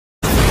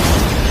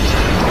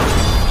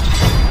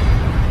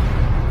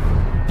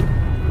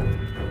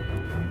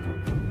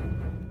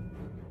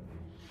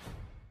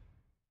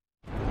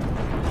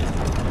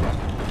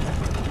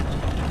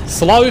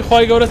سلاوی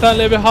خوای گەورەتان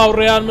لێبێ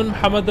هاوڕێیان من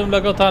محەممەدم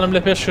لەگەڵتانم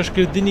لە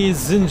پێشکەشکردنی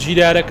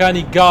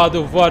زنجیرارەکانی گاد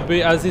و وار بێ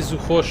ئازیز و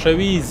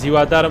خۆشەوی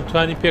زیوادارم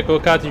توانی پێکەوە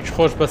کاتێکی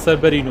خۆش بەسەر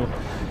بەرین و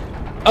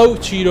ئەو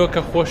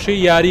چیرۆکە خۆشەی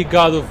یاری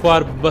گاد و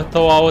وار بە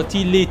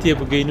تەواوەتی لێ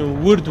تێبگەین و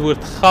ورد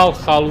ورد خاڵ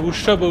خاڵ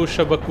وشە بە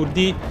وشە بە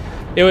کوردی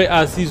ئێوەی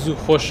ئازیز و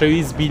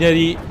خۆشەویست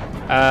بینەری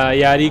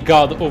یاری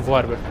گاد و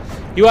وار بن.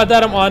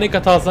 هیوادارم ئەوانەی کە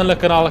تازەن لە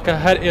کەناڵەکە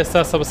هەر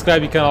ئێستا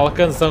سەبسکرایبی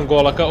کەناڵەکەن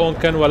زەنگۆڵەکە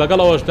ئۆنکەن و لەگەڵ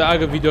ئەوەشدا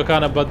ئەگە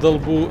ڤیددیۆکانە بەدڵ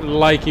بوو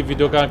لایکی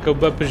ڤیددیۆکان کە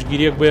بە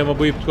پشتگیریەک بۆ ئێمە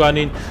بۆی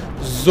بتوانین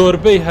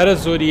زۆربەی هەرە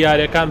زۆری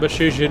یاریەکان بە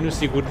شێوەی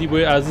ژێرنووسی کوردی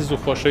بۆی ئازیز و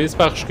خۆشەویست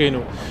پاخشکەین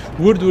و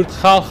ورد ورد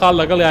خاڵ خاڵ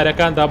لەگەڵ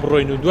یاریەکاندا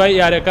بڕۆین و دوای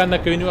یاریەکان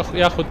نەکەوین و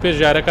یاخود پێش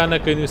یاریەکان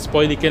نەکەین و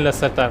سپۆیلیکەین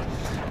لەسەرتان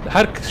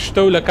هەر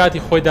شتە و لە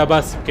کاتی خۆیدا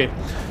باسی بکەین.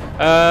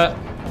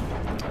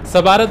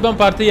 سەبارەت بەم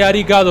پارتی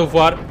یاری گاد و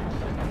وار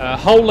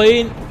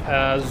هەوڵەین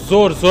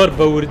زۆر زۆر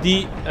بەوردی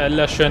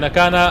لە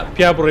شوێنەکانە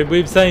پیا بڕێ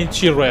بۆی بزانین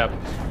چی ڕۆیە.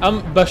 ئەم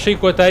بەشەی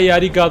کۆتایی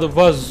یاری گاد و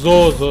وار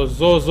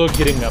زۆ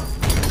گرنگە.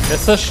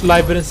 ئێستاش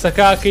لای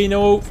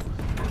برنسەکەکەینەوە و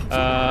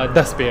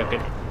دەست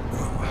پێەکەین.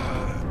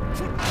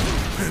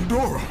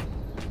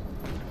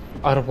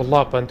 ئەرە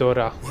وەڵڵا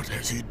پەندۆرا.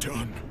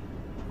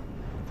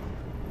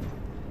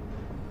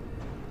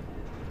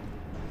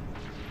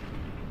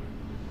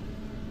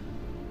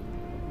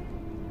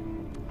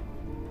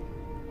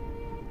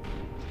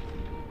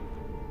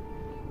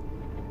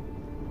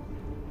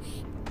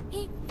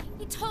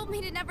 He told me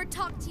to never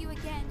talk to you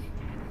again.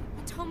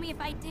 He told me if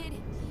I did,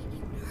 he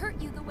would hurt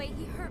you the way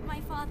he hurt my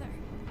father.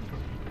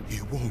 He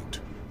won't.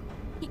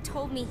 He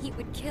told me he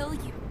would kill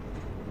you.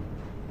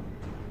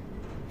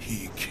 He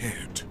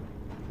can't.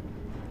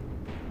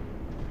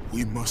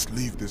 We must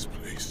leave this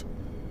place.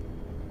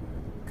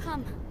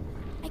 Come,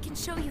 I can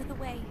show you the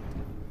way.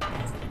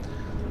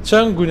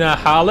 چەند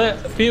گوناحاڵە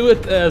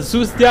پێوت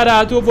زووس دیارە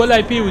هاتووە بۆ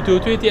لای پێی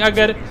وتوێتی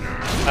ئەگەر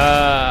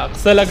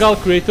قسە لەگەڵ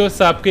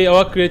کرێتۆسا بکەی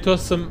ئەوە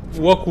کرێتۆسم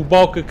وەکو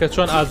باوکە کە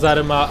چۆن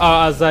ئازارمە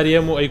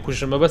ئازاریەم و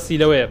ئەیکوژمە بەسی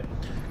لەوەیە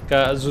کە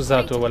زووس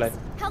هاتووە بۆ لای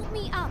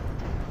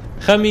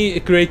خەمی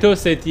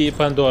کرێتۆسێتی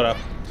پەندۆرا.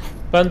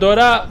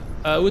 پەندۆرا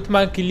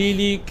وتمان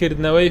کلیلی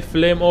کردنەوەی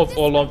فلێم ئۆف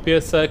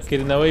ئۆڵۆمپیۆسە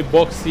کردنەوەی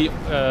بۆکسی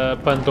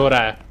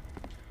پەندۆرایە.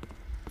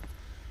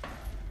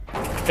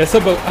 ئێستا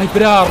بە ئەی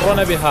برا ڕۆ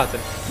نەبێ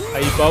هاتن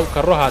ئەی باو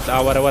کە ڕۆ هات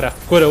ئاوەرەوەرە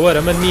کورە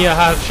وەرە من نییە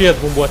هار شێت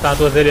بووم بۆتان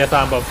تۆ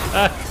زەریێتان بم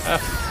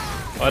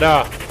وەرە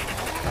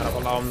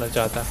بەڵاوم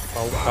نەجاتە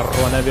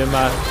ڕۆ نەبێ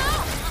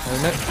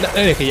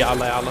مانێکە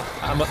یاڵە یاڵە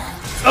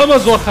ئەمە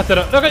زۆر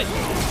خەتەرە دەکەی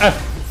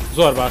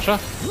زۆر باشە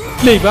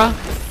لی بە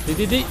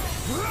دیدی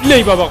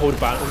لی بە بە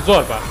قوربان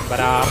زۆر بە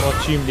بەرا ڕۆ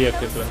چیم لێ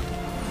کردون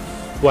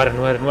وەرن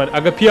وەرن وەرن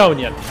ئەگە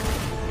پیاونیان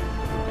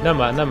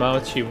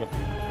نەماوە چی بوو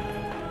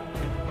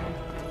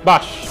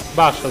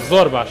باشە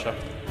زۆر باشە.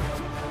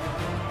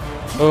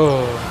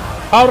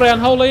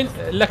 هاوڕێیان هەوڵین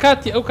لە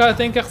کاتی ئەو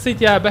کاتێن کە قسەیت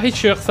یا بە هیچ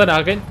شێ قسە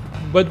ناکەین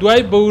بە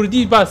دوای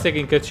بەوردی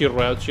باسێکین کە چی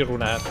ڕۆیە چی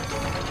ڕوونایەت.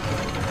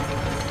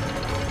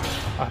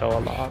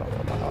 ئارەوەڵە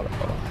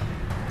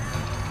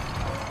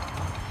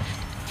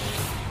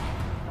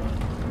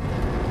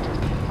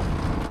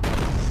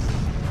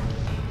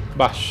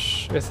باش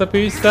ئێستا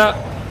پێویستە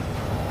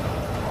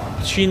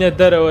چینە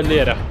دەرەوە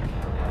لێرە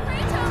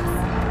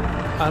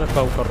ئارە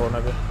پاوکە ڕۆ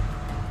نەبێ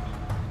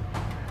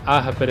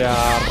ئاهە برا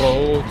ڕۆ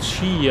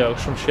چییە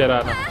شم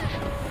شێرانە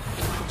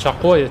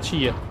چاقۆیە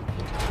چییە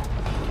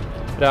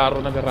برا ڕۆ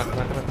نەبێ ڕاک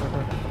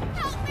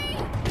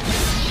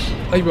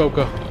ئەی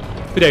باوکە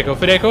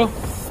فرێکەوە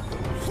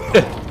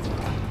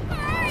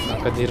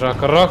ڕاکەدی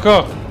ڕاکە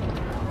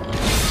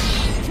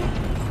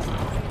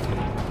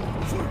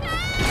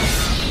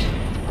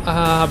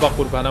بە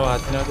قوربانەوە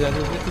هاتینا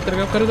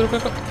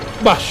دەرگاکە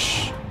باش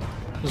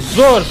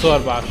زۆر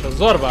باشە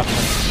زۆر باشە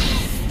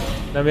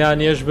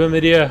نەمیانێش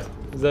بمرێ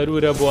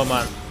زەرورە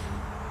بۆمان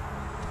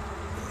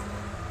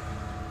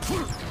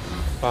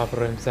با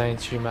بڕێم زین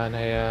چیمان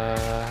هەیە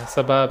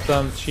سەبا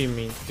بزانم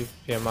چیمی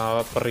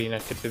پێماوە پڕی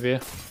نەکرد بێ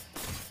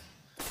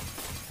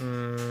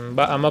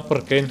با ئەمە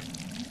پڕکەین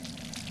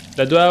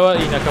لە دوایەوە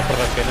ئینەکە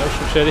پڕەکەین ئەو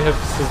شوشێری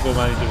هەفسز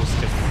بۆمانی دروست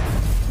کرد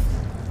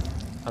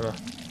ئەمە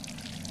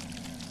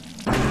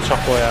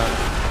چەقۆیان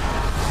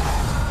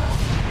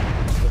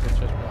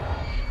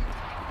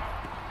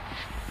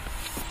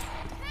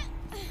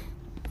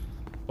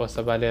بۆ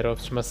سەبا لێرە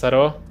بچمە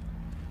سەرەوە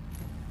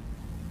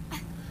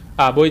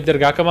بۆی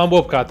دەرگاکەمان بۆ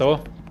بکاتەوە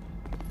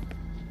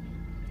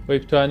بۆی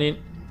بتوانین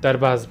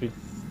دەرباز بین.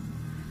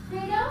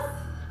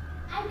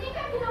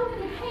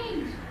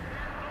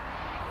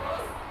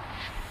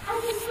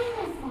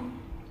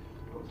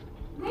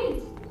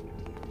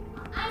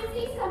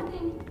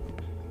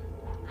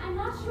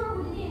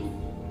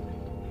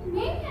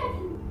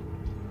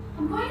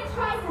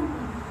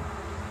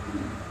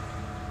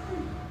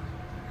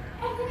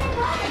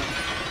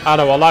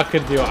 ئارە وەڵا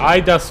کردیەوە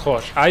ئای دەست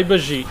خۆش ئای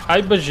بەژی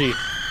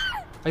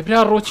ئەی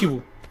برا ڕۆچی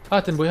بوو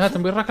هاتن بۆی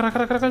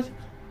ڕاکڕاکڕاکڕاکە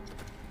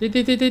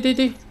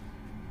دی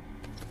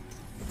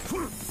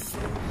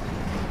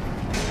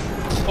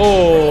ئۆ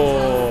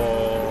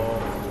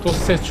تۆ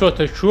سێ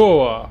چۆتە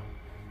چۆوە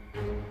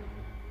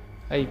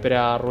ئەی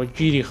برا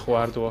ڕۆگیری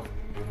خواردووە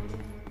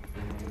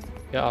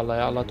یا ئەڵڵا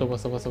یا ئەڵڵا تۆ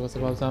بەسە بەسە بەسە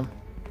بازام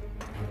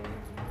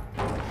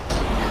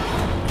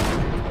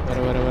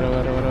وەرە وەرە وەرە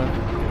وەرە وەرە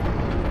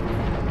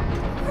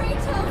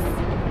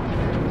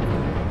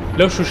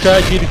لەو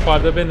شوشای گیری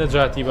خواردە بێ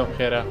نەجاتی بەم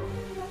خێرا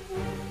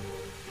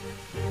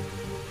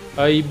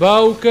ئەی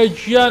باوکە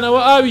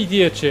گیانەوە ئاوی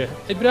دێچێ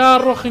ئەی برا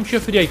ڕۆخیم شێ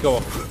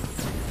فریایکەوە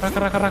ڕاکە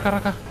ڕاکە ڕاکە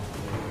ڕاکە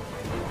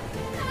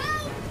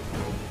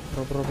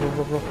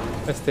ڕۆ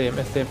ئەستەیەم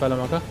ئەستەیەم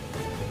پەلەمەکە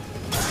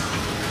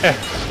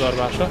زۆر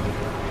باشە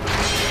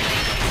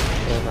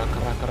ڕاکە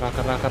ڕاکە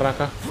ڕاکە ڕاکە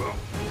ڕاکە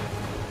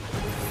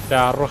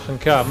دا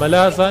ڕۆخنکە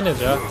مەلا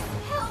زانێجا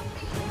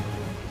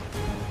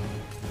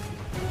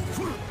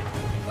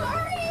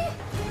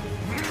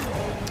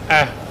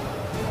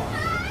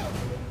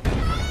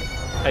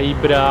ئەی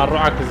برا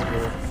ڕعکس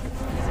بوو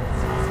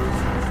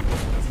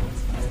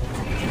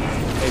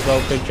ئەی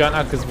باوکەجان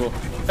ئاکس بوو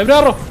ئەی برا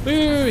ڕۆ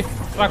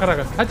ڕاکە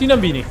ڕاکە هەتی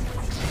نەمبینی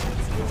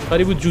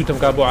خەری بوو جووتم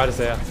کا بۆ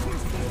عەرزەیە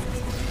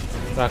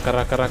ڕاکە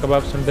ڕاکە ڕاکە با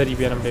بچم دەری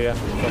بێنم لێیە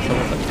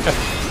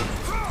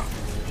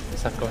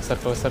سەرکەوە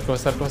سەرکەوە سەرکەوە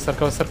سەرکەوە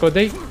سەرکەوە سەرکەوە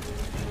دەی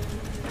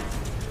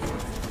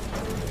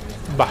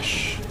باش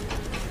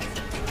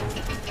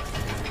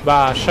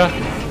باشە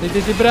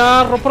دەی برا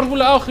ڕۆپڕ بوو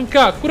لە ئاو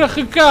خنکە کورە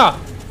خنکە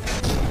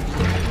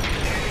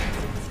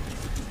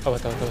ئەوە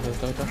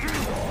تاوتەوتەوتەوتە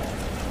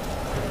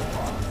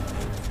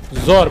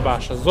زۆر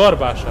باشە زۆر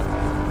باشە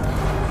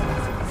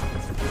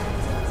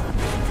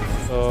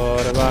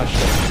زۆرە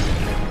باشە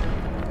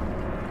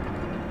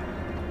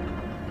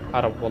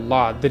ئەرە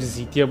وەڵڵا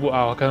درزی تێ بوو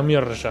ئاوەکە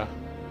میێڕژە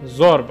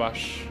زۆر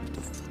باش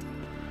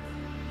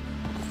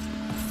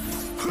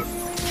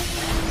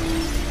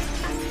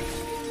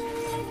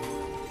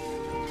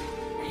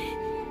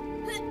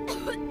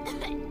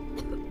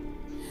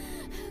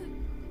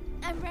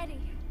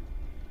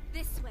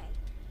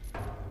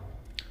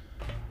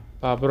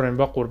با بڕێن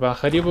بە قوربان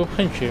خەری بۆ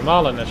بخنچێ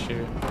ماڵە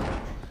نەشێوێ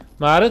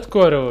مارت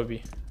کۆرەوە بی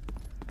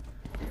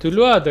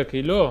تولوا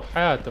دەکەی لۆ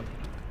حیاتم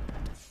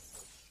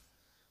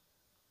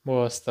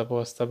بۆستە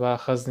بۆستە با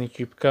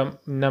خەزنێکی بکەم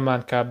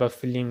نەمان کا بە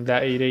فلیم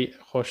دائیرەی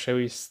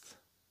خۆشەویست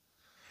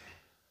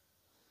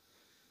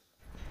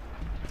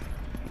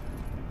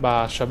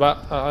باشە بە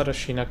ئەرە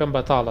شینەکەم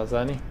بەتاڵە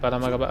زانی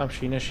بەڵامەگە بە ئەم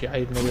شینەشی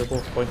عیب نەبێ بۆ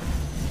خۆی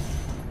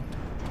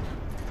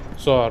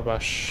زۆر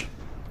باش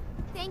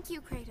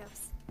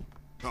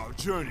Our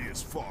journey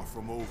is far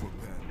from over,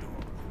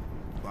 Pandora.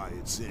 By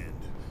its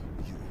end,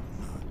 you will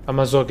not.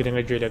 ئەمە زۆر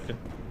گرنگە گوێ لەکردن.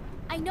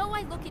 I know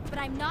I look it, but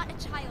I'm not a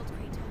child,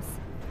 Kratos.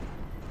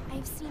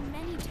 I've seen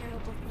many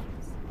terrible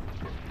things.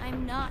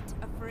 I'm not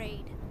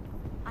afraid.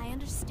 I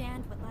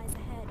understand what lies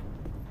ahead.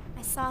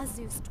 I saw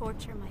Zeus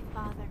torture my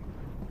father.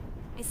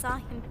 I saw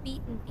him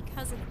beaten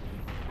because of me.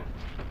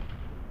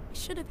 I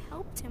should have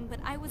helped him, but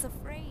I was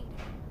afraid.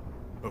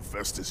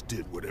 Hephaestus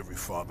did what every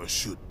father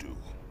should do.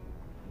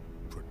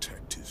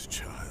 Protect his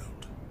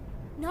child.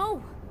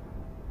 No!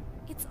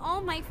 It's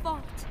all my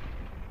fault.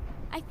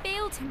 I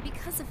failed him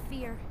because of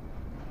fear.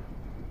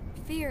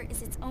 Fear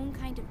is its own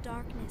kind of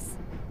darkness.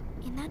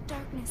 In that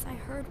darkness, I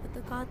heard what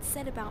the gods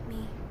said about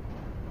me.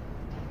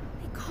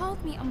 They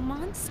called me a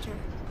monster.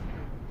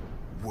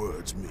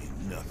 Words mean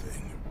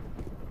nothing.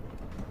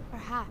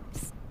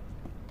 Perhaps.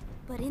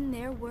 But in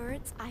their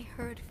words, I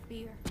heard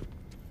fear.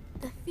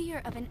 The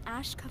fear of an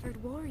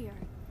ash-covered warrior.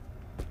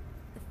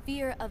 The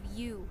fear of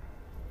you.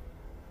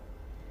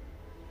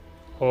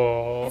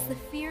 Oh. As the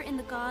fear in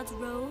the gods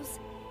rose,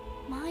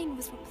 mine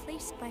was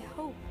replaced by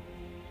hope.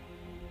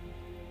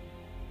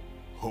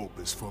 Hope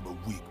is for the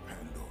weak,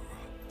 Pandora.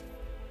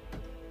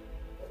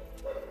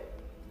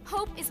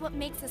 Hope is what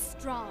makes us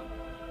strong.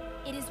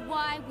 It is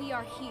why we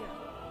are here.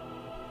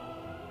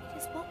 It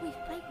is what we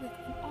fight with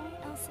when all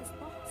else is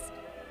lost.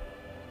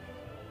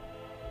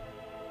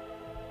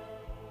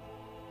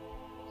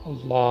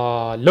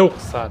 Allah, لو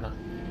قصانا.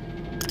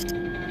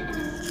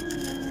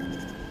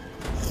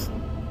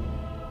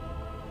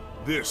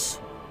 This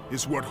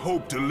is what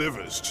hope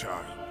delivers,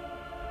 child.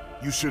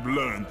 You should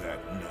learn that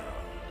now.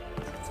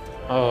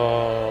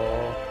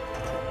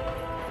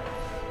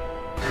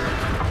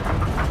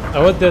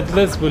 ئەوە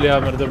دەدلەست بوو لیا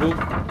مردەبوو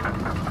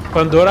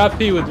پەندۆرا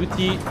پێی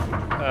وتوتی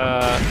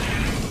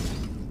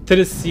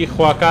ترسی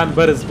خواکان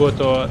بەرز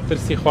بۆتەوە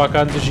ترسی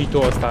خواکان دژی تۆ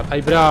ئەستان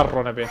ئەی برا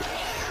ڕۆنە بێ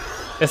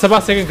ئێستا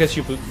باسێکن کە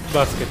چی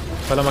باس کرد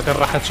بەلەمەکە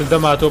ڕەحەتشل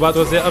دەماتۆ بات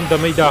وەزێ ئەم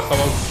دەمەی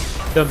داخەوە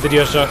دەم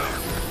درێژە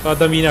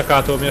دەمی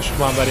نەکاتەوە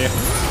مێشکمان بەرێ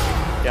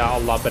یا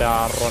ئەڵڵا برا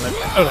ڕۆنە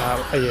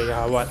ئەیە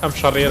هاوان ئەم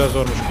شەڕێرە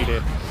زۆر مشکلێ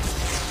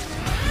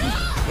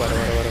وەرە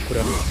وەرە وەرە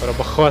کورە وەرە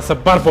بەخواسە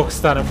بەر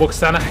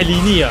بۆکسانە حەلی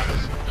نییە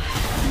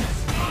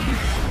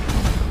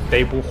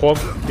دەی بوو خۆم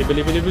لێ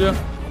بلێ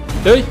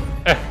دەی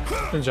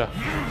اینجا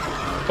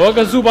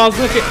ئەوەگە زوو باز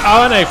نەکەی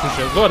ئاوا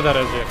نایکوشێ زۆر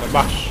دەرەجێکە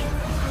باش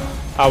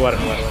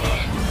ئاوەرن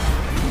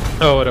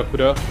ئەوەرە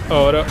کورە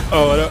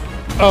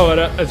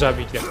ئەوەرە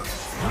ئەجابی لێ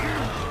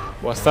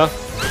وەستا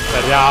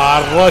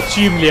ڕۆ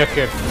چیم لێ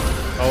کرد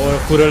ئەوە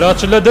کورەلا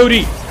چ لە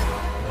دەوری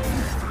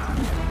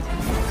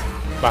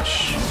باش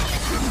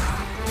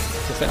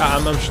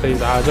ئەمەم شتەی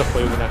زعاجە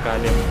خۆی بوونەکە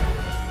لێ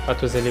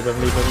هاتۆزە لێ بەم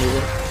لێ بەم لێ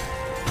بۆ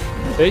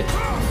دەی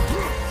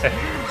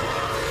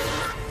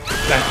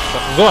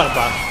زۆر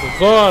باش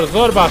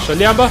زۆر باشە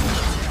لیان بە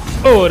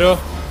ئۆرۆ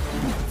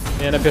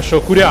بێنە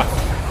پێشەوە کوریا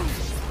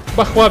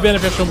بەخوا بێنە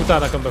پێشەوە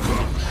موتانەکەم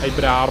بەکوری ئەی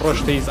برا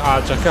ڕۆژتە هیچ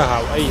ئاجەکە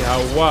هاو ئەی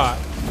هاوار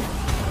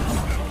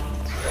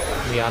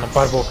یانە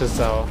پار بۆ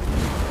کەساوە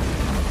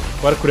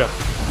وەرکورە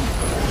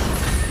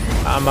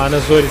ئەمانە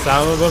زۆری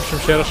سامە بەم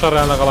شمشێرە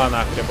شەڕیان لەگەڵا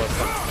ناکرێ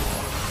بۆسە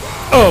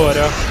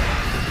ئەوەرە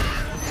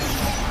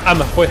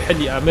ئەمە خۆی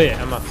حەلی ئەمەیە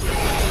ئەمە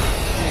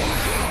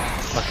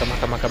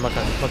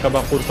مەکە بە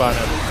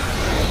قوربانە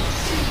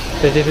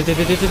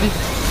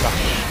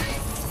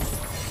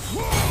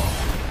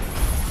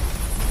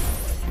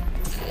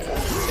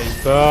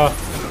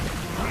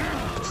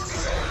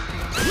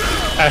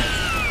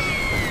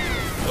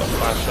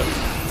باشە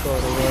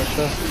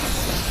باشە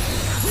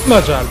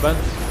مەجال بن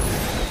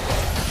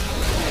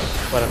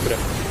وەرە کورە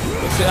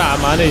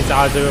ئەمانە هیچ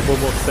عاجەبە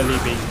بۆ سەلی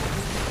بین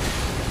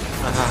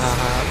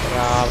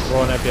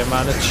ڕۆنە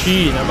پێمانە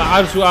چین ئەمە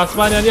عەرز و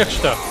ئاسمانیان یەک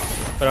شتە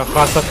بەرە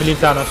خاستە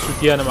فلیمتانە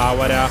سووتیانم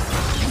ئاوەرە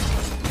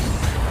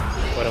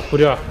وەرە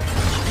کورە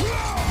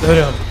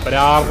دەرم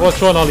بەرە ڕۆ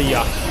چۆن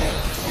هەڵیە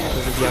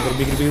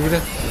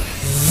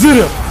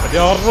زرە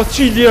بەرە ڕۆ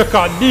چی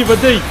لێکە لی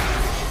بەدەی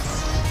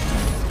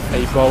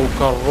ئەی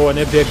باوکە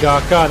ڕۆنە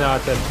بێگاکان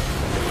هاتن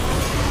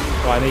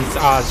وانە هیچ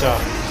ئاجە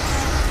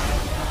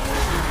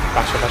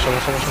باشە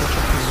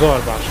زۆر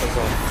باشە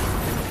زۆر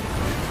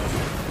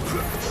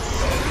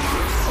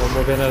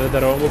ئەومە بێنە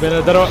دەرەوە ئەمە بێنە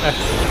دەرەوە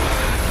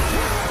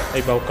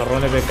ئەی باوکە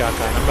ڕۆنە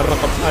بێگاکانە من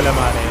ڕقم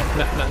ئەلەمانەیە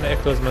نە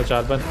یەک تۆز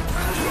مەجال بن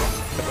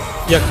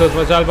یەک تۆز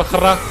مەجال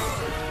بەخڕە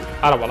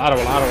عەرەوەڵ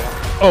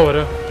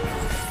ئەوەرە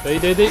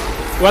دەی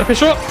وەر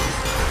پێشەوە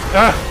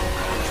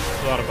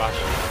زۆر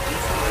باشە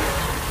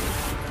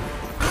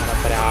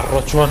ڕۆ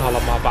چۆن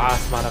هەڵەما بە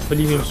ئاسمانە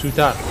فلیمیم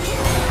سووتان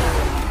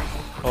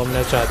ئەوم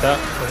نەجاتە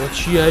ئەوە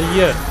چی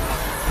هەریە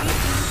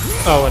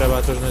ئەوەرە با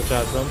تۆش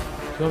نەجات بم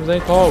تۆم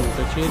زای تەواو بوو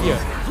کە چی هەریە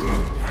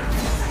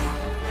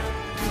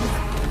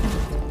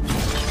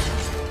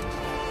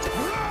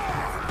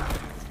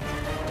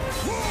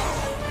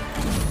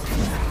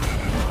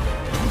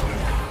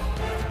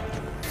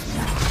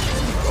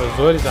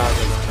زۆری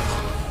زادە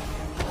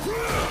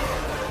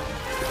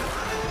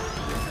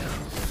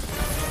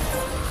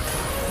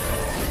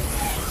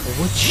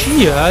ئەوە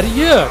چییە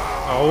هەریە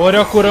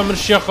ئەوەرە کوورە من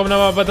شێخم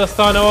نەما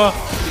بەدەستانەوە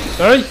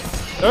ئەی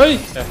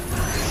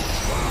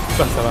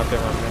بەسەڵات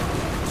پێمان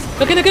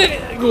نەکە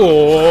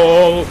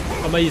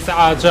ئەمە هیچ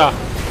ئاجا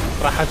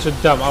ڕەحەتت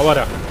دەم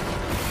ئەوەرە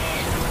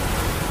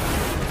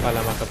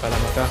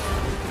پەلەمەکە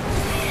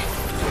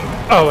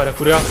ئەوەرە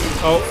کورە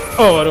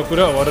ئەوەرە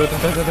کورە ئەوەرە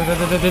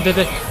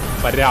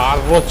بەرێ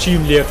ڕۆ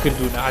چیم لێ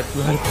کردوون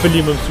هەر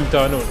فلیمم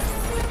سووتانۆن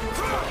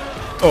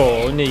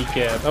ئۆ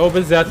نەیکرد ئەوە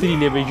بە زیاتری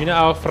لێ بەیجینە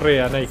ئاوە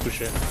فڕێیە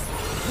نایکوشێ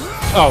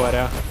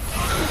ئاوەرە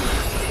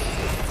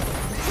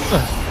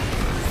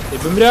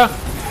بمرە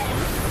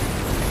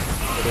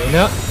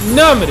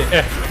نامرێ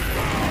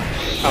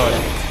ئەوەرە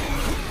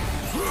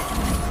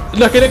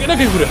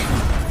نەکەی گورە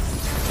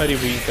هەری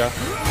بوویکە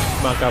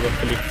ماکا بە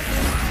فلی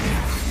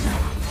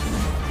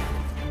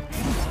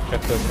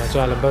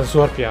مەجالم بە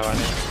زۆر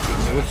پیاوانێ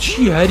ئەوە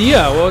چی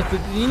هەریە ئەوە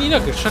دینی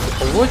نەکرد شەک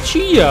ئەوە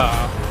چییە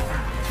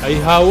ئەی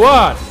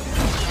هاوار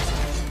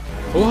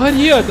ئەو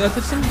هەریە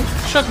دەترسم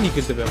شەکنی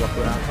کرد بێ بە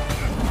قوران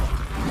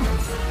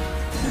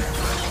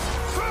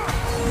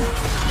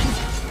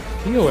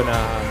ئەوە نا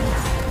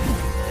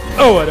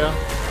ئەوەرە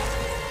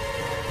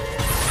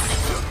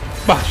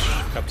باش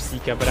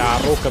کەپسیکە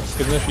براڕۆ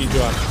کەپسکردنەشی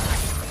جوان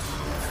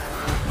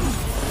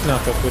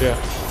ناکە کورە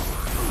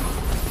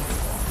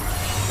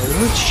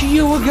ئەوە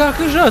چییەوە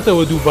گاکە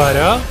ژاتەوە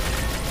دووبارە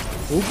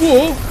و بۆ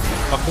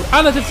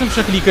بەقورئانە ترسم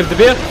شەکلی کرد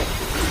بێ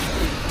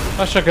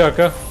هەشە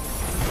کاکە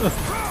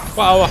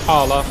بە ئەوە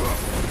حاڵە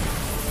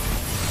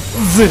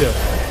زرە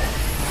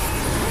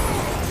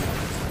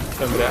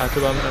تەمرە ئاتۆ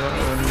بە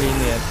من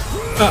لێنێت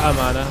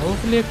ئەمانە ئەوە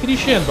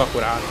لێکریشێن بە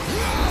قورئان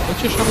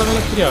چێ شەڕەکە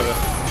لە کریاوە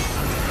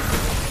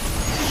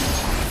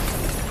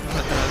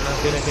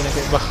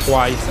بە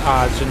خوای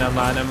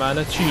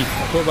ئاجنەمانەمانە چیت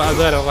تۆ بە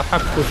ئازارە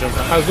ڕەحەق کوژم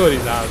ڕەحە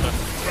زۆری زاژە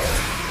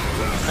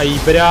ئەی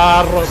برا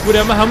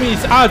ڕۆکورەمە هەمووی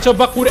ئاجە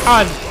بە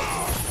قورئان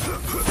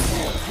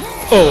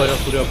ئەوەرە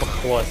کورە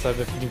بەخواسە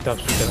بە فیلم تام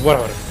سووتەن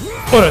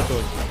وەرە تۆ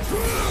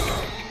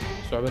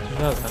سوابەتش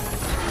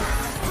نازانم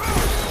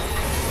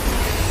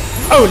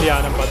ئەو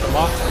لیانم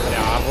بەدڵا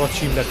ڕۆ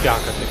چیم لە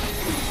پیاکەتێک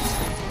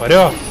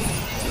وەرە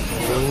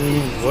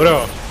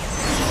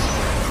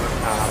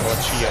ڕۆ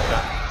چیەکە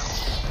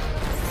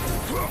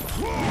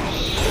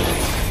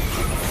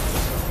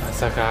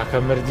ئەسەکاکە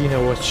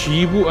مردینەوە چی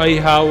بوو ئەی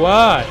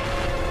هاوار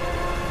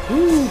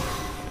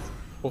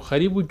بۆ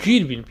خەریب و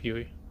گیر بین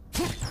پیوەی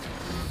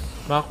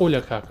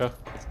ماقولە کاکە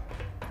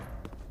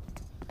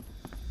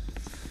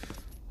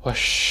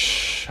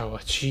وەشەوە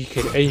چی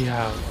کرد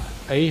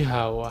ئەی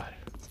هاوار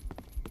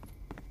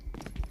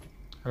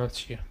ئەمە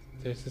چییە؟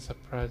 This is a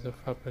prize of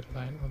fabric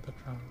line on the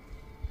ground.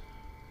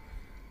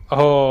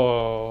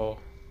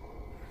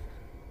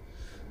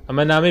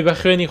 ئەمە نامەی بە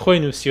خوێنی خۆی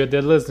نووسیوە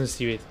دێدڵێز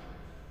نووسیوێت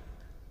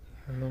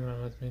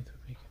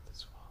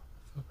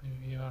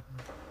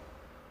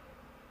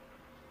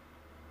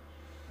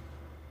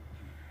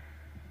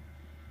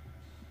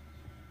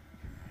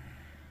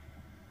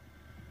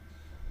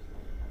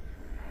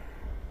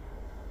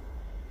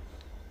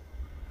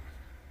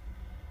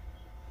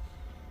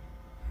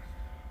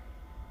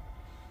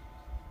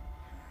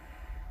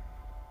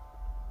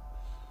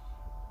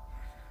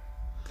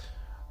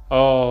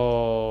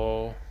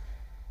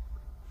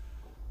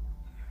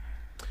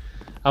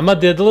ئەمە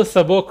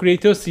دێدڵسە بۆ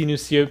کرێتۆسی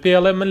نووسیە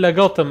پێڵێ من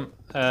لەگەڵتم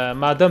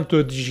مادەم تۆ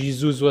دژی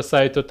زووز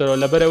وەسایتۆتەرەوە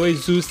لەبەرەوەی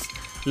زووس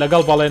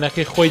لەگەڵ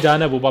بەڵێنەکەی خۆی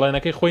دانەبوو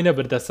بەڵێنەکەی خۆی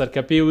نەبردە سەر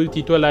کە پێی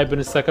وتی تۆ لای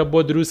بنووسەکە بۆ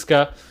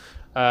دروستکە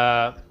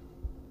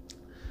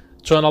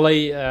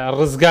چۆنەڵی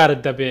ڕزگارت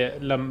دەبێ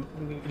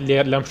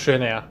لەم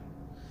شوێنەیە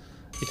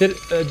ئیتر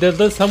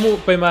دەدەست هەموو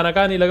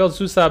پەیمانەکانی لەگەڵ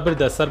زووسا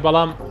بردە سەر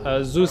بەڵام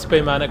زووس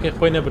پەیمانەکەی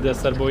خۆی نەبردە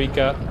سەر بۆی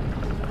کە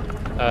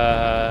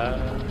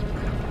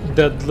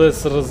دەدڵێس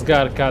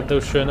ڕزگار کاتە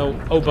و شوێنە و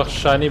ئەو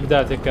بەخشانی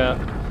بداتێکە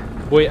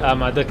بۆی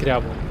ئامادە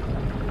کرابوو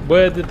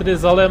بۆیە دەترێ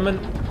زەڵێ من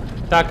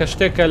تاکە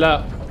شتێکە لە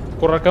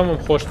کوڕەکەمم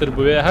خۆشتر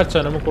بوێ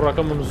هەرچەنە من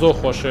کوڕەکەمم زۆر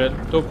خۆشێت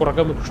تۆ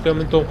کوڕەکەم کوشتێ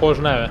من تۆم خۆش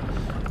ناوێت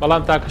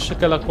بەڵام تاکە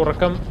شتێکە لە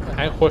کوڕەکەم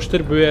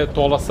خۆشتر بوێ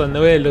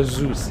تۆڵەسەندنەوەی لە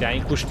زووس یعنی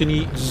کوشتنی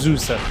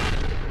زووسە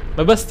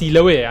مەبەستی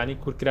لەوەیە ینی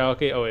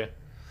کوورکراوەکەی ئەوەیە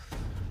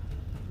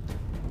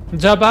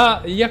جابا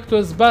یەک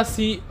تۆز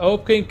باسی ئەوە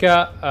بکەین کە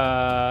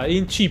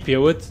ئین چی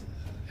پێوت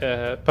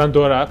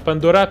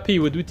پەندۆرا پێی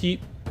ودوتی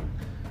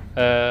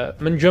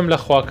من گوێم لە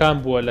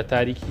خواکان بووە لە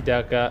تاریکیدا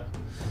کە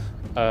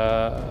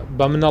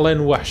بە منەڵێن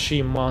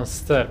وەحشی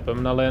مانستەر بە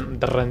منەڵێن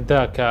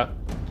دڕەندا کە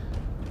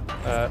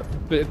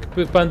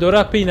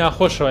پەندۆرا پێی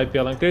ناخۆشەوەی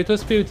پێڵەن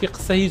کرێتۆس پێوتی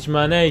قسە هیچ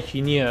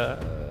مانایەکی نییە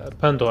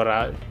پەندۆرا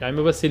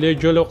یامە بەسی لێ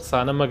جۆ لەو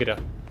قسانە مەگرە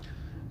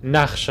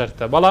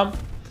ناخشەرتە بەڵام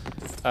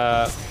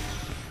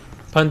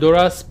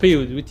پەندۆراس پێی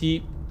وتی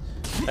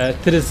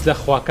ترس لە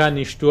خواکان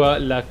نیشتووە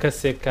لە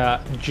کەسێک کە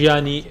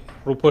گیانی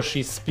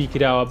ڕووپۆشی سپی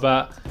کراوە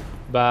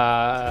بە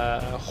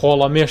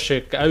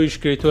خۆڵەمێشێک ئەویش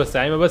کرێتۆس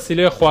ئایمە بەسی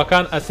لێ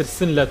خواکان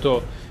ئەترسن لە تۆ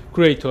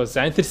کرێتۆس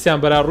ئاین ترسیان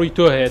بەرا ڕووی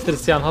تۆ هەیە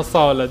ترسیان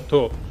هەساوە لە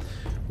تۆ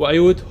و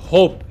ئەیوت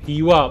هۆپ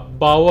هیوا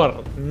باوەڕ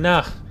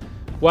ناخ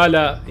وا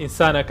لە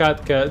ئینسانەکات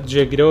کە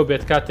جێگرەوە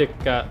بێت کاتێک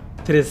کە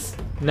ترس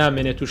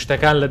نامێنێت و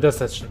شتەکان لە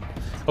دەستەچن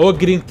ئەوە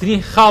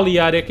گرنگترین خاڵی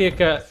یارەکەی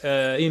کە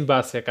ئین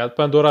باسێکات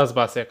پەندۆراس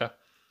باسێکە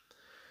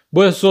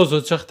بۆیە زۆ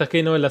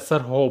چەختەکەینەوە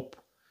لەسەر هۆپ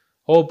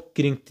هۆپ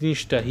گرنگترین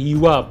شتە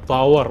هیوا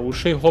باوەڕ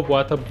وشەی هۆپ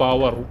واتە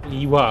باوەڕ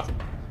هیوا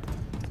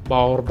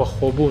باوەڕ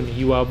بەخۆبوون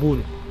هیوابوون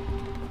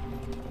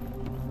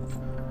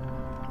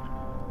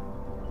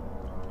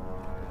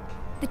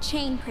The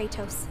chain,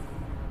 Kratos.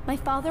 My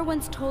father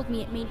once told me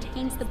it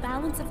maintains the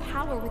balance of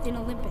power within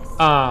Olympus.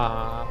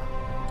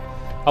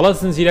 ئەڵە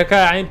زنجیرەکە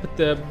عین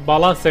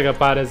باڵانسێکە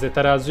پارێزێ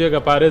تەرازویەکە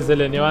پارێزە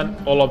لە نێوان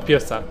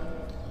ئۆڵۆمپیۆسە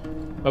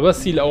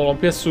مەبەستی لە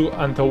ئۆڵۆمپیۆس و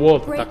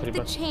ئەنتەوۆڵد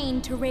تقریبا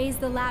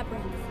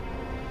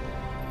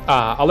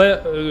ئەڵێ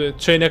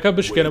چینەکە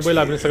بشکێنە بۆی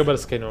لابرنسەکە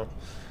بەرزکەینەوە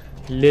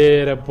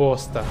لێرە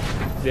بۆستە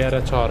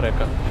لێرە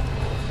چاڕێکە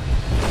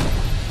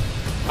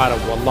ئارە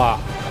وەڵڵا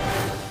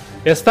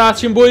ئێستا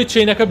چین بۆی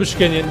چینەکە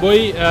بشکێنین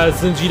بۆی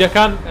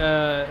زنجیرەکان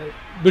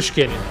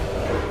بشکێنین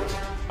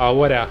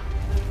ئاوەرە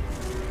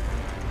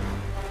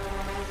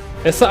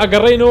ئێستا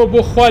ئەگەڕێینەوە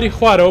بۆ خواری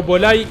خوارەوە بۆ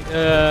لای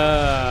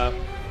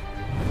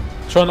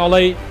چۆن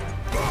ئەڵێ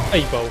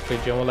ئەی باوکەی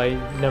جێوەڵی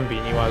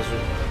نەمبینی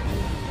وازوو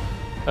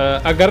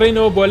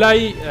ئەگەڕێینەوە بۆ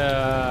لای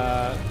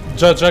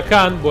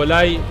جەجەکان بۆ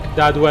لای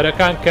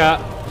دادوەرەکان کە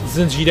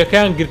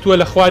زنجیرەکان گرتووە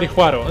لە خواری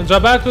خوارەوە ئەنجا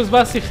باکتۆز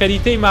باسی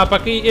خەریتەی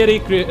ماپەکەی ئێرەی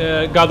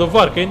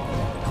گادۆڤارکەین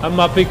ئەم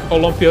ماپەی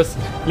ئۆڵۆمپیۆس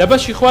لە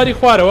بەشی خواری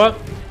خوارەوە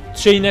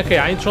چینەکەی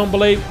عین چۆن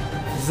بڵێ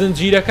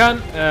زنجیرەکان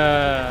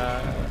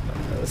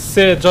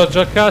سێ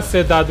جەجەکە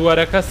سێ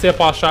دادوەرەکە سێ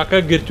پاشاکە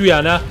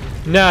گرتویانە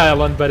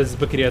نایەڵەن بەرز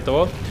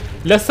بکرێتەوە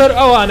لەسەر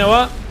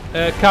ئەوانەوە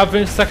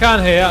کاڤنسەکان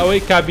هەیە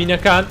ئەوەی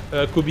کابینەکان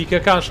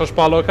کوبیکەکان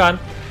شەشپاڵۆکان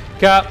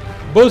کە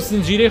بۆ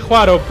زنجیرەی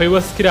خوارەوە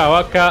پەیوەست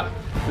کراوە کە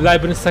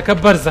لایبرنسەکە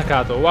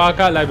بەرزەکاتەوە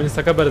واکە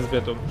لایبرنسەکە بەرز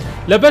بێتەوە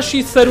لە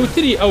بەشی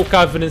سەروتری ئەو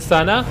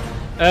کاڤنسانە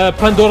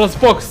پەندۆرەس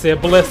بۆکسێ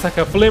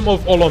بڵێسەکە فلێم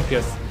ئۆف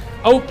ئۆڵۆمپیۆس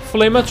ئەو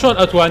فلێمە چۆن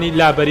ئەتوانی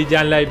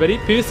لابەریدیان لایبەری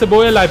پێویستە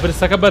بۆیە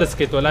لایبرنسەکە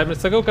بەرزکەیتەوە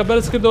لایبرنسەکە و کە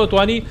بەرز کردەوە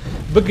توانی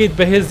بگەیت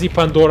بەهێزی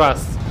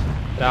پەندۆراس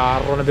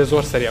ڕۆنە بێ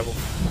زۆر سەریا بوو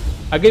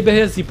ئەگەی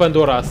بەهێزی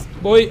پەندۆراس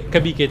بۆی کە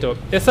بیکەیتەوە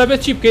ئێستا بێت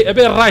چی بکەیت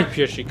ئەبێ ڕای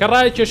پێشی کە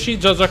ڕای کێشی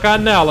جەجەکان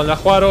ناڵن لە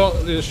خوارەوە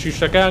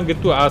شیشەکان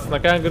گرتووە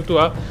ئاسنەکان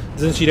گرتووە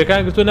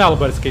زنجیرەکان گرتووە ناڵ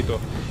بەرزکەیتەوە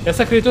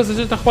ئێستا کرێتۆ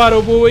دەچێتە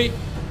خوارەوە بۆەوەی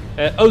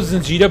ئەو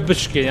زنجیرە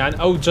بشکێنیان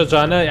ئەو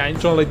جەجانە یعنی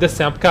چۆن لەی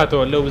دەستیان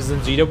بکاتەوە لەو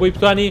زنجیرە بۆی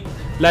بتوانی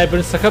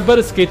لایبرنسەکە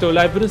بەرزکەیتەوە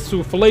لایبرنس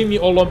و فڵەیمی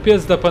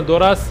ئۆڵۆمپیۆس دە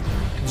پەندۆراس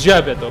جیا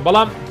بێتەوە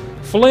بەڵام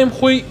فڵەیم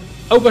خۆی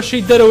ئەو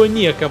بەشەی دەرەوە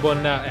نییە کە بۆ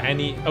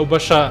ینی ئەو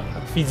بەشە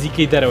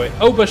فیزیکی دەرەوەی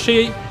ئەو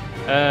بەشەی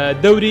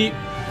دەوری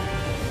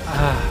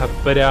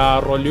بەرا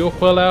ڕۆلیۆ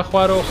خۆڵە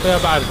خوارەوە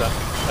خۆیان بەعردا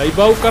ئەی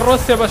باوکە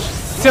ڕۆستێ بە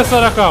سێ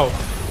سەرەکاو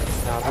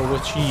ڕۆوە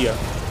چییە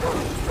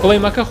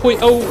کڵێمەکە خۆی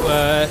ئەو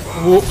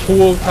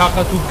قووە و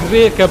تااقەت و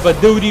گرێکە بە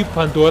دەوری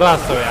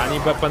پەندۆراسەوە ینی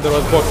بە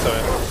پەندۆرۆس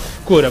بۆکسەوە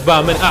کورە با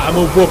من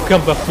ئەمە و بۆ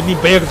بکەم بە فنی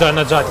بە یەکجار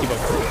نەجاتی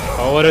بم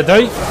ئەوەرە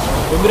دای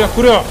بمرە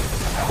کورە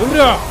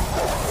بمرە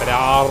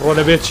ڕۆ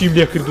لەبێت چیم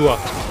لێ کردووە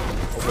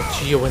بە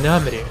چیەوە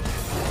نامرێ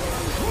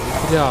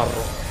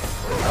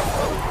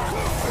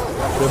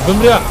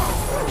بمرە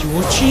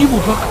چی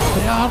بوو بەڕ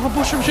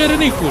بۆشم ژێرە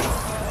نەیکوش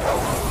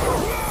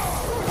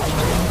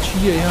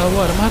چییە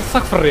یاوارە مار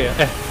سەق فڕێ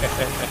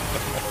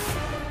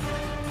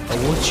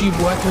ئەوە چی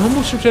بوواتە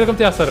هەموو شم شێرەکەم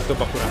تا سەرکە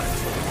بەخوران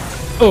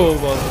ئەو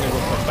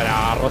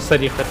بەڕۆ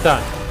سەری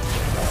خەتان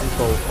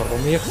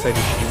ڕۆمە یەک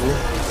سەریشی بوو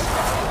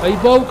ئەی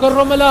باوکە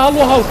ڕۆمە لە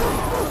هەڵوە هەڵ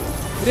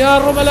برا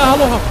ڕۆمە لە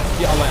هەڵوە هەڵ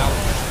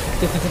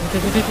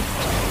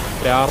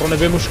برا ڕۆنە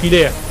بێ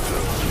موشکیلەیە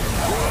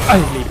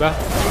ئەی لیبە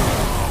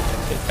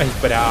ئەی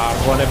برا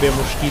ڕۆنە بێ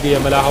موشکیلەیە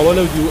مەلا هەوە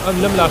لەو دی و ئەم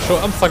لەم لاشەوە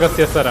ئەم سەگە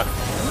سێسەرە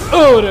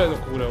ئەوە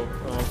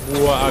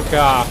بووە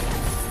ئەکا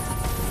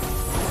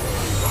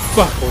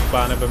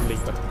بەخۆبانە بم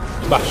لیبە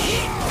باش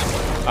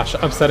باش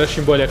ئەم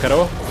سەرەشیم بۆ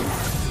لێکەرەوە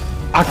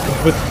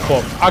عەکبت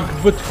خۆم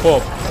عەکبت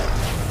خۆم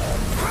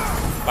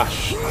باش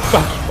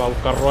باش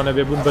باوکە ڕۆنە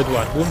بێ بوون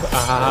بەدوان بووم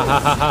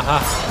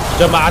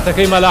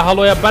جەماعەتەکەی مەلا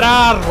هەڵۆیە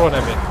بەرار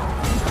ڕۆنە بێت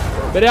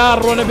برار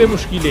ڕۆنە بێ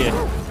موشکیلەیە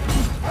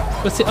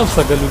بەسی ئەم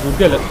سەگە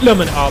لوگوگە لە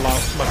من ئاڵا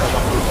مەکە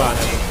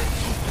بەخۆبانە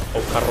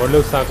ئەو کەڕۆ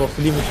لەو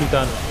ساگۆفلی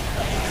موچیتان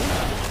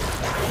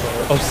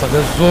ئەو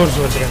سەگە زۆر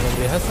زۆر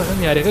درێنێ هەستەکەم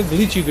یاریەکە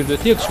گلیچی کردو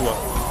تێک چووە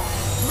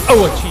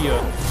ئەوە چییە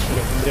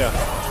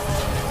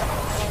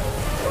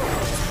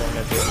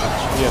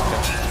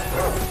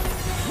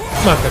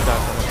ماکە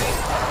کاکەم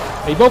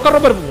ئەی باوکە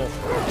ڕەبەر بووە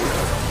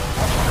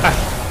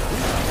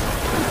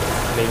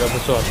لەیبە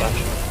بزۆر باش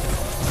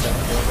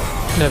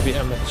نەبی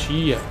ئەمە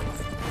چییە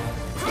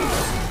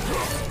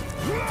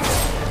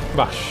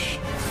باش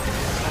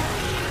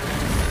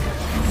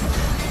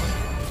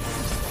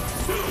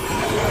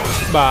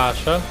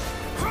باشە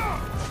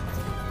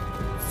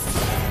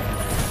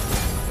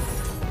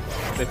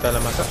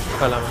پەلەمەکە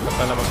پەلەمەکە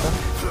پەلەمەکە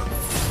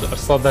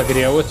ئەرسەڵ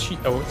دەگرێەوە چی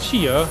ئەوە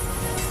چییە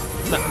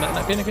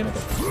نەکەی نەکەی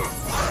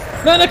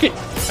نەکەی نەکەی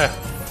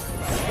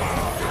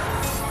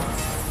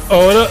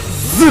ئەوە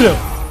زرم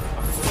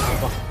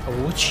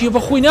ئەوە چییە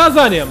بەخۆی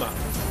نازانێ ئەمە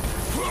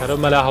شەرە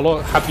مەلا هەڵۆ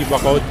حەپی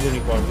بەقەوت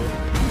بوونی کواردو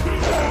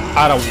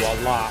ئارە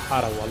وەڵا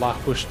ئارە وەڵا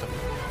کوشتم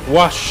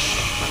واش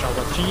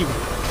ئەوە چی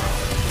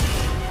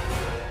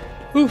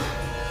بوو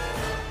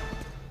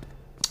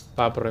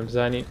با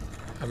بڕێمزانی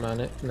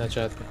ئەمانە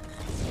نەجات بێ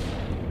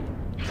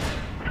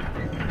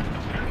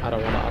ئارە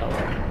وەڵا ئارە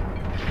وەڵا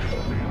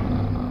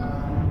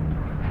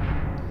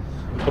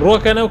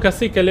ڕۆکەنە و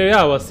کەسی کە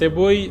لێیاوە سێ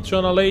بۆی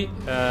چۆنەڵەی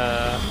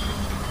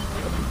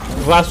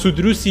ڕاست و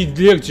دروستی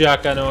لێک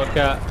جیاکەنەوە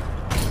کە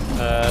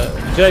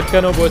جای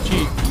بکەنەوە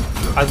بۆچی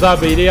عەزا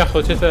بەیرەیە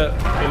خۆچێتە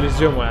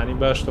تەلەڤیزیۆن وانی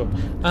باشتۆ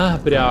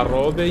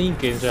براڕۆ بە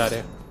هینکەین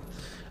جارێ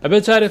ئەبێ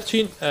جارێ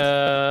بچین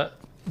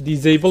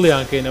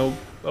دیزەیبڵیان کەینە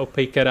ئەو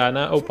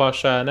پەیکەرانە ئەو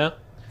پاشانە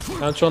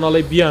یان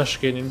چۆنەڵەی بیان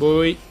شکێنین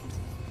بۆی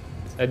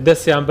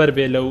دەستیان بەر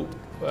بێ لەو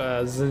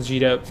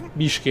زنجیرە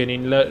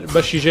بیشکێنین لە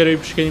بەشی ژێرەوەی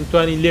بشکێنین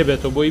توانی لێ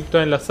بێتەوە بۆی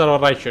بتوانین لەسەرەوە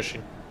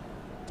ڕایکێشین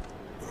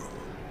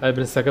ئەی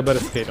برنسەکە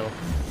بەرزکەینەوە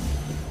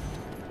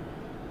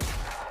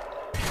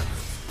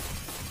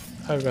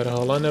ئەگەر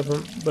هەڵا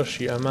نەبم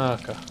بەشی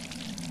ئەماکە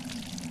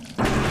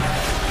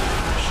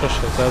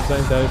 6,000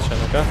 زین داوی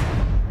چەنەکە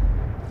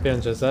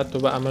 5,000 تۆ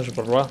بە ئەمەش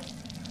بڕوە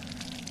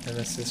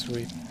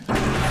ئەنەسیسوی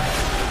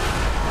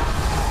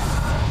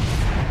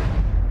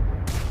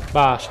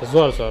باشە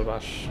زۆر زۆر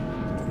باش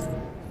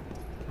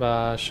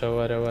باشە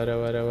وەرە وەرە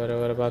وەرە وەرە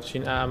وەرە با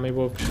بچین ئەمەی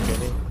بۆ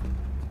بشکێنین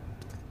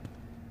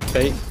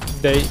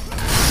دەی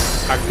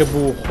حەگە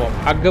بوو خۆم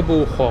حەگە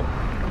بوو خۆم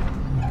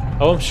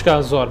ئەوەم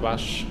شکان زۆر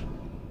باش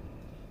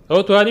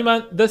ئەوە توانیمان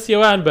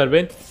دەستیەوەیان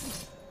بەربین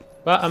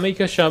با ئەمەی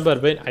کەشیان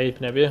بەربین عیب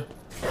نەبێ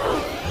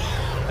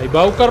ئەی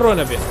باوکە ڕۆ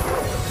نەبێ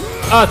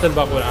ئاتن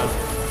بە قورئان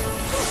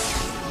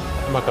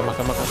مەکە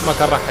مەکە مەکە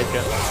مەکە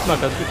ڕەحەکە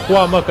مەکە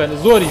خوا مەکەن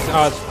زۆری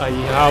ئات ئەی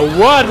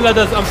هاوار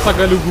لەدەست ئەم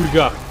سەگە و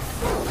گورگە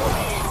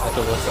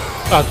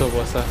ئاتۆ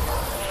بۆسە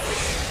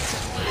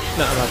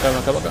نە مەکە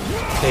مەکە مەکە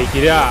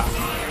تێگیرا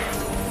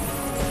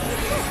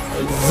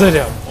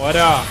زرم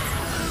وەرە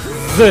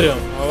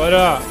زرم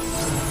وەرە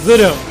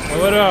زرم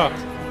وەرە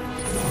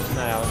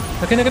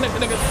نەکە نەکە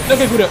نەکە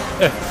نەکە گورە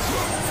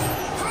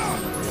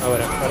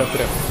ئەوەرە وەرە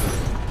گورە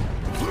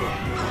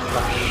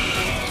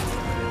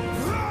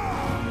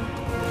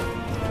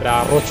برا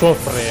ڕۆ چۆن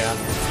فڕێیە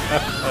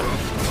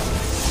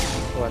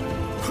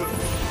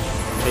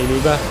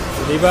لیبە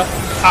لیبە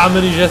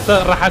ئامنی ژەستە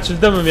ڕەحەچل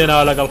دەمم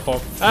هێناوە لەگەڵ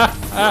خۆم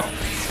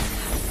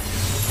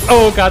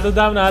ئەو کاتە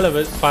دامنا لە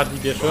پارتی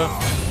پێشوە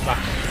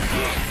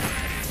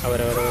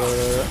ئەوەرە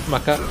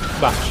مەکە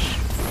باش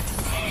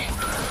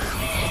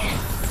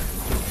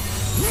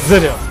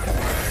زرێ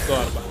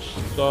زۆر باش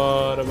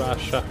زۆر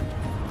باشە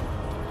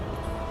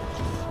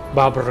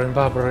با بڕێن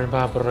با بڕێن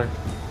با بڕێن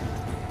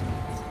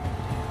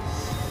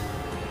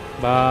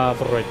با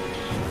بڕێن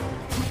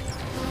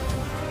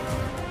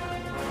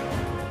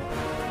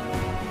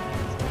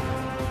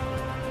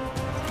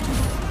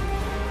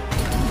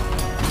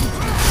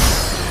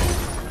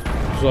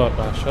زۆر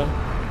باشە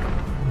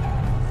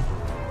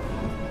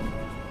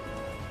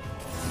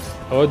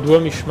ئەوە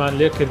دووەمیشمان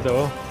لێ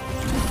کردەوە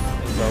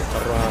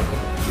ڕاکە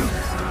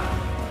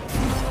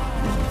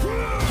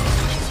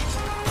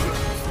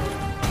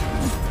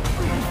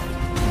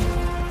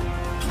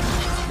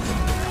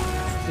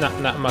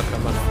نه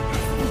مەکەمەە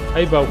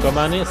ئەی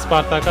باوکەمانی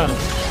سپارتاکان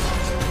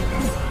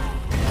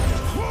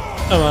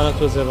ئەمانە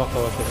تۆ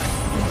زێبەقەوە کرد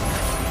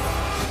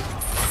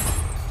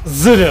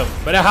زرم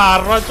بەرە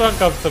هاڕۆ چۆن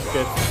کەمتم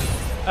کرد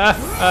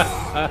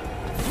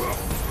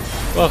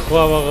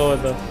وەخوا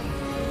بەغەوەدا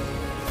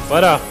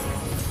وەرە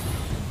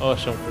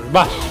ئەوەشم کرد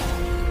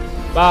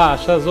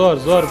باشە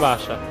زۆر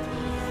باشە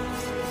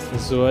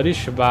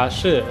زۆریش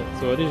باشە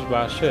زۆریش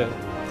باشە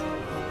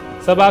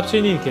سە با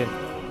بچین نینکەین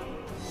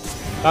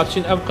با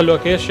بچین ئەم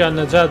قلۆکەیەشیان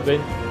نەجات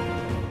بین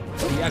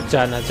یەک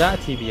جا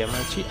نەجاتی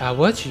بیەمە چی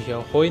ئەوە چیە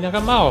خۆی نەکە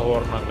ماوە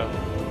هۆڕنەکە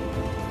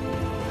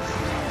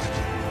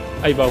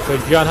ئەی باوکە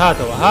گیان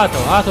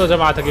هاتەوە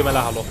جەماعەتەکەی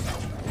مەلا هەڵۆ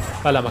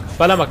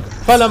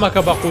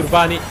فەلەمەکە بە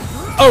قوربانی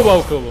ئەو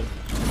باوکە بووم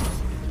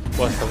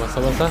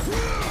وەسە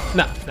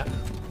نه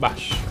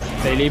باش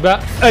دەیلی بە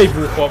ئەی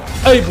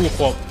بوو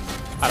خۆم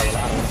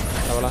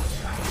هەرەوەڵا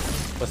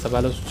وەسە با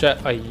لە زوچە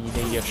ئەی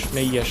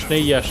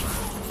نەیەش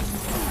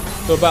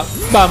تۆ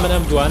با من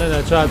ئەم دوانە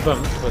نەجات بم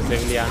تۆ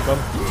زێگلیان بم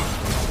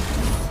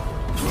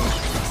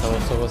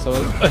سەوە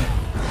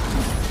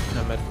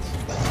نەمرد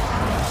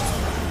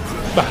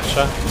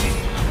باشە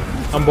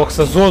ئەم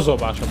بۆکسە زۆ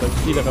باشە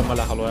بەزی لەگەم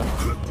مەلا هەڵۆیە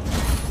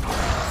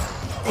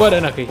وەرە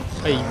نەکەی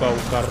ئەی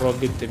باوکە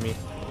ڕۆگرتمی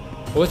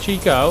ئەوە چی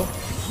کاو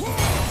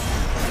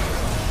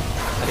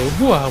ئەرێ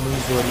بووە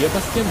هەمووی زۆریە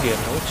بەس پێم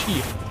گێنەوە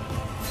چییە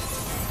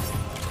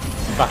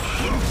باش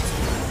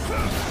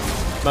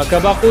مەکە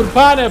بە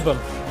قوربانێ بم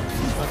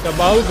مەکە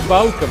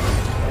باوکم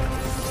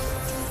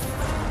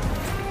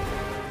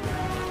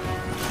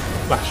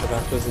باشە با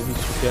تۆ زەوی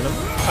سوپێنم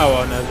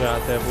ئەوە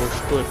نەجاتە بۆ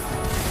شکر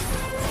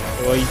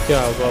ئەوەی کا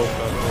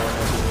باوکە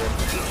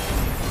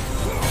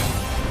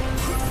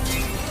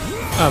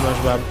ئامەش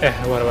بام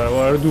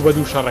وەرە دوو بە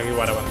دوو شەڕێکی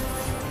وەرە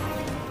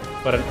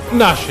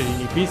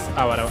ناشرینی پیس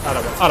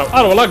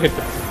ئەرە وەڵا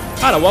گرتم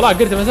وەڵا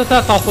گرتم ێستا تا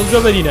تاسەڵجۆ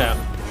بەرینایە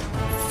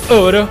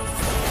ئەوەرە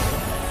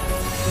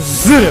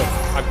زرم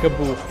حەکە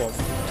بوو خۆم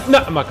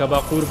نەمەکە بە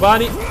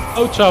قوربانی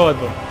ئەو چاوت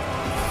بم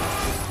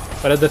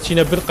وەرە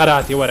دەچینە بر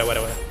قەراتی وەرە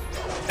وەرە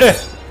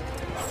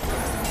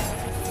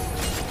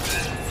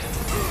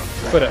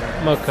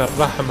مەکە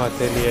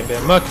ڕەحمەتە لێ بێ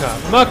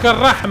مەکە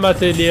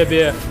ڕەحمەتە لێ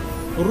بێ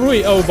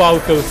ڕووی ئەو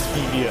باوکە و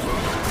سپی بیە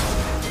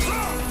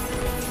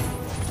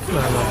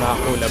مامە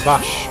ماقولە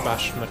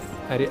باش مرد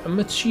هەرێ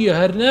ئەمە چییە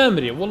هەر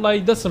نامرێ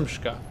وەڵی دەسم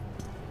شکا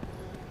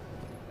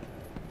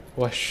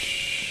وەش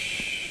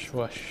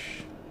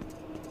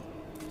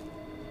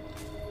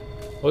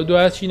ئەو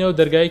دوایە چینەوە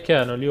دەرگای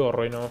کیانۆ لیۆ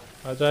ڕۆینەوە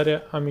ئاجارێ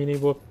ئەمینەی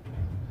بۆ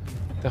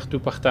تەخت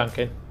و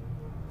پەختانکەین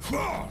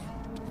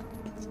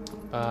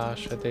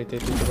باشە دەیت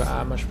بە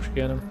ئامەش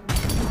بشکێنم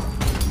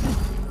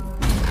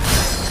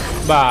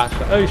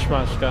باشە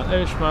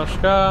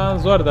ئەویشماشکان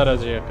زۆر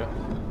دەرەجەیەکە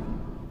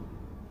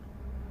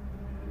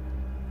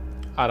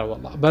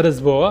ئارەوەڵا بەرز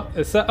بۆوە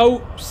ئێستا ئەو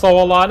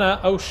سەوەڵانە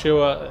ئەو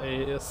شێوە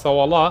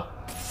سەوەڵا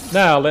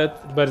ناڵێت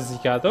بەرزی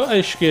کاتەوە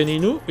ئەی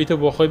شکێنین و بیتە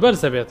بۆ خۆی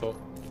بەرزە بێتەوە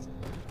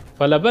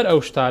فەلەبەر ئەو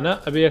شتانە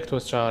ئەبێ یەک تۆ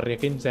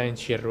چاڕێکەکەین بزانین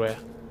چی ڕوێە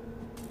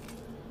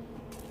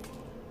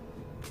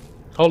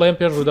هەوڵێم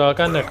پێش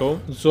ڕووداوەکان نەکەوم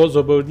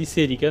زۆ بەوردی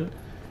سێریکەن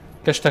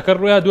کە شتەکە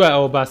ڕووە دوای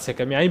ئەوە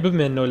باسێکەم یانی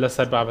بمێنەوە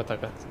لەسەر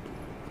بابەتەکەات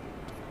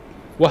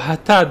و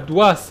هەتا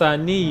دوا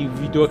سانەی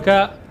ڤیدۆکە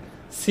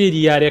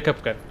سێری یاریەکە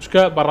بکەن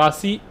چکە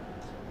بەڕاستی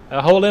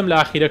هەوڵێم لە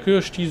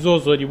ئاخیرەکەی شتی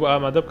زۆری بۆ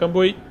ئامادە بکەم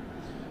بۆی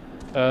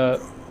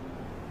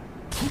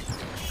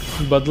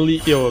بەدڵی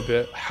ئێوە بێ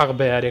حەق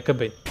بە یاریەکە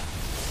بین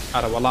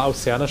ئەرەوەڵا ئەو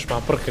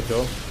سیانەشمان پڕ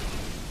کردەوە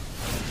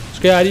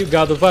چکە یاری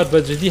گادوڤار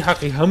بەجددی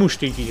حەقی هەموو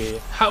شتێکی هەیە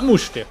هەموو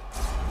شتێک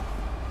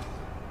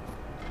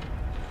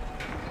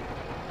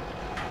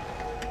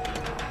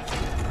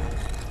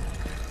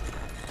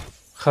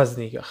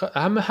خەزنیکە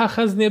ئەمە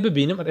خەزنێ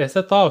ببینم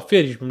ئێستا تاوە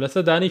فێریش بم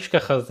لەسەر دانیشکە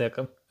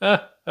خەزنێکم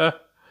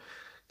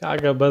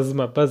کاگە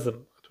بەزم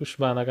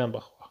تووشمانەکان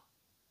بەخوا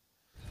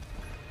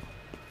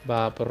با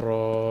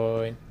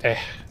بڕۆین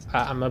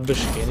ئەمە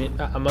بشکێنین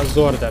ئەمە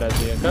زۆر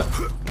دەرەجەیەکە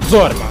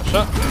زۆر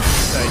باشە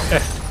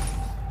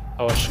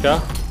ئەوە شکە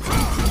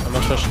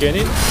ئەمە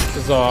شەشکێنین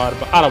زۆر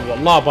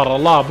ئەرەوەڵا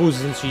بەڕەڵا بوو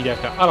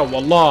زنجیرەکە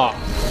ئەرەوەڵا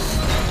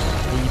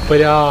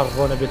بەریا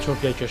ڕۆنە بێت چۆن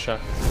پێی کێشە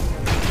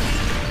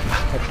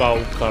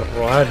باوکە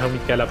ڕۆهار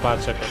هەمووی کە لە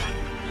پارچەکە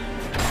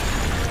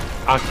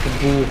ئاک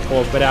بوو خۆ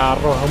برا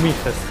ڕۆ هەمووی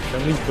خست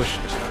هەمووی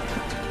کوشت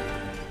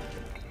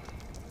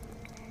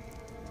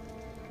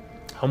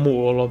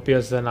هەموو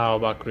ئۆڵۆمپیۆس دەناوە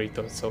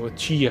باکڕیتەوە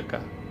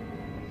چییەکە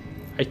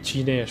ئەی چی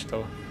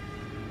نەیەشتەوە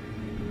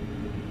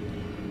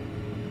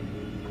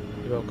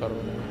باوکە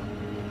ڕۆنەوە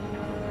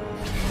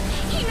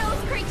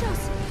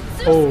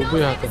ئەو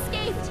بووی هاتم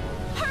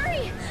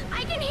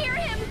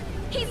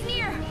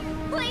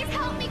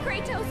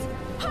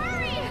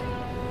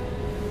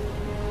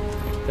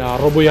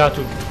ڕۆبۆ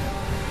هاتوو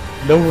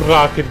لەو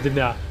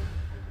ڕاکردنە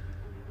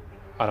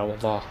ئەرە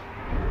وەڵڵا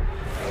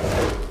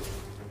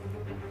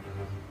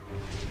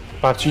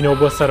پارچینەوە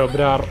بۆ سەرەوە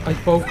برار ئەی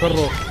باوکە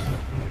ڕۆ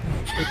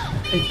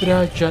ئەی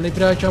براجان ئەی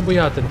براجان بۆ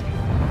یاتن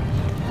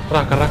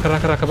ڕاکە ڕاکە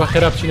ڕاکە ڕاکە با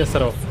خێرا بچینە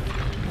سەرەوە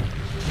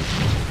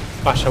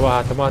باشەوە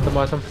هاتم هاتم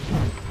هاتم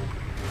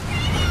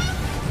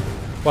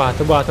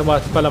واتم واتم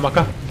واتم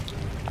بەلەمەکە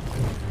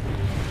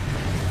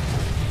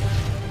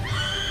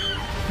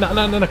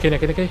نەکەی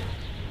نەکەی نەکەی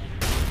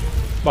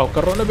باوکە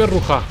ڕۆ نەبێ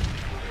ڕووخە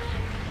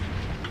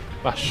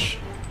باش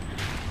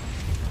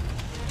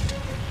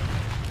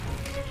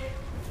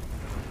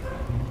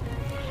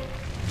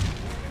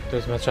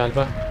دۆزمە چال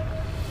بە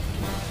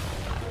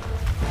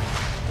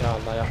یا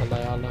الله یا الله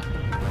یا الله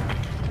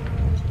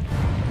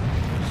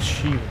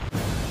چی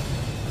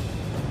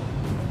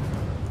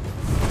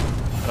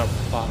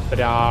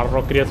برا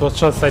ڕۆکرێتەوە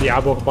چەند سەریع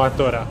بۆ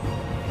باتۆرە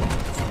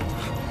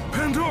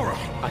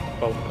ئای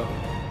باوکە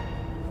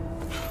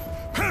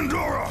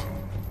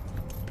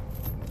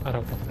ئەرە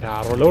برا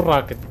ڕۆ لەو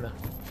ڕاکردنە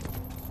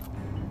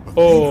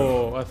ئۆ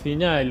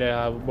ئەثینای لە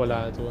بۆ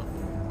لاتووە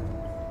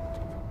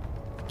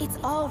It's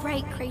all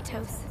right,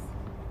 Kratos.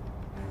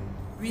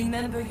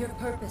 Remember your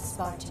purpose,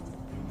 Spartan.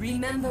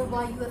 Remember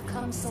why you have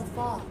come so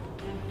far.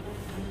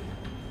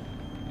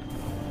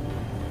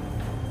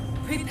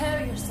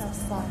 Prepare yourself,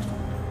 Spartan.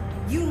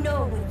 You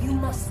know what you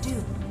must do.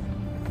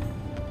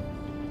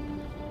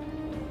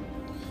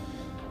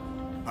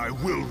 I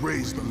will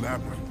raise the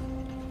labyrinth.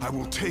 I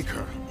will take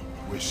her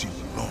where she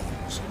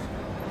belongs.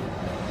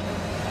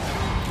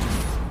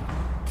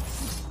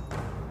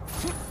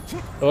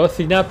 ئەوە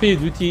سینا پێی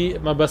دوتی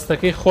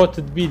مەبەستەکەی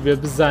خۆتت بیر بێ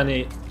بزانێ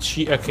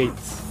چی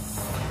ئەەکەیت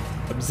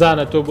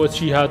بزانە تۆ بۆ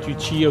چی هاتووی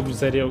چیە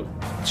بزەرێ و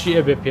چی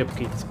ئەبێ پێ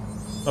بکەیت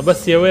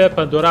مەبەستیەوەیە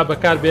پەندۆرا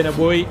بەکار بێنە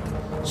بۆی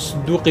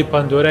سندوقی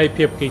پەندۆرای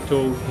پێ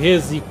بکەیتەوە و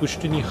هێزی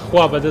کوشتنی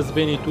خوا بەدەست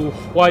بێنیت و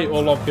خوای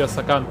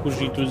ئۆڵۆمپیۆسەکان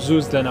کوژیت و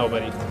زووز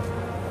لەناوبەریت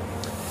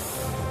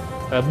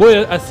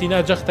بۆیە ئەسینا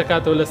جەخت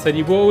دەکاتەوە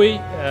لەسەری بۆەوەی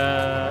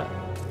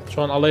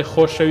چۆن ئەڵێ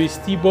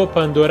خۆشەویستی بۆ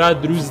پەندۆرا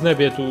دروست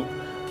نەبێت و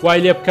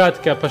وای لێ بکات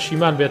کە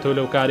پەشیمان بێتەوە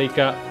لەو کارێک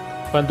کە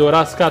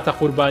پەندۆراس کاتە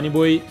قوربانی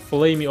بۆی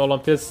فڵەیمی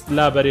ئۆڵۆمپیۆس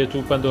لابەرێت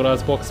و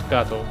پەندۆراس بۆکس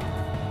بکاتەوە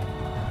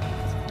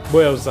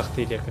بۆیە ئەو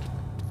زەختی لێکرد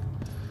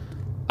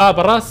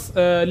بەڕاست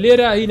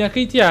لێرە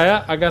هینەکەی تایە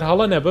ئەگەر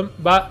هەڵە نەبم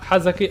با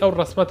حەزەکەی ئەو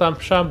ڕسمەتان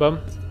پیشان بم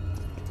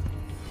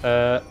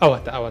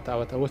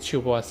ئەوەتە چی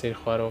بۆ سێری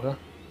خوارەوە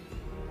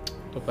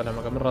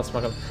تۆپەلەمەکە من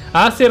ڕاستمەکەم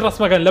سێر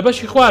ڕسمەکەن لە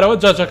بەشی خوارەوە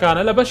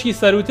جاجەکانە لە بەشی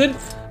سەروتر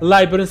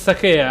لای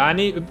برنسەکەیە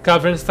ینی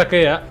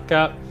کاڤرنسەکەیە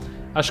کە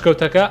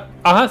ئەشکەوتەکە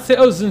ئاها سێ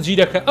ئەو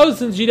زنجیرەکە ئەو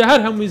زنجیرە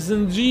هەر هەمووی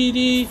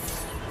زنجیری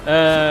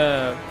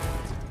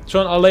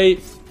چۆن ئەڵێ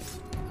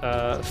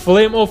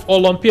فلیم ئۆف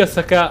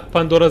ئۆڵۆمپیۆسەکە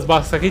پەندۆرەس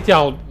باکسەکەی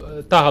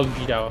تا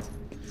هەڵگیراوە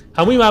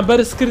هەموویمان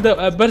بەرز کردە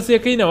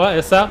بەرزەکەینەوە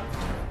ئێستا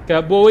کە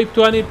بۆ ئەوەی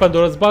بتوانین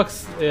پەندۆرەس باکس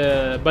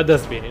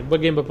بەدەست بێنین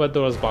بگەین بە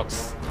پەندۆرەس باکس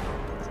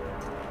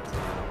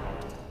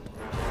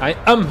ئای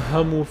ئەم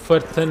هەموو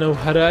فەرتەنە و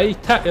هەرایی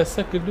تا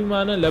ئێستا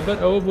کردومانە لەبەر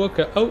ئەوە بووە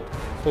کە ئەو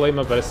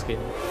فڵەیمە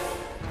بەرزکەین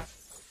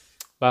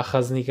با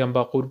خەزنیکەم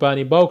بە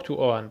قوربانی باوکت و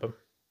ئەوان بم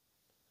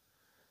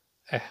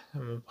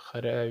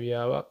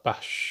خەراویاوە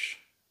باش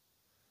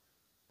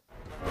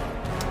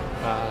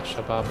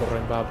باشە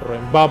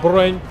با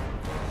بڕۆین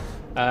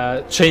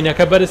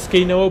چینەکە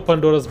بەرزکەینەوە و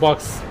پەندۆرەس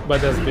باکس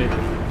بەدەست بێت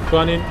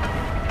توانین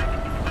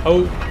ئەو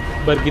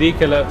بەرگری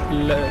کە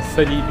لە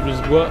سەری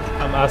دروست بووە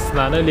ئەم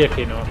ئاسنانە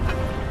لێکەینەوە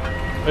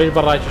ئەوش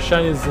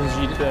بەڕاکێشانی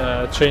زنجیر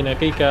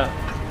چینەکەی کە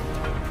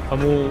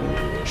هەموو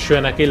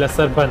شوێنەکەی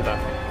لەسەر بەندە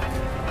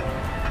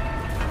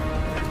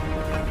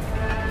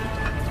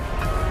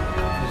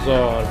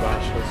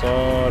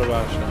زۆر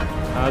باشە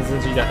ها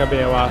زنجیرەکە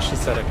بێواشی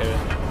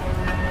سەرەکەوێت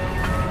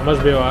ئەمەش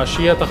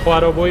بێواشی هەتە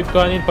خوارەوە بۆی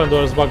بتوانین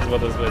پەندۆرەس باکس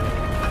بەدەست بێنین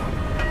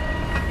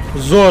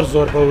زۆر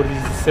بەوردی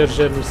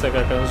سێرژێر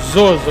نووسەکەکەن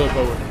زۆر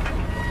بەورد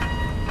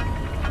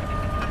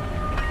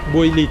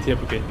بۆی لی تێ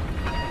بکەین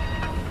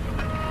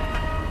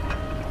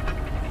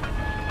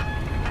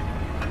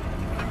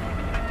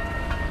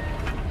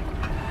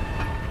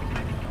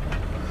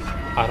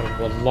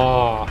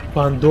والله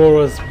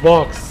Pandora's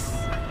box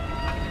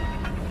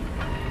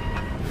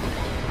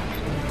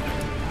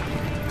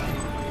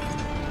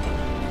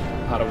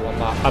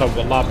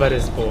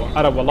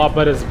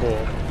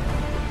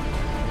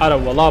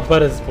عرب والله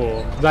برز بو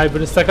دای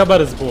برنسەکە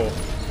بەرز بوو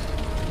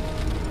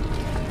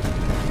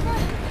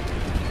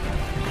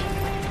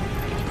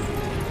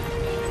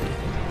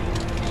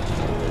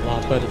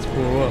والله بەرز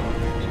بووە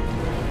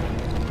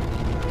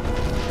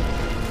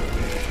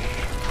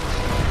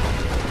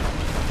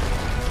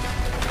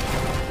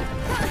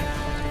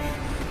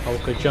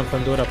ئەوکە جەم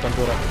پەندۆرە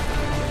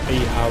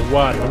ئەی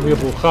هاوار هەمووی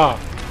ڕووخا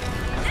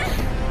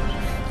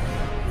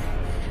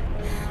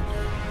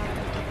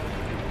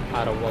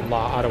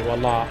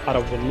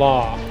عرب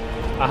والله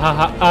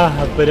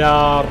ئاها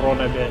برا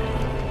ڕۆنە بێت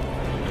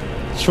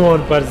چۆن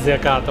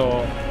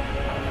بەرزێکاتەوە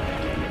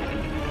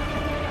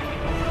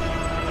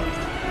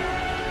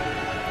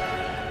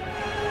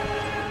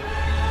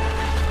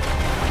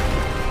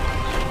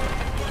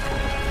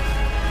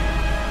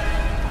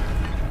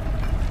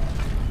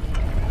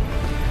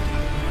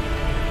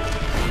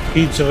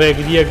هیچ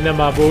ڕێگریەک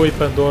نەما بۆەوەی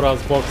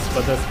پەندۆراز بۆکس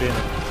بەدەست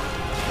بێنن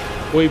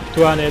بۆی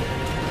بتوانێت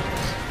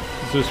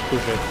زووس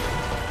بژێت.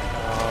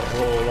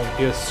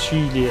 ئۆڵۆمپیۆس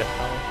چی لێ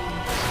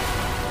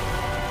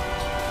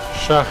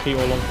شاخی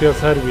ئۆڵۆمپیۆس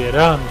هەر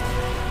وێران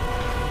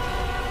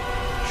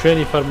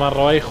شوێنی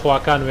فەرمانڕەوایی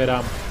خواکان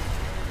وێرام.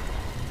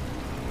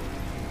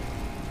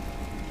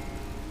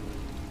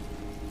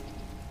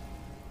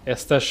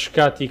 ئێستا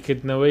شکاتی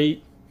کردنەوەی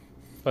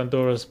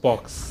پەندۆرس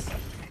بۆکس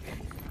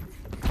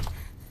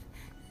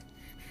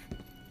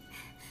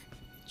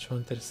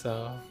چۆن ترسا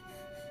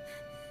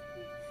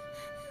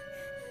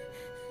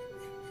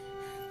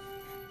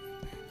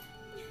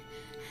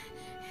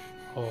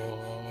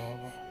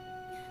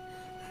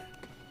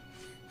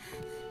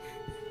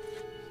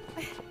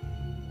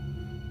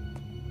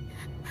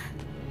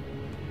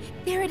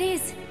There it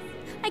is!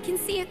 I can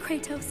see it,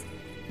 Kratos.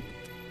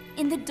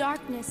 In the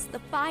darkness, the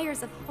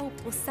fires of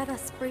hope will set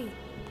us free.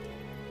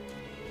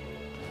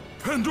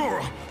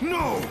 Pandora,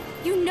 no!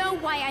 You know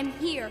why I'm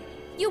here.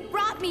 You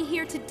brought me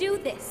here to do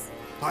this.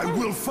 I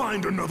will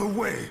find another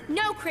way.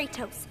 No,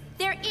 Kratos.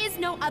 There is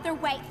no other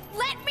way.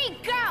 Let me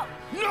go!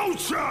 No,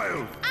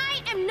 child!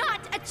 I am not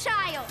a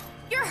child.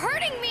 You're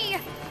hurting me.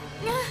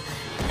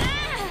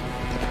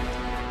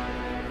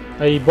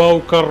 ئەی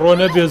باوکە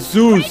ڕۆنە بێ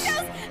زووس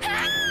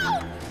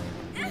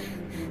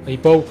ئەی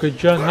باوکە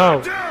گیان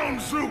هاو. Down,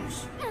 Zeus!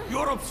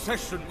 Your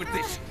obsession with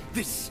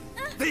this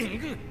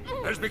thing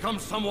has become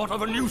somewhat of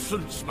a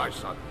nuisance, my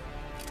son.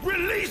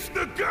 Release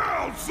the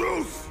girl,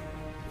 Zeus!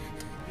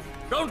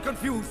 Don't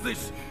confuse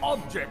this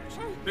object,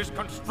 this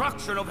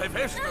construction of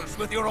Hephaestus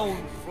with your own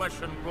flesh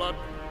and blood.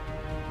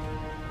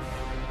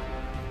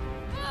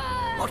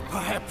 But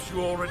perhaps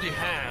you already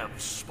have,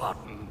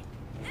 Spartan.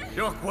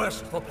 Your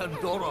quest for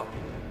Pandora,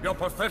 your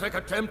pathetic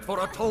attempt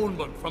for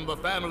atonement from the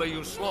family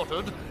you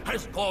slaughtered,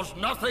 has caused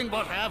nothing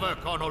but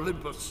havoc on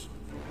Olympus.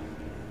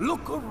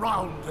 Look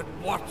around at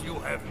what you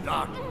have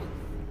done.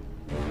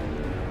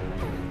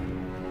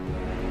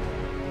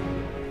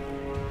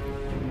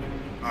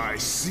 I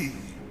see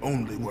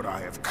only what I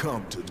have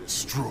come to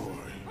destroy.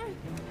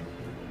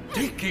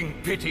 Taking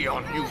pity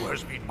on you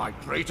has been my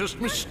greatest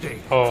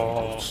mistake.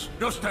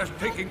 Just as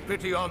taking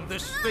pity on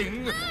this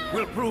thing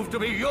will prove to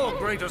be your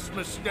greatest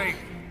mistake.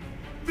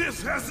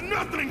 This has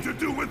nothing to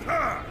do with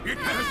her! It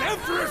has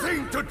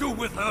everything to do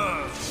with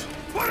her!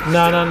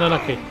 No,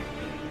 okay.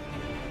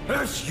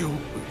 As you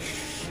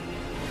wish.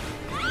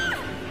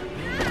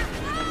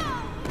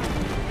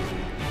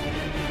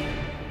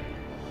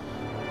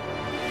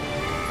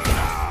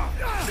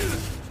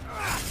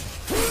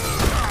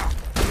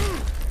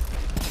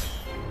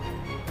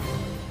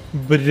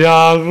 برا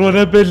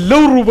ڕۆنە بێت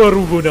لەو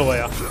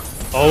ڕوبەڕووبوونەوەیە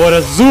ئەوەرە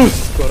زووس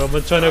گۆرە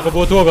من چۆنێکە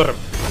بۆ تۆ گەڕم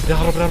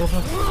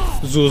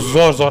زوو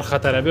زۆر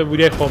خەتەرە بێ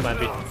بوریای خۆمان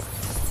بێت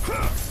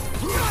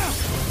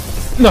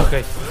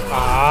ناکەیت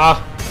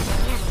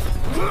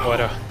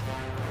وەرە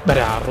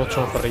بەرا ڕۆ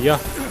چۆن فڕیە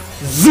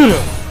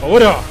زرە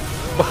ئەوەرە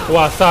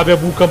بەخواسا بێ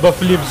بووکە بە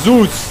فلیپ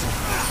زووس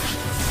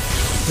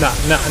نه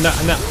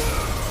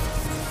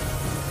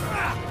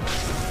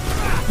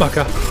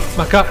مەکە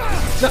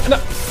نه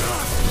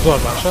زۆر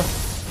باشە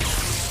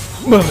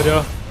بمرە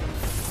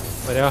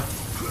بەرە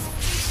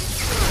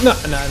نه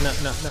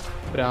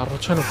برا ڕۆ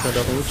چەند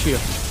فێدە ڕوو چییە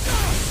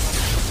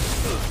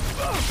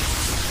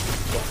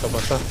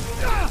بەسە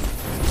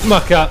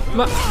مەکە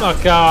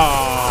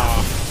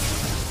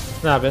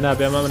نابێ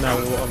ئەمە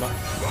ناوە ئەمە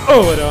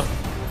ئەوەرە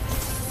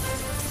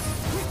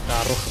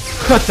ڕوو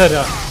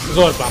خەتەرە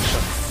زۆر باشە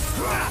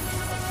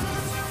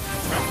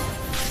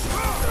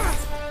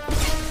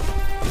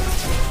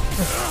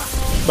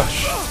باش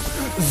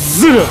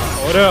زرە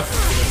ئەوەرە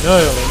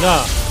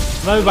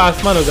ناوی بە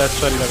ئاسمانەوە دات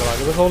شاری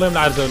لەگەڵاگە بە هەوڵێم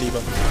عەرزەولی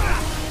بم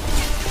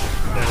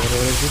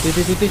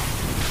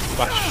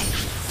باش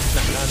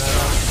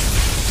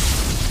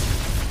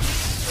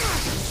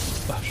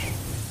باش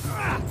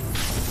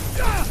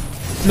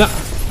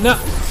نه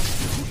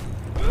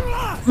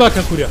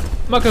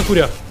ماکە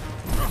کوریا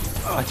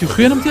ئاتی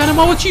خوێنم تیانە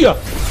ماوە چییە؟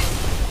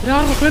 ڕ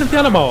خوێنم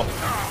تیانە ماوە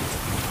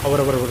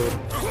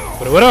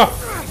وەرە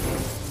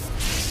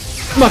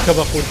ماکە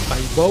بەخۆر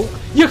ئای باو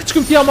یەک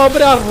چکم تیا ماوە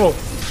برا ڕۆ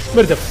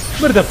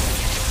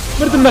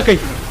مردم نەکەی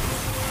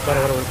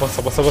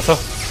بەسە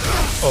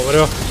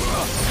ئەوەرە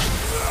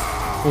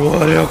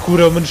وەرە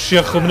کوورە من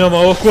شێخم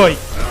نەماوە کوای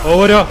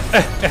ئەوەرە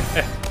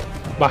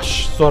باش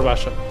زۆر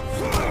باشە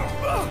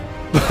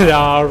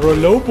برا ڕۆ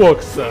لەو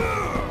بۆکسە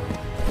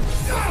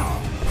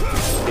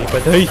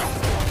بەدەی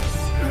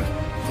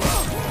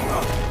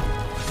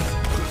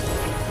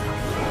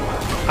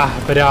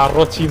برا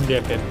ڕۆ چیم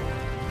لێکرد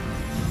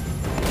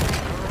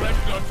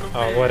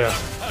ئەوەرە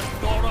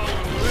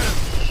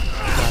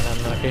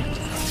ناکەی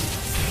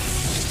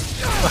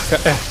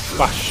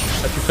باش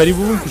ئەتی فەری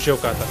بووم کوچێ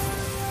و کاتە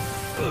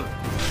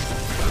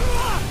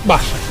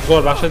باشە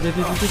زۆر باشە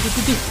دیتی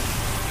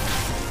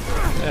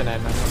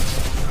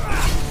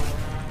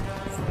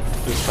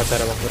دوست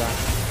خەتەرە بە قوران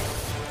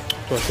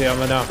تۆسی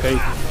ئەمە ناکەی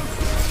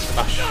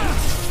باش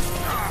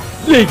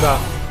لی بە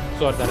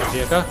زۆر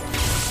دەرەقیەکە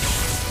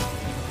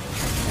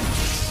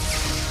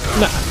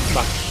نه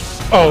باش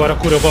ئەوەرە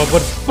کوورە با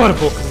بەر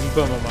بۆ کردی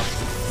بەمەما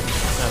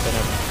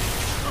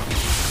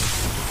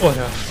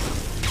ئۆرە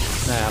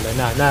نایڵێ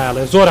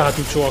نایڵێ زۆر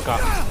هاتوو چۆکە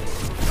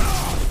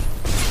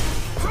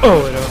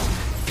ئەوەرە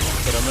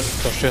من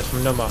تۆ شێخم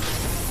نەما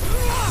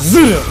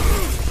زرە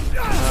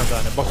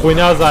نازانێ بەخۆی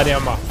نازانێ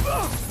ئەمە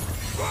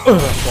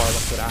خوا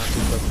قورئان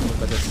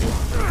بەدەستیوە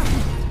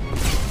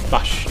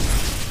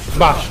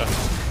باشە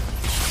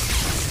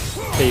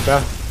تەیبە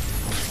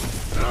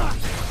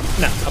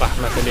نا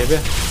ڕەحمەتە لێبێ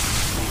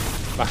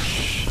باش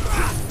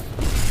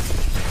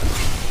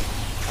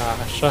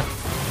باشە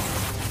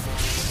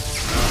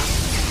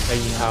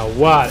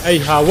ئەی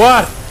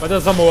هاوار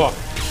بەدەستەمەوە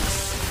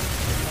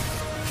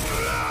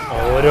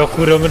ئەوەرە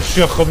کوورە من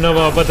شێخم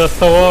نەما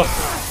بەدەستەوە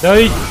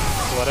دەی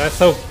وەرە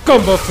سەو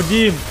کەم بە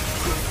فدیم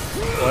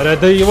وەرە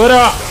دەی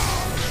وەرە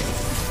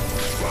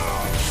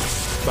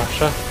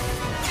باشە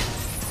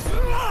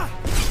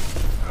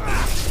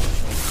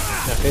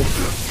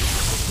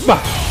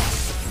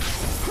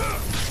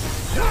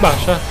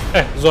باشە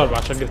زۆر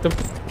باشە گرتم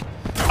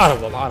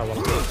ئارەوەڵ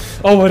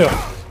ئەوەرە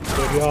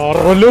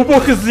ڕۆ لەو بۆ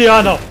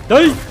خزیانە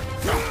دەی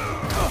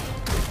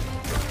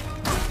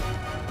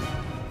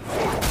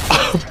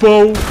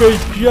باوکەی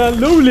گیان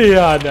لەو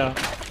لێیانە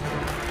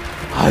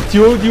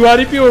هاتیۆ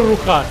دیواری پێوە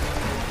ڕووخان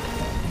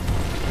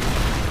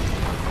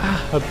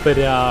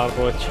بەریا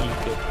ڕۆچی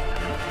کرد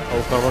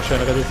ئەو کە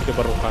ڕۆشێنەکە دەستی کە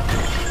بە ڕووخان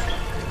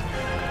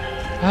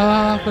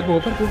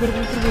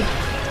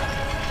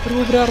بەر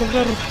برا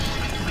ڕووبەر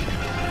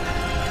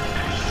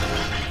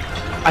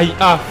ئەی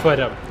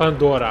ئافەرم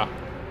پەندۆرە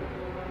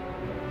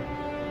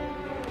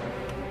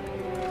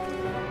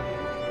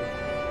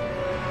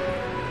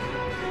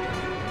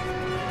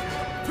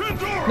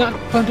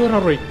پەندۆرە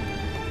ڕووی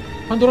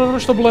پەندۆرە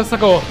ڕۆشتە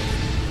بڵێسەکەەوە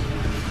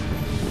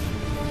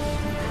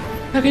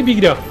نەکەی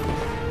بیگرە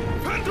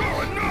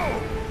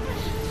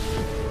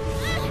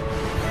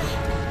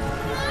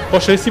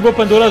خۆشەویستی بۆ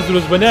پەندۆرە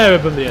دروست بە نایەوێ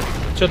بمرێت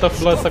چێتە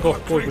بڵێسەکەەوە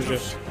خۆی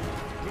بژێت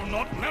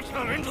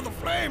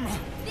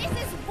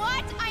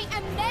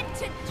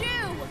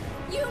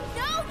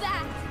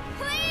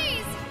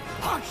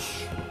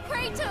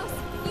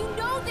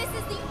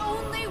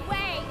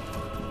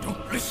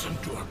Listen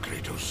to her,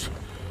 Kratos.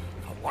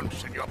 For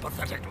once in your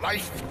pathetic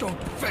life,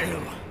 don't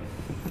fail.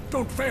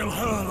 Don't fail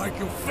her like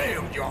you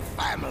failed your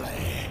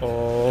family.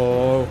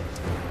 Oh.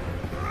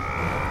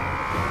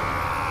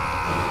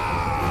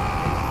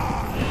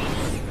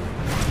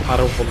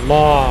 عرف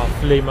الله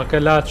فليمك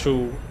لا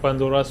تشو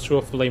باندوراس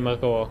شو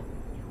فليمك هو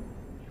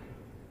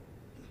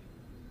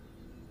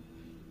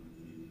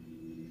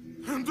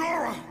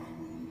Pandora!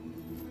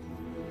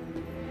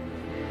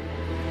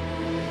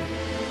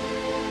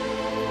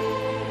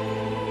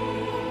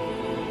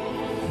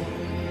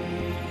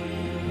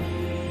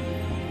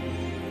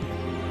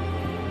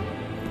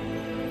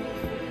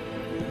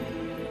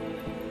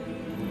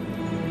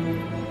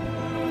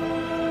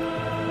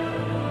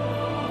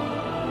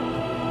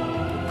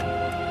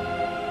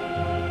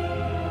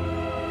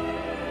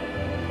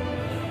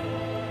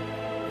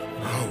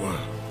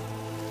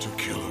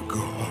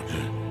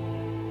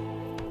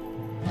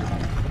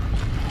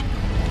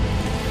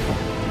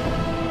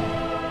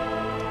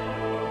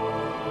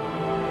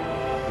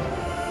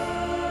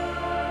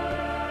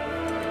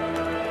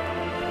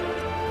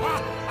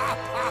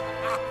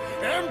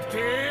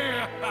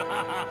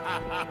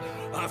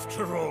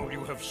 After all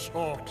you have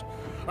sought,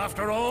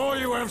 after all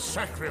you have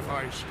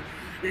sacrificed,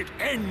 it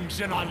ends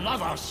in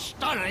another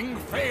stunning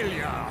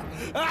failure.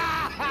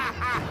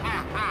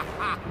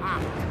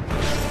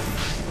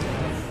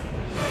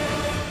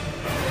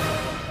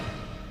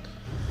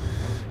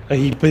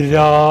 ئەی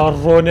برا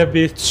ڕۆنە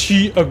بێت چی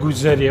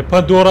ئەگوزەرێ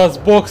پەندۆراس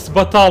بۆکس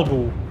بەتاڵ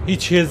بوو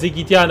هیچ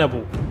هێزێکی تیا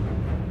نەبوو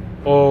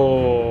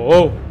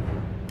ئۆ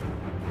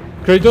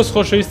کرێدۆس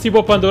خۆشەویستی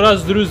بۆ پەندۆراس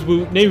دروست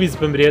بوو نەیویست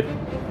بمرێت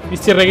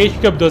ویستی ڕێگەیەکی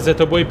کە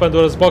بدۆزێتە بۆی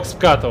پەندۆراس بۆکس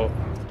بکاتەوە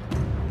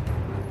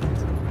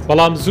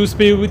بەڵام زووس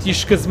پێی وتی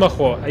شکست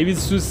مەخۆ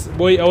ئەیویست زووس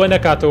بۆی ئەوە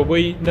نەکاتەوە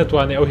بۆی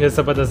نەتوانێت ئەو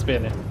هێزە بەدەست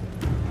بێنێ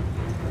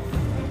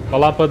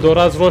بەڵام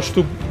پەندۆراس ڕۆشت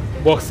و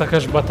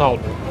بۆکسەکەش بەتاڵ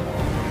بوو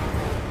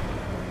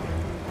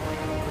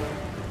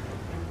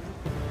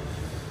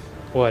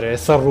وەرە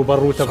ئێستا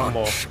ڕووبەڕووتە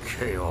بمەوە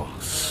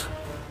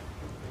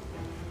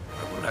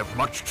Have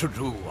much to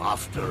do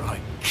after I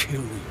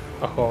kill you.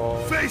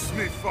 Face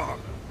me,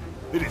 father.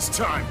 It is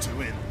time to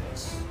end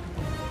this.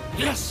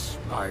 Yes,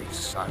 my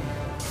son.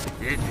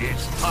 It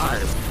is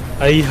time.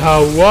 ئەی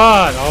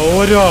هاوار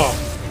ئەوەرە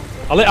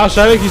ئەڵێ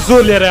ئاشاوێکی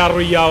زۆر لێرە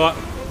ڕوویاوە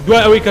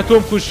دوای ئەوەی کە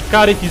تۆم کوش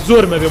کارێکی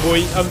زۆر مەبێ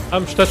بۆی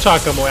ئەم شتە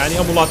چاکەمەوە ینی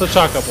ئەم وڵاتە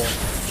چاکەمەوە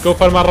چکە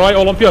فەرمانڕەوای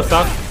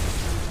ئۆڵۆمپیۆسە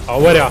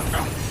ئەوەرە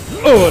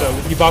ئەوەرە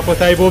وتی با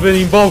کۆتایی بۆ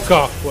بێنین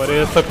باوکە وەرە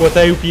ئێستا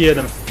کۆتایی و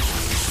پێێنم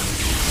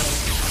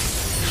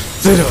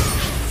زرە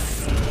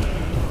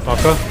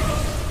باکە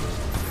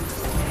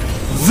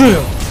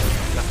زرە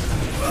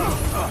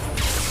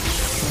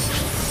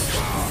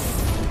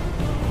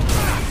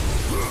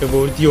کە بۆ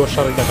دیوە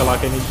شەڕی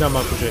دەکەڵاکەنی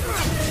نامان کوژێ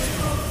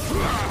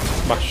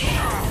باش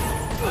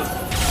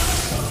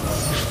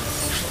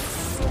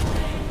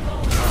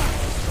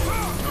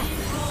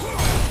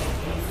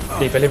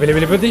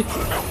لێ بردی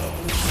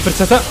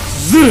فرچەتە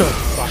زرە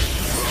باش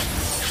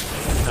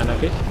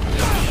نانەکەی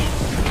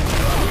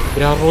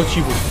برا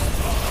ڕۆکی بوو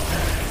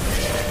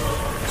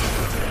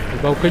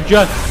باوکە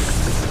گیان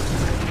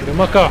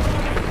برمەکە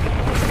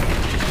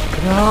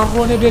برا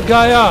ڕۆنە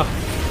بێگایە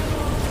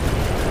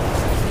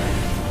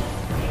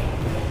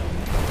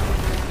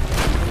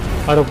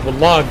ئەرە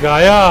وڵڵا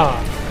گایە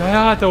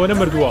هاتەوە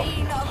نەمردووە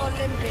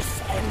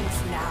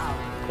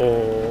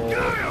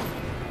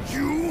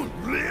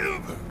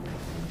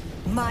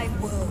My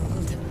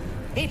world,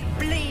 it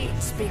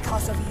bleeds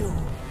because of you.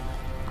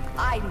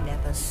 I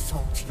never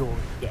sought your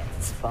death,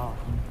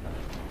 Spartan,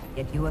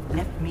 yet you have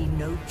left me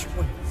no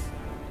choice.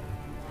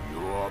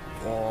 Your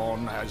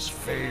pawn has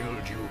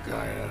failed you,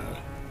 Gaia.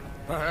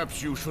 Perhaps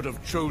you should have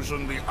chosen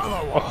the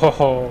other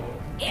one.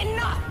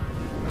 Enough!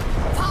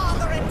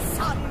 Father and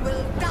son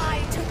will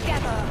die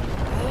together.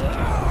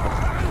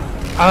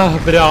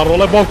 برا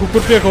ڕۆڵە باوکو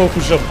کورد پێکەوە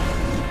کوژم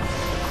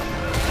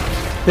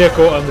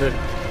پێکەوە ئەمرن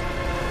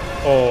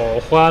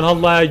خوان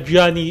هەڵڵایە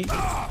گیانی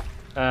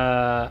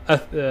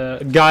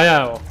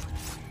گایاوە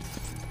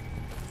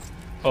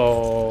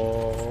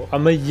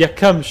ئەمە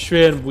یەکەم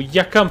شوێن بوو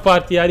یەکەم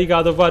پارتیاری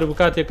گادەڤار بوو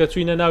کاتێک کە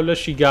چوینە ناو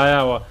لەشی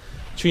گایاوە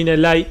چوینە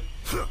لای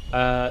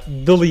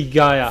دڵی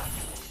گایە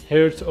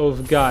Heart of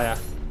Gaia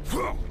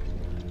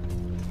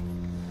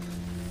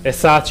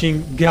ئێستا چین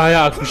گایە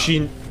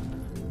ئەکوشین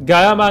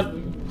گایامان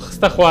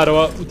خستە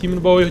خوارەوە وتی من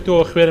بەوەی تۆ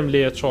خوێنم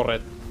لێیە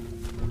چۆڕێت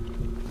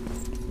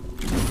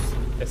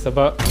ئێستا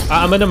بە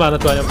ئەمە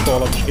نەمانەتوانێم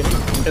تۆڵە بشکێن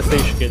ئێستا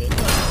یشکێنین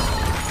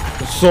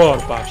زۆر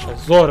باشە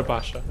زۆر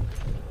باشە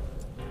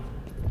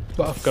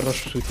بە ئەفکە ڕەش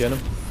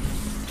سووتێنم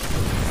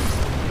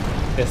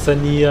ئێستا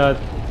نییە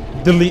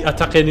دڵی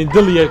ئەتەقێنین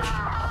دڵیەک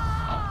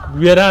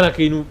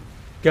وێرانەکەین و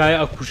گایە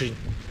ئەکوژین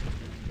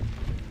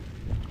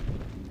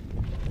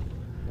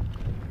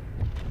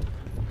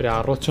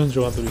برا ڕۆ چەند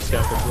جوان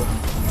دروستیان کردووە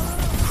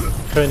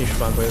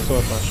خوێنیشمان بۆیە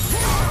زۆر باش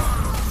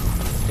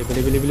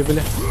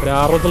بلێ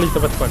برا ڕۆ دڵی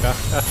تەبەت بەکە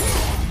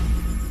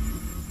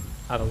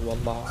هەر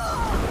وەڵڵا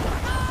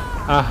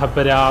ئاهە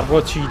برا ڕۆ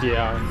چی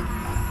لێیان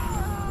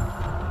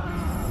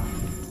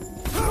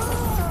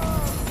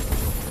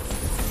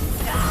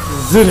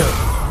زرە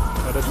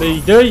هەرە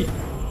دەی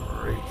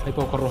ئەی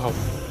باوکە ڕۆ هەڵ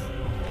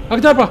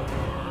ئەکدا بە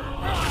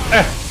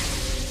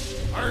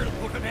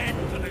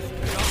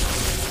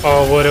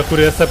وەرە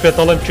کوورە ئێستا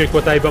پێتەڵم کێ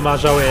کۆتایی بە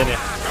ماژاوێنێ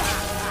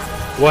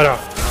وەرە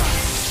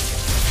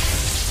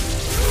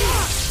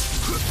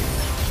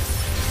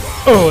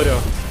ئۆرە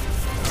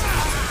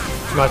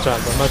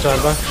ماچار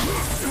بە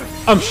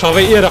ئەم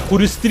شەڕی ئێرە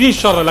قورسترین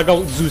شەڕە لەگەڵ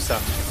زووسە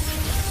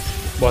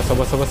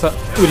باسە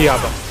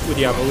وریابە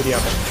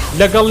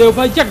لەگەڵ لێو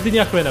بە یەک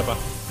دنیا خوێنە بە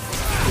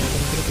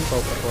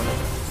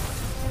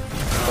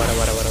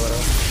وەرە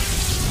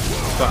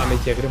ئەمەی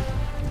تێگرم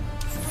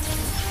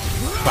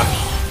باش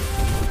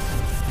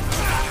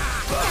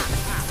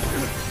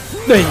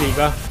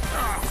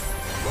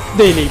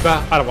دەیلی بە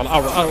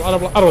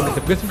ئەڕۆ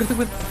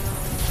گرت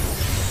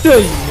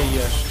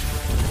دەیلیەش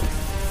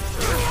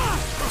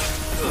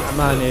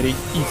ئەمانێری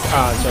ئیت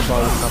ئاجە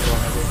باوە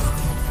خەڕۆنە بێ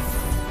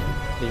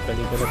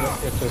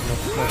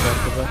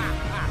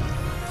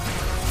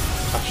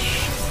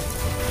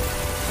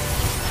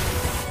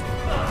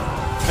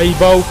ئەی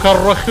باوکە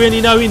ڕۆ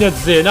خوێنی ناوی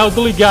نەتزێ ناو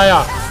دڵی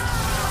گایە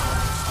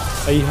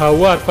ئەی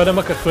هاوار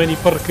پەرەمەکە خوێنی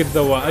پڕ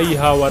کردەوە ئەی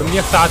هاوار من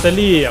یەک ساعتە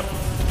لێیە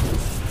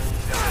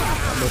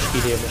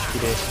مشکلێ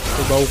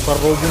باوکە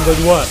ڕۆ بوون بە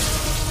دووار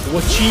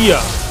وە چییە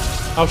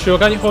ئەو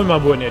شێوەکانی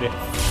خۆیمان بۆ نێرێ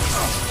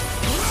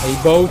ئەی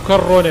باوکە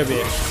ڕۆ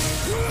نەبێ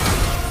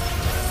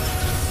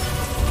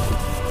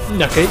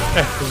نەکەی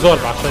زۆر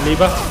باشە لی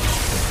بە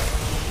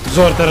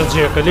زۆر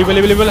دەرەجەیەکە لی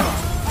بە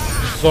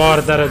زۆر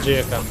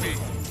دەرەجەیەکە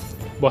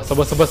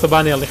بەسە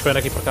بانێڵی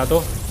خوێنەکەی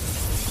پڕکاتەوە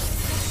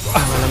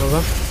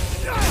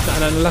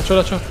لا چۆ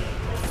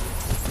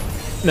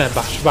نه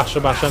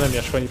باشە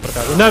نەمیە خوێنی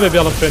پڕکاتەوە نابێ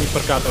بێڵم خوێنی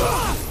پڕکاتەوە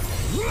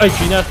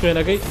ئەیچی نا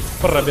خوێنەکەی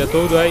پڕە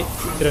بێتەوە دوای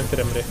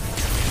ترمرێ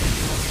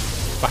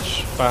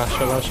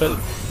باشە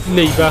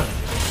لی بە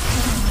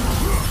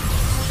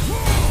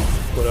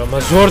ئەمە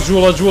زۆر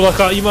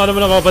جوڵەکە ئیمانە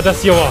منەوە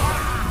بەدەستیەوە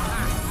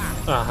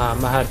ئاها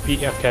مەهار پی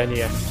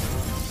ئەکانیە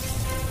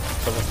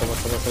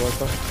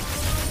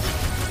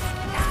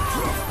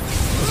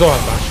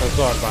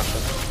زۆر باشە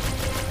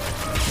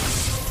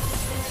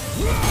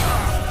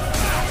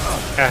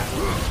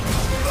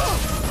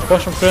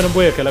خۆشم خوێنم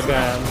بۆ یەکە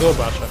لەگایان زۆر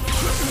باشە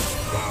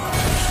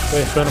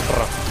خوێنم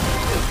پڕە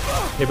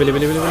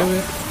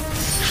بێ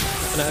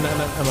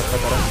ئەمە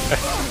خەتەرە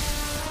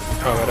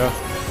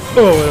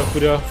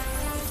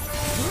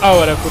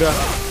ئەوەرە کورە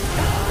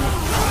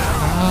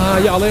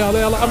یاڵێ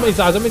ئەمە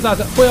ئیزازە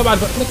خۆیان بار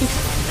نەکەی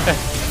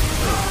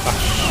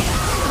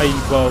ئەی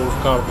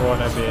باوکە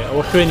ڕۆنە بێ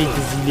ئەوە خوێنی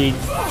گزیلەی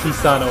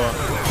تریسانەوە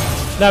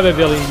نابێ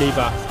بێڵین لێی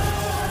بە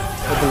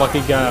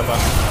دڵەکەی گایە بە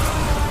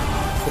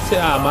سێ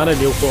ئامانە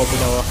لێو کۆ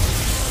بوونەوە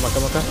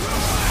ئەمەکەمەکە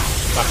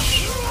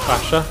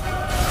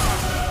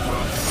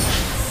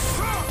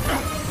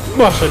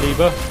باشە لی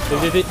بە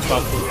دەدێ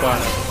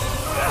باتوانە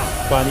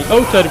توانی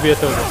ئەو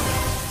تەربێتەوە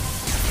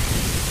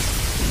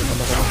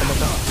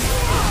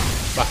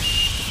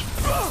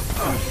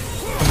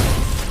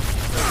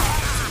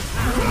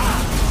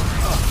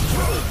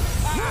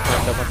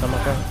ماکە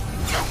بەتەمەکە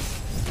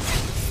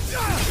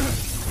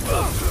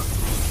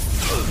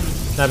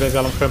نابێ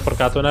بێڵم خوێن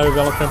پڕکاتەوە نابێ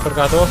بێڵم خوێن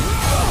پڕکاتەوە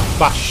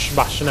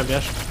باش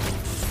نەبێش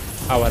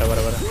ئاوەرە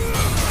وەرە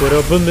وەرە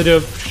بمرە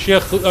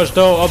شێخ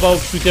ئەشداوە ئەبا و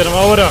پشتێرم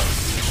ئەوەرە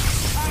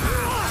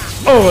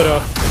ئەوەرە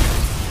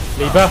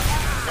لەیبە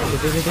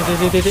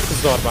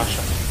زۆر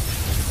باشە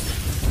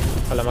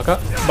قەلەمەکە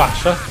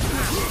باشە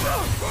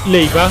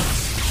لەیبە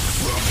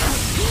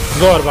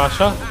زۆر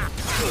باشە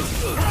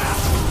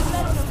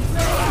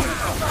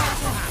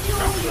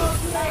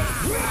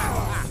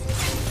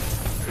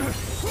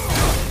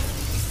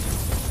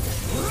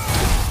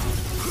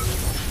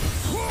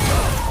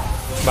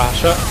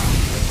باشە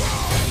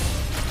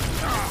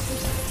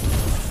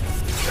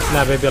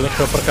نابێ بێڵی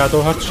شۆ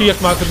پڕکاتەوە هەرچی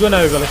یەکما کردووە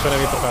نابێ بێڵی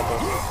شۆنەوەی پڕکاتەوە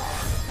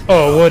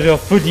ئەوەرە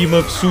فدی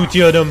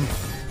مەبسووتێنم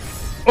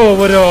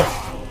ئەوەرە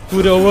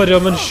وەرە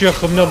من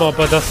شێخم نەما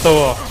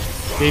بەدەستەوە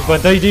دەی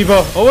بەدەی دەیبە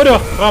ئەوەرە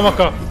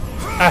ڕامەکە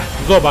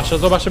زۆر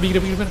باشە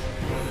بیگرە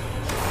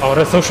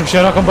ئەوڕێ سەوشم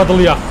شێراکەم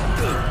بەدڵیا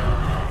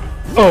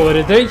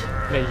ئەوەرە دەی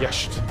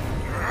نەیەشت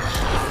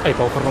ئەی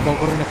باوکڕ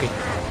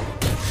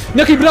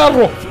نەکەی بلا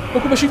ڕۆ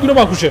وەکو بەشی گونە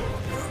ماکوشێ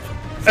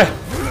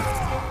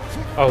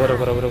ئەوەرە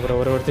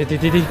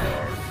دەی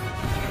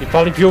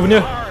پاڵی پێ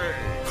بنێ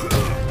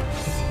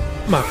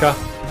ماکە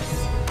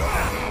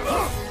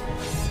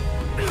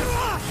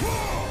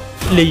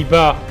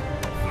لەیبە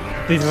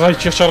ڕای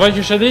کێشە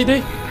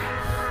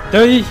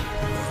دەی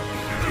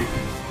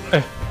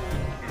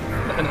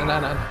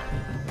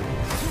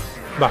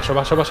باشە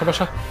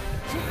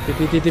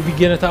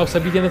بیگەنێتە ئەوسە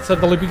بیگەنێت سەر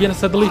دڵی بیگەنە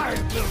سەر دڵی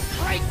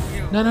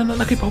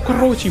نەکەی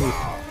پاوکڕەوە چی بوو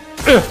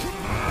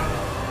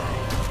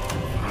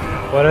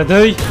وەرە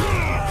دەی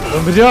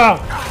برا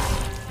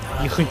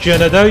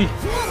یخنکێنە دەی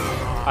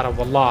ئەرە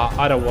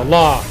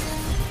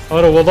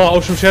وەڵا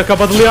ئەو شمشێرکە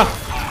بەدڵیە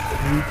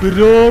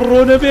برا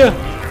ڕۆ نەبێ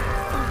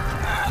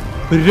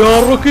برا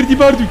ڕۆ کردی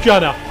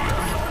باردووکیانە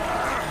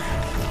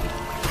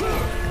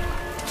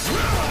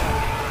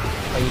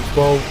ئەی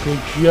باوکە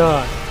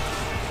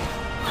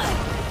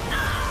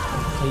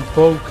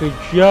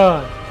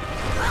گیان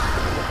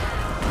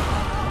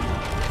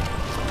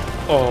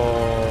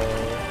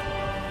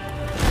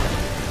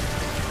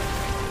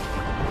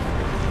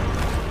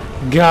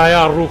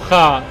گایە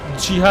ڕووخا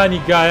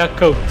جیهانی گایە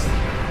کەوت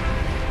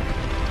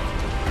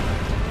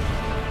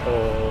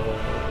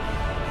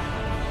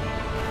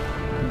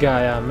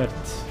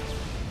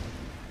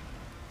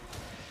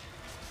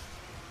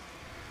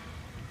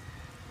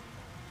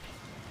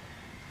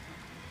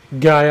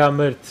گایە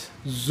مرد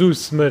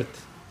زووس مرد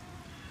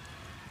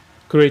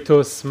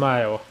کرێتۆس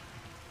مایەوە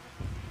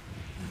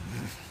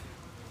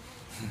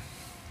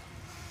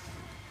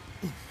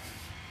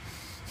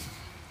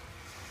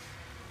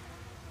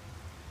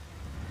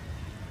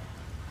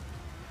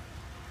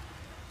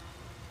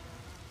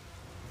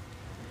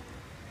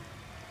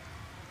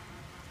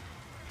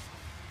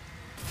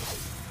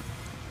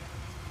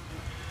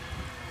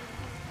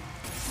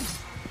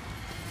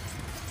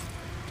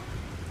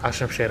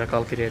ئاشم شێرە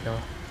کاڵ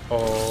کرێتەوە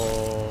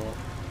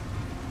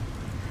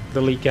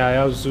دڵی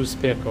گایە و زووس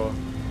پێکەوە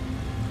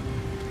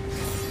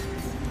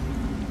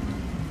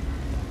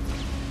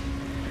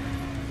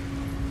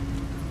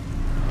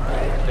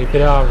ئەی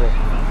براڕۆ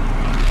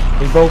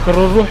ئەی باوکە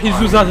ڕۆحی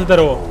زوو زاتە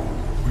دەرەوە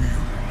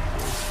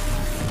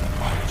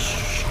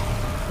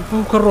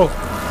باوکە ڕۆ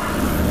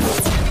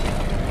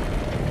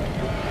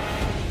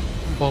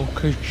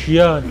باوکە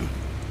گیان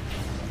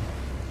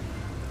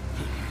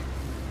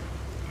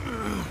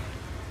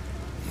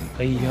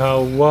ئەی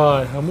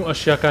هاوار هەموو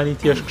ئەشیاکانی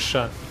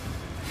تێشکشان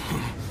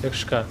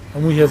یەکشکان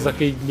هەموو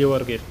هێزەکەی لێ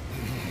وەرگرت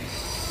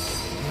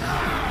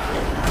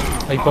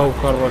ئەی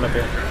باوکە ڕۆ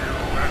نەبێ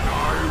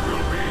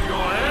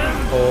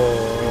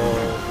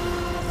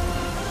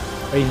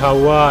ئەی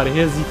هاوار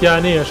هێزی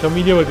تیانەیە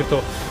هەمووی لێ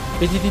وەرگرتەوە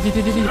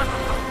دی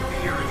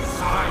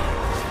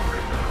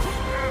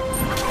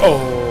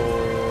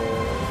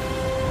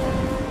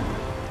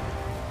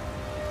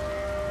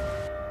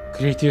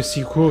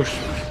کرێتێسی کوش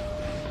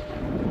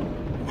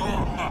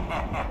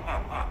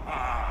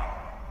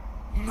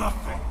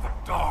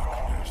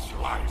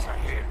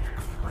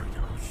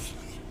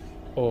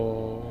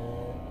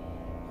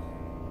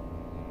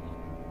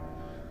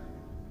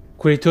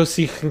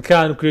کرێتۆسی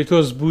خنکان و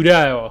کرێتۆس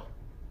بورایەوە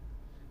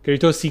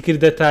کرێتۆسی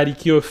کردە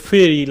تاریکیەوە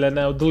فێری لە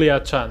ناو دڵیا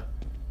چان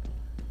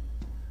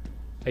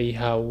ئەی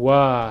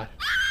هاوار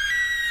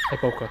ئەی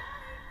باوکە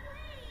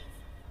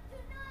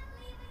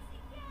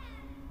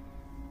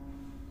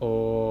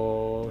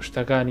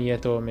شتەکانی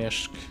یەتەوە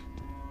مێشک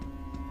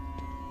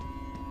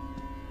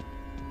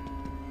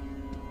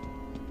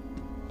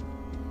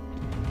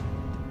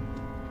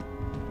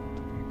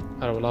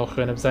هەر وڵاو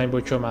خوێنە بزانین بۆ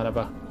کۆمانە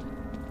بە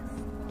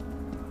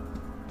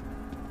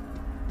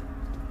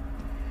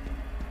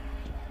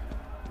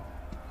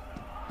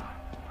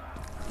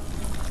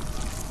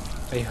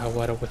ئەی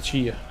هاوارەوە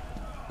چییە؟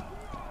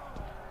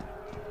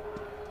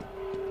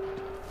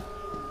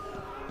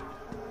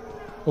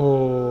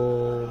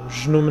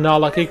 ژن و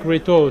مناڵەکەی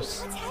کرێتۆس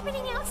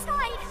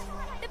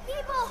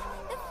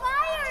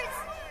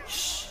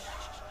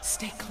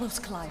Stay close,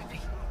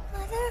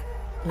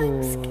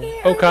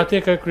 ئەو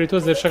کاتێکە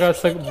کریتۆس دێشەکە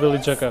سەگ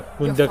ڤیلیجەکە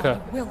گوندەکە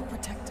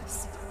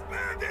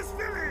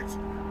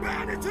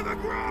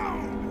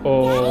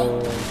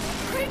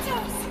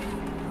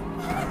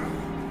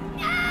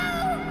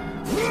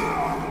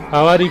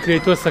هاواری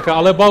کریتۆسەکە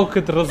ئەڵێ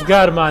باوکت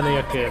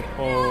ڕزگارمانەیەکێن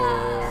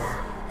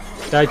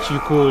داچی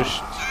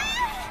کوشت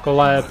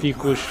کۆڵایە پی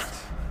کوشت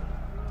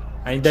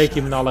ئەین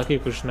دایکی مناڵەکەی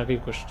کوشتنەکەی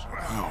کوشت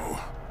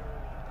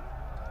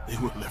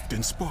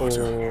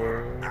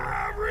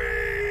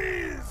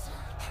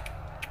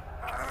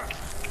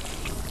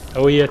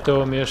ئەوەی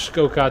یەتەوە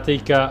مێشکە و کاتەی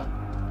کە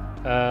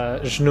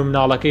ژن و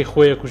مناڵەکەی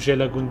خۆیە کوژێ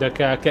لە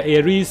گوندەکە کە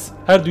ئێریس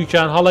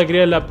هەردووکیان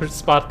هەڵەگرێت لە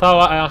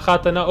سپارتاوە ئایان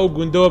خاتەنە ئەو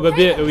گوندەوە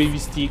بەبێ ئەوەی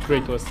ویستی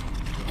کریتۆس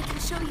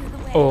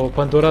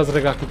پەندۆراز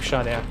ڕێگاکی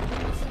پیشانەیە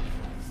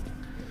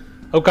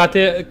ئەو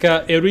کاتێ کە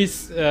ئێریس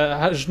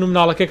ژن و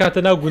مناڵەکە کاتە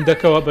ناو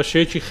گوندەکەەوە بە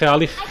شێوەیەکی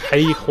خەیاڵی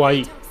حەیی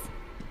خوایی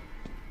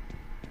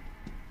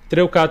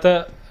درێ و کاتە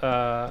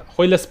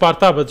خۆی لە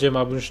سپارتا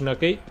بەجێما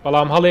بنشنەکەی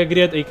بەڵام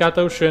هەڵێگرێت ئەی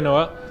کاتە و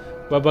شوێنەوە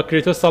و بە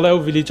کریتۆس سەڵێ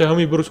و ڤیلیجە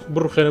هەمووی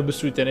بڕوخێنە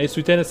بسووتێنە ئەی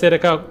سووتێنە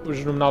سێرەکە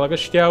ژن و مناڵەکە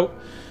شتیا و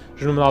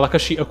ژن و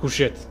مناڵەکەشی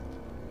ئەکوژێت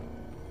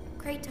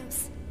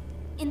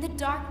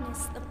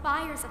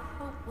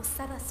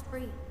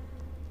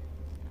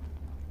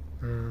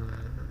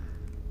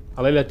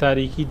ئەڵێ لە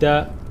تاریکیدا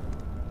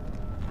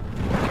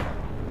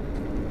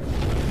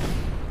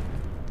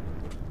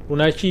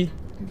ڕووناکی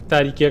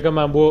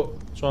تاریکیەکەمان بۆ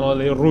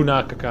چۆنڵێ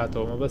ڕووناکە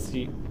کاتەوە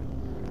مەبەستی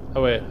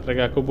ئەوەیە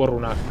ڕێگاکە بۆ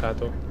ڕووناکە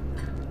کاتەوە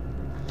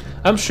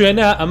ئەم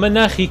شوێنە ئەمە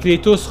ناخی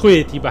کریتۆس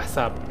خۆیەتی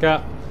بەحساب کە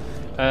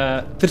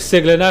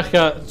ترسێک لە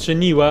ناخە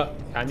چنیوە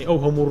ینی ئەو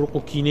هەموو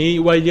ڕقوکینەی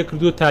وای لێ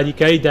کردووە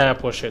تاریکایی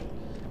دایەپۆشێت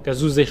کە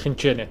زوو زەی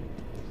خنچێنێ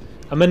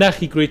ئەمە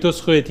ناخی کریتۆس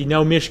خۆیەتی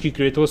ناو مێشکی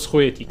کریتۆس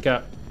خۆیەتی کە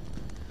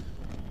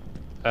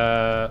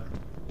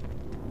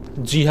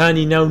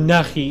جیهانی ناو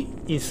ناخی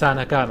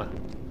ئینسانەکانە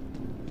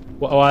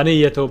و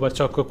ئەوانەی یەتەوە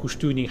بەرچاوکە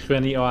کوشتونی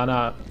خوێنی ئەوانە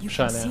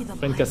شانە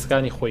خوێن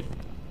کەسەکانی خۆی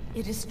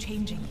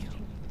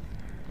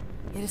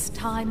It is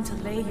time to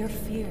lay your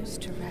fears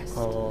to rest.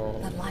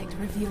 The light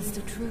reveals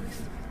the truth.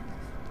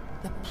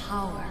 The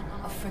power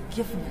of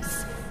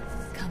forgiveness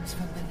comes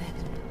from within.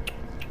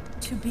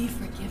 To be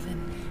forgiven,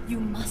 you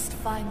must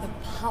find the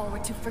power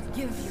to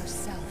forgive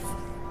yourself.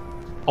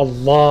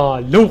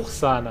 Allah لو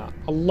قسانە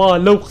Allah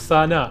لو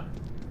قسانە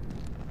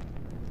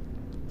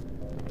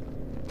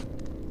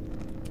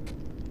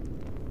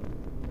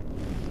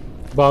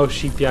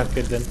باوشی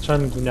پیاکردن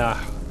چەند گوناح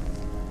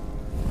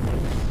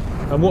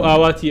هەموو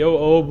ئاواتی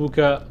ئەوە بوو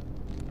کە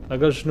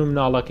لەگەڵ ژن و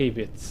مناڵەکەی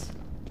بێت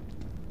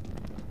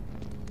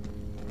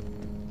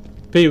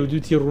پێی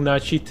ودوتی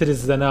ڕووناچی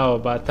ترس لەناوە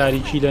بات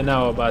تاریکی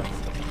لەناوە بات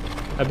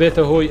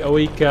ئەبێتە هۆی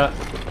ئەوەی کە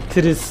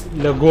ترس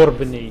لە گۆڕ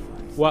بنی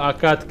و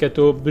ئاکات کە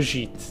تۆ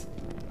بژیت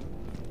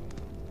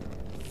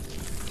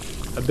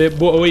ئەبێ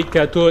بۆ ئەوەی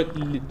کە تۆ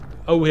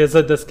ئەو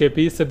هێزە دەستکە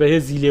پێویستە بە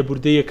هێزی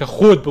لێبوردەیە کە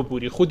خۆت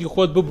ببووری خودی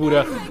خۆت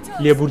ببوورە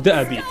لێبوردە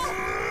ئەبیت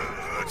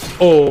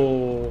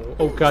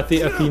ئەو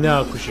کاتەی ئەفینا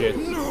کوژێت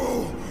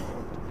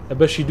لە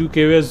بەشی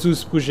دووکەوێ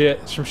زووس کوژێ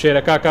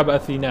شمشێرەکە کا بە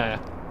ئەفینایە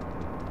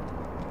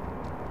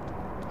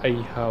ئەی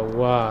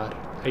هاوار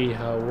ئەی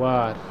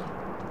هاوار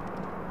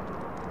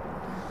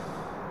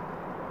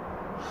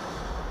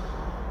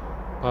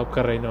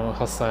باوکەڕێنەوە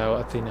هەسایەوە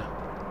ئەفینە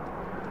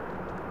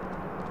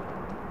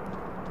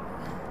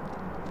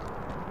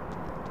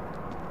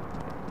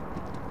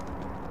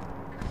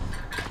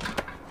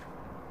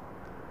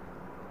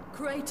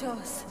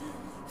Kratos,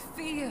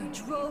 fear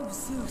drove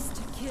Zeus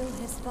to kill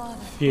his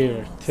father.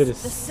 Fear, the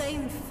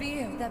same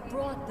fear that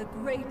brought the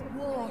great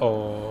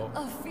war.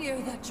 A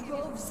fear that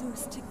drove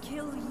Zeus to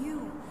kill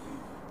you,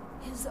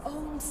 his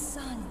own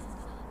son.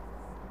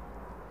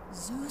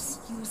 Zeus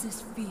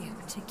uses fear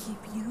to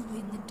keep you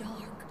in the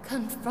dark.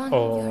 Confront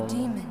your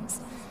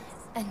demons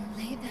and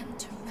lay them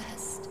to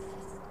rest.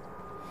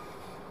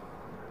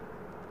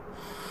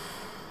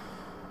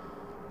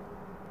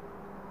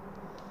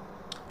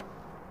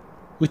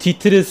 وتی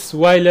ترس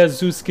وای لە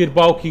زووس کرد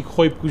باوکی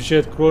خۆی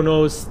بکوژێت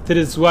کرۆنۆس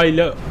ترس وای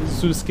لە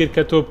زووس کرد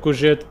کە تۆ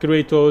بکوژێت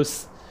کریتۆس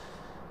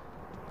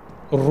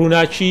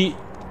ڕووناچی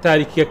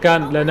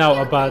تاریکیەکان لە ناو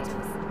ئەبات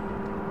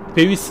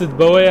پێویستت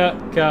بەوەیە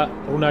کە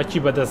ڕووناچی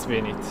بەدەست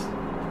بێنیت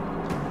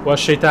و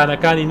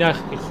شەیتانەکانی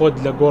ناخی خۆت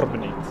لە گۆڕ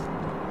بنیت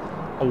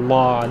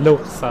الله لەو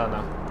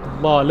قسانە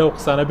الله لەو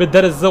قسانە بێت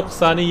دەرز زەو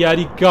قسانی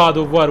یاری گاد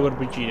و وار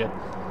وەربگیرێت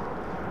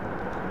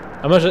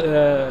ئەمەش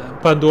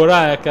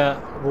پەندۆرایە کە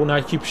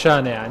ڕووناکی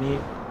پیشانە ینی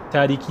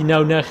تاریکی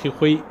ناو ناخی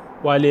خۆی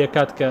وا لێ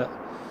کات کە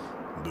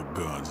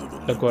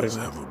لە گۆڕی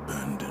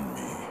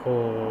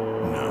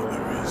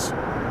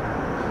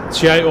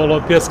چیای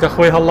ئۆڵۆمپیۆس کە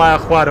خۆی هەڵایە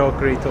خوارەوە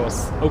کریتۆس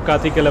ئەو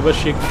کاتێکە لە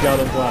بەشێکی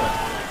گاڵە دوارە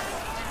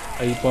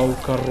ئەی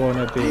باوکە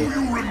ڕۆنە بێ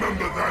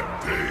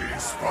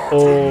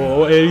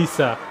ئەو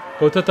ئێریسا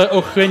کەوتەتە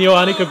ئەو خوێنی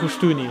ئەوانەی کە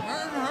کوشتونی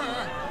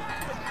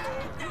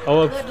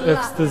ئەوە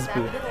ئەفستز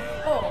بوو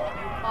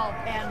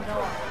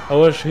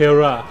ئەوەش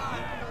هێرا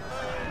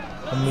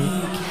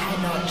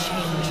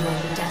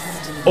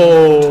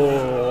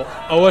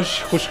ئەوەش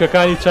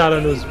خوشکەکانی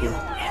چارەنووس بوو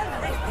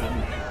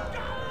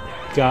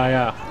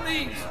گایە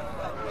Please,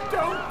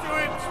 don't do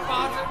it,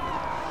 Spartan.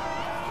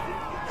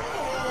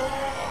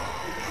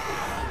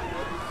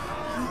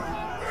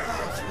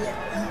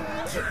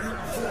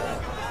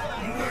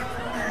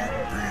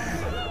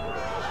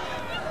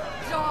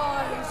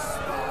 Die,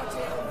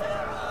 Spartan.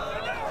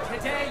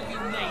 Today you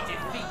may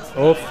defeat me,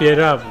 ئەوە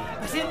فێرا بوو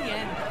but in the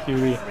end,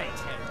 Fury.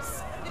 Kratos.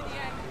 In the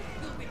end,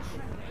 you'll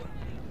betray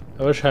me.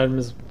 ئەوەش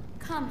هەرمز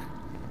Come,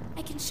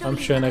 I can show ئەم you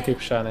the شوێنەکەی way.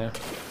 پیشانەیە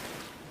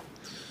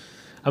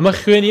ئەمە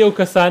خوێنی ئەو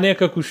کەسانەیە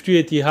کە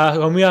کوشتویەتی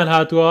هەمویان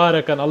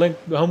هاتووەوارەکەن ئەڵێن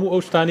هەموو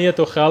ئەو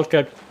شتانیەتەوە خەیاڵ کە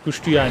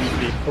کوشتویانی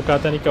پێ ئەو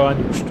کاتانی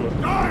کەوانی کوشتووە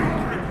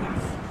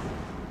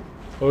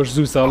ئەوش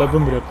زوو ساڵە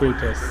بمرە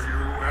کۆیتۆس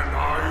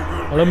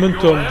ئەڵە من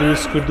تۆم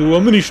دروست کردووە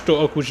منیش تۆ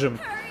ئەکوژم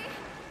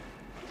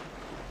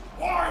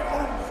Why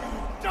won't you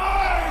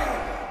die?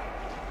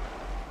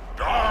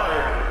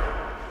 Die!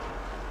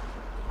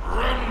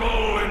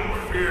 Tremble in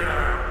fear!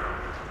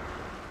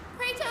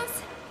 Kratos!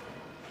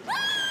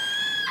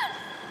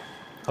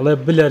 ئەڵێ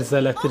بلەرزە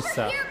لە Over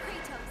ترسا here,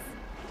 Kratos!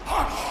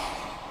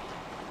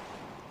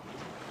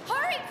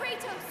 Hurry,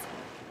 Kratos!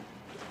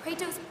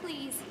 Kratos,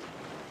 please.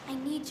 I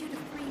need you to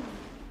free me.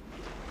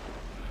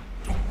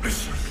 Don't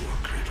listen to her,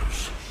 Kratos.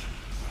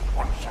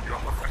 Once in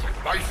your pathetic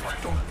life,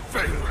 don't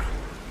fail.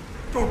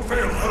 Don't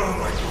fail her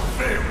like you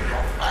failed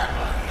your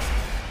family.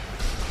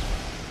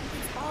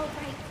 It's all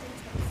right,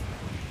 Kratos.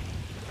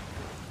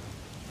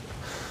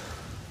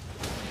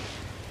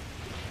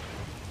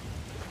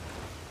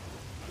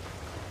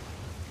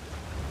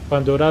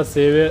 پەندۆرا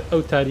سێوێ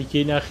ئەو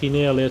تاریکیی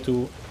ناخینێڵێت و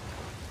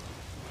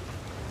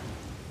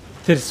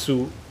ترس و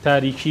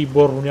تاریکی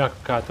بۆ ڕوونیا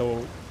بکاتەوە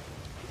و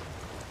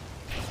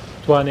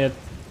توانێت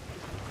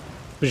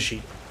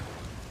بژی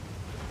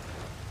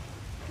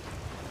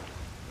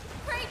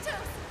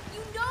Kratos,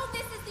 you know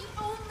this is the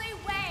only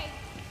way.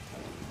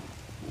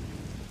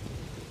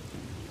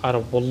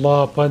 ئەرە وەڵڵا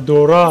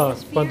پەندۆراس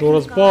Fear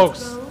پەندۆرەس in God's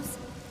بۆکس rose,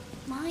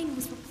 mine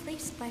was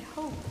replaced by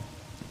hope.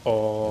 ئۆ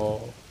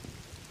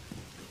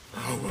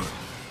Power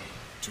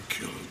to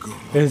kill a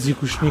god. هێزی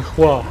کوشتنی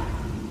خوا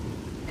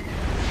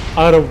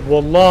ئەرە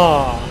وەڵڵا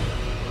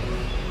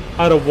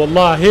ئەرە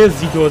وەڵڵا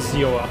هێزی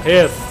دۆزیەوە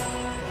هێز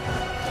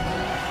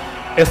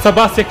ئێستا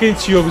باسێکەین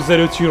چیۆ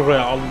بزەرە و چی ڕێ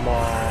ئەڵڵا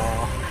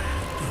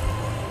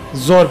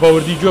زۆر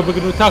باوردی گوێ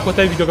بگرن و تا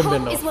کۆتای ڤیدیۆکەم Hope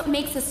بێنەوە is what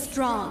makes us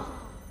strong.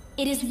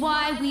 It is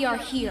why we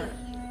are here.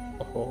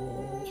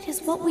 It is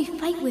what we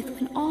fight with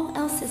when all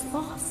else is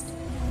lost.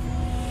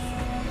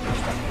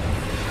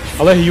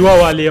 ئەڵێ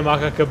هیواوا لێ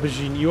ماکە کە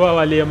بژین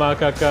هیواوا لێ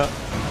ماکە کە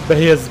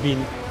بەهێز بین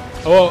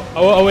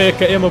ئەوەیە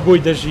کە ئێمە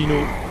بۆی دەژین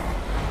و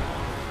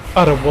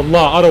ئەرە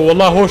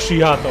وەڵڵا هۆشی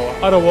هاتەوە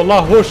ئەرە وەڵڵا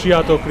هۆشی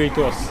هاتەوە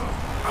کریتۆس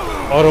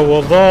ئەرە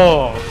وەڵڵا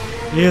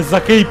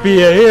هێزەکەی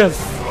پێیە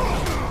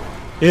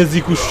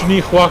هێزی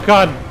کوشتنی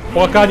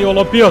خواکانی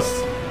ئۆڵۆمپیۆس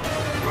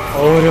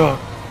ئەوەرە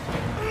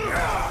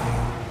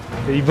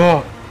دەیبا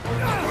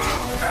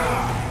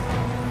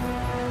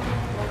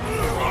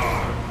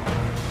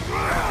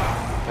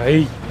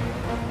ئەی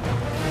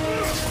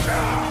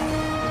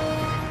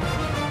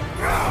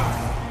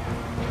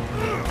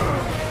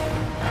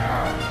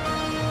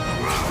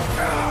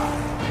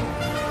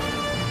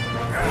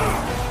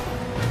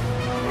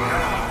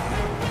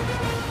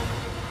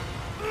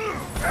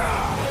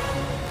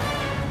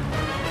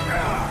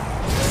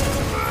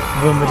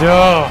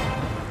بمرا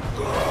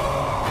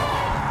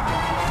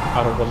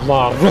ئەرە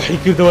وەڵڵا ڕوحی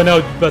کردەوە ناو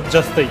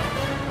بەدجەستەی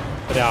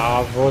برا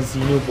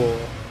ڕۆزین و بۆ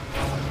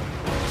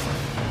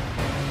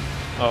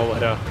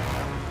ئەوەرە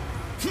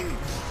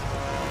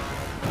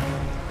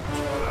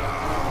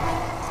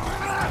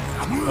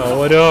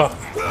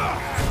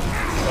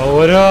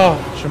ئەوەرە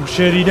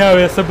شمشێری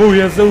ناوێسە بەو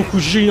هێزە و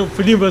کوژین و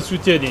فلیم بە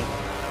سووتێنین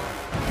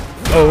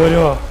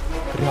ئەوەرە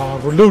برا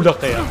ڕوو لەو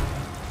لەقەیە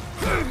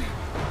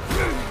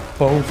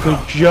باوکە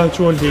گیان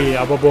چۆن لێ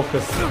ئەبە بۆ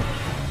کەس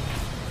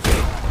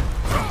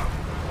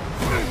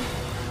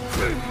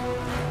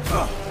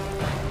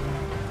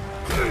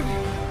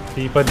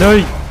هی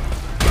بەدای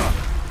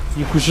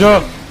هی کوژە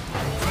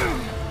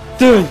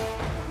دەی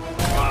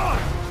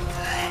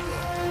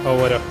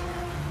ئەوەرە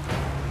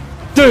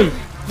دەی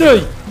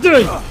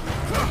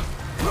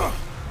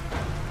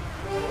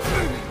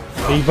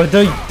هی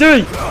بەدای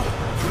دەی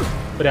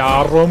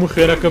برا ڕۆم و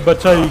خێرەکە بە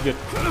چاوی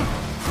گرت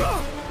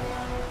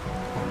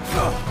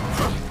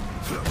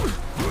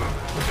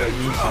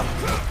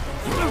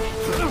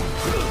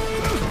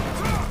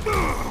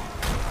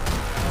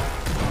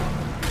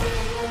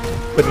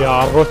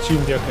برا ڕۆ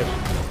چیم دەکرد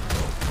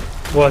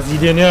وازی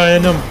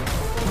لێنایەنم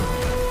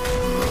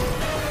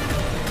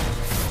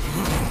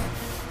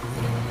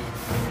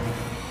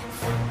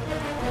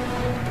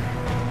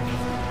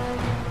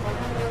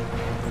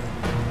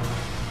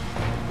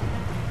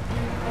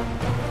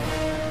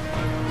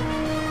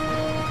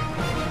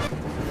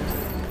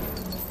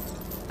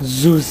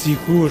زووسی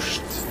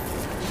کوشت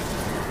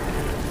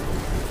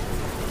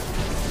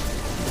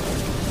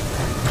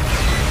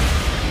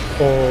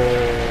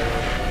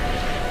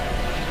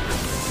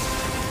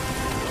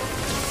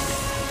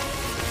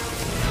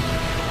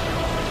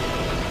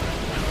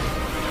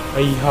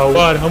ئەی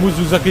هاوار هەموو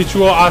زووزەکەی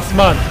چووە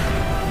ئاسمان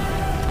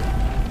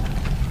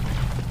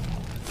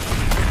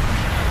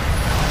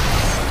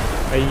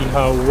ئەی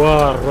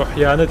هاوار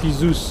ڕۆحیانەتی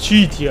زووس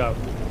چیتیا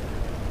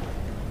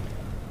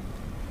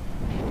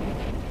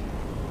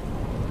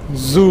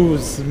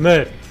زووس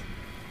مرد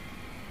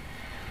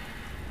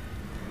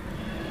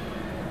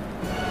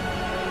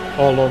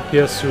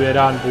ئۆڵۆمپیۆس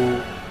وێران بوو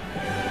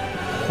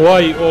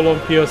خوای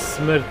ئۆڵۆمپیۆس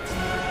مرد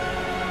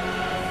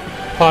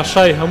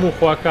پاشای هەموو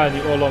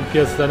خواکانی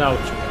ئۆڵۆمپیۆس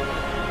دەناوچوو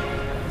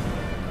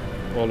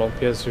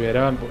ئۆڵۆمپیۆس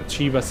وێران بوو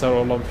چی بەسەر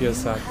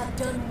ئۆڵۆمپیۆسان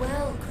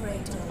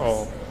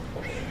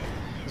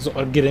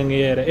زۆر گرنگە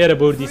ئێرە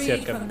بەوردی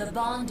سێرکەم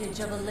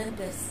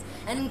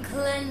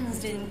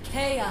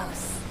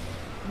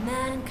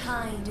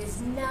Mankind is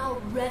now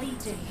ready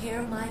to hear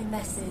my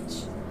message.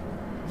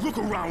 Look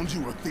around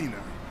you,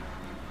 Athena.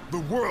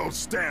 The world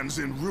stands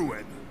in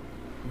ruin.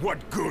 What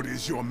good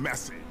is your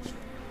message?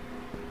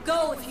 Go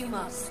if you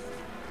must.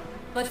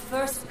 But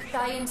first,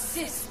 I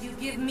insist you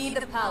give me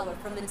the power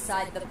from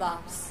inside the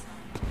box.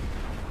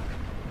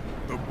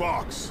 The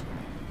box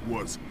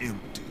was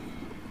empty.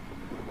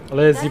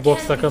 لێزی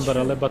بۆکسەکەم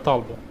بەرەڵێ بەتاڵ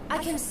بوو. I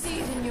can see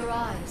it in your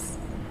eyes.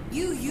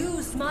 You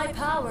used my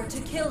power to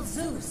kill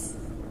Zeus.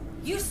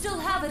 You still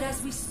have it as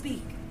we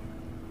speak.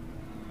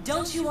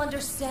 Don't you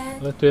understand?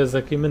 لە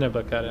توێزەکەی منە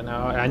بەکارێنا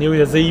یعنی و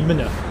ێزەی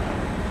منە.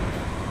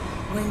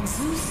 When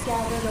Zeus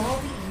gathered all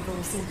the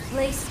evils and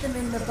placed them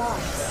in the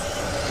box,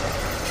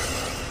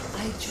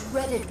 I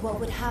dreaded what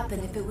would happen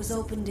if it was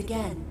opened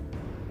again.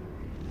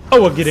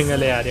 ئەوە گرنگە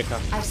لە یاریەکە.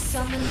 I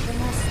summoned the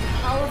most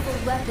powerful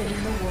weapon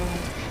in the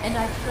world and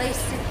I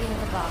placed it in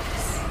the box.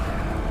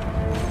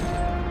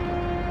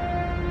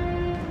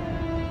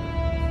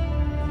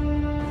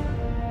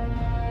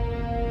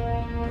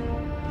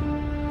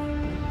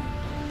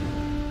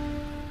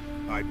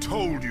 I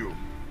told you,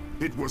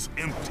 it was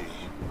empty.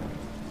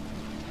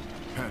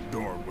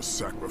 Pandora was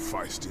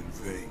sacrificed in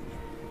vain.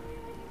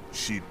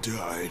 She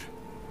died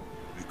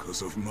because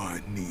of my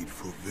need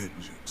for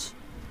vengeance.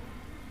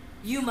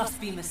 You must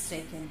be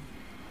mistaken.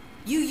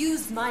 You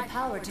used my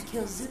power to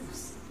kill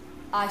Zeus.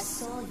 I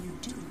saw you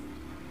do it.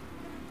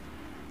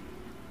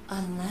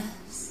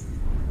 Unless...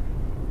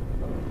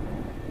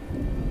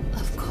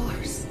 Of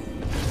course.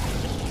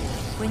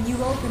 When you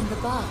opened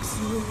the box,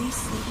 you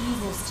released the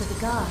evils to the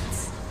gods.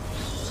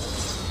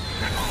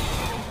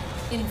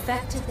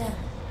 Infected them.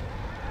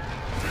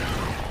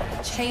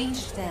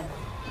 Changed them.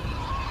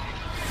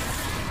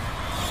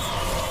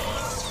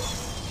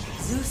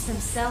 Zeus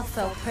himself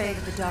fell prey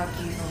to the dark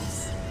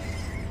evils.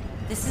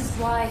 This is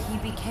why he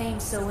became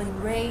so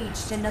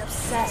enraged and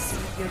obsessed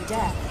with your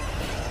death.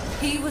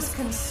 He was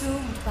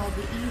consumed by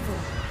the evil,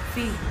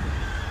 fear.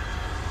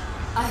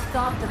 I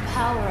thought the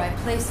power I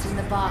placed in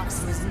the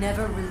box was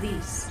never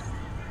released.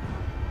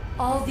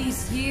 All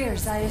these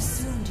years I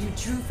assumed you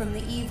drew from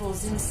the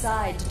evils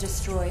inside to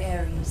destroy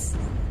Ares.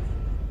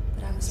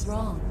 But I was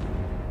wrong.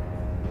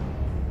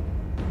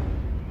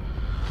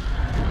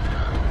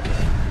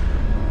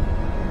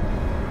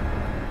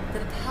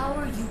 The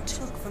power you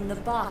took from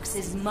the box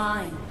is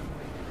mine.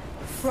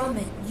 From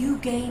it, you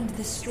gained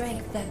the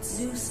strength that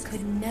Zeus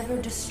could never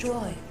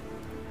destroy.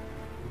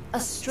 A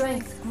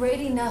strength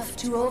great enough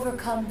to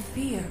overcome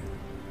fear.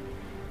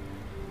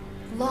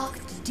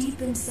 Locked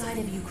deep inside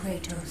of you,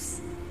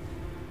 Kratos,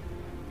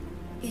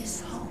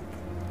 is hope.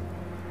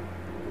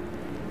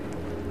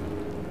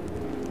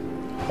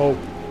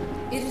 Hope.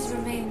 It has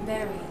remained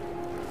buried,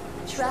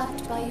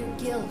 trapped by your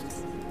guilt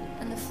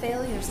and the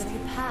failures of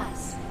your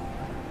past.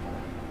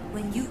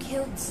 When you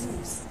killed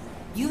Zeus,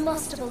 you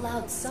must have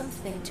allowed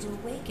something to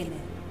awaken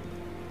it.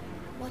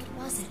 What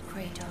was it,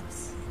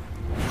 Kratos?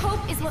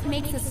 Hope is what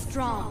makes us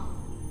strong.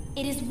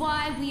 It is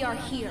why we are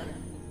here.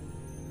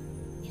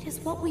 It is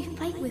what we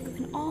fight with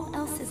when all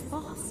else is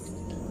lost.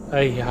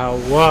 Ay,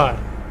 hawar.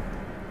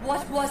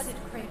 What was it,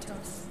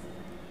 Kratos?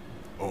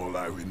 All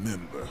I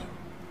remember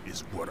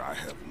is what I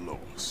have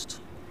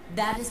lost.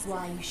 That is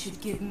why you should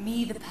give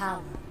me the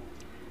power.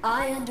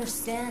 I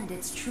understand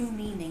its true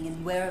meaning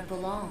and where it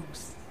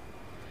belongs.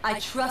 I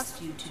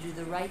trust you to do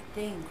the right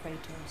thing,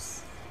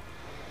 Kratos.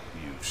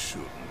 You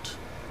shouldn't.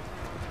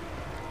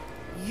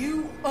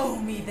 You owe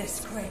me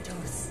this,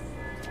 Kratos.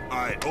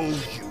 I owe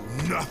you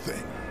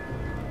nothing.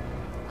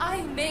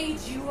 I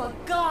made you a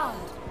god.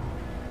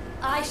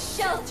 I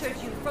sheltered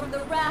you from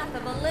the wrath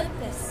of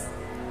Olympus.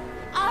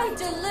 I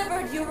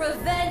delivered your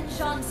revenge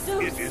on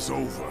Zeus. It is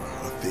over,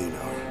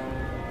 Athena.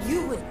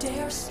 You would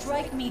dare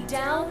strike me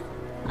down?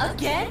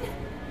 Again?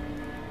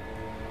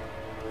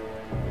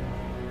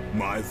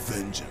 My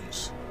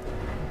vengeance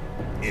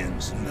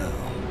ends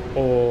now.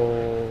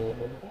 Oh.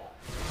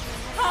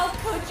 How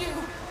could you?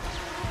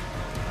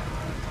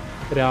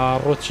 Ra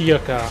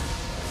rochiyaka.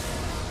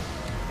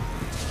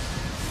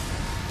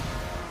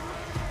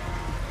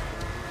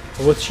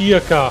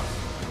 Rochiyaka.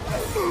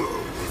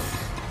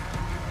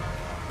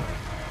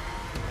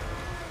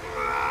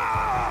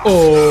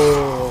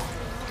 Oh.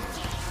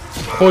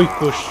 Khoi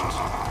kusht.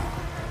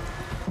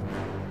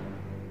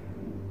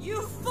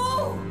 You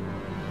fool!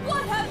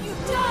 What have you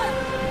done?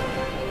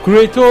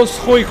 کرێتۆس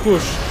خۆی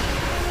کوش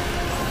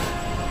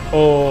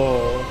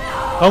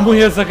هەموو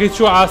هێزەکەی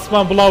چوە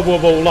ئاسمان بڵاو بووە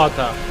بە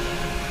وڵاتە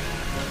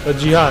بە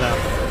جیهانە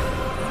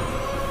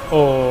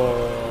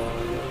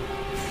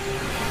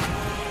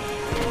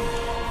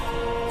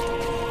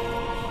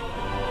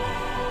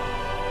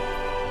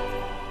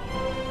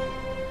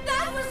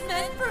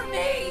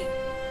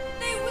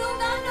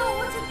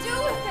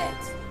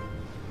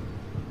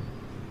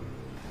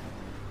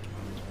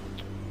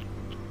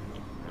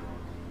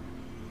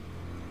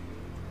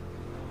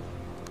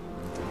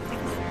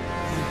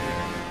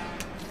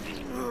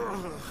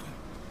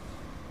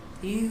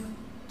You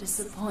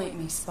disappoint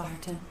me,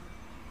 Spartan.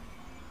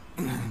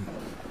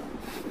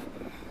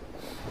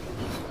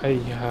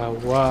 ئەی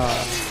هاوا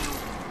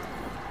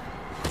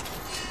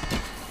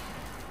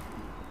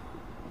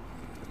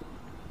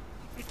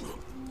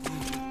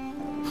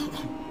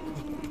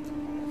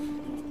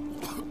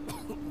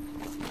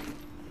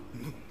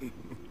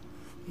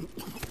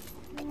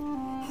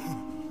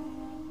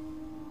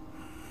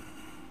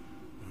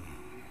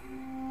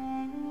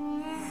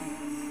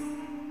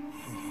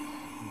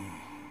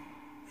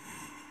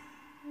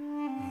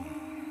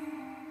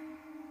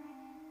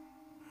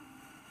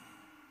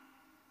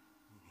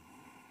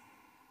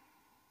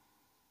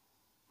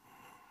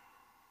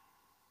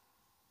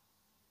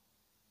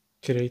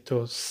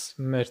کرێتۆس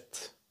مرد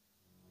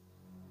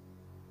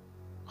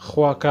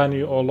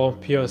خواکانی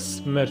ئۆڵۆمپیۆس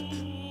مرد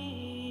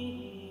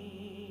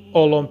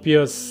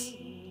ئۆڵۆمپیۆس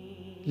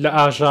لە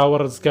ئاژاوە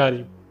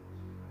ڕزگاری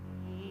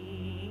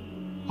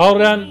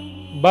هاوڕێیان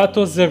با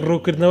تۆزێک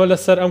ڕووکردنەوە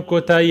لەسەر ئەم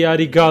کۆتایی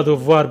یاری گاد و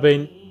ڤوار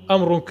بین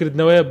ئەم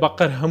ڕوونکردنەوەیە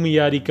بەقەر هەموو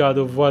یاری گاد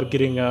و ڤوار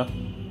گرنگە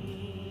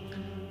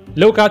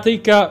لەو کاتەی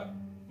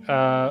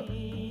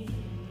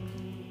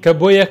کە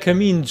بۆ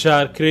یەکەمین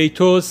جار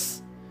کرێتۆس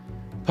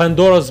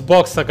پەندۆرەس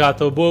بۆکس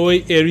دەکاتەوە بۆ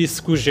ئەوەی ئێریس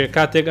کوژێ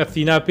کاتێک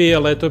ئەفینا پێی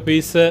ئەڵێ تۆ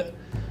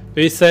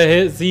پێویستە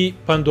هێزی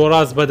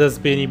پەندۆراس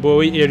بەدەستبێنی بۆ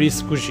ئەوەی ئێریس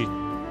کوژیت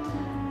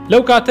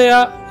لەو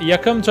کاتەیە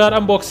یەکەم جار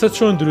ئەم بۆکسە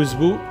چۆن دروست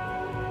بوو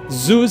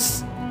زووس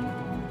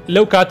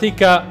لەو کاتی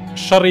کە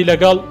شەڕی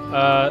لەگەڵ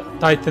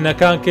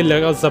تایتنەکان کرد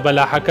لەگەڵ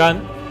زەبەلاحەکان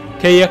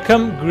کە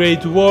یەکەم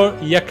گرێت وۆر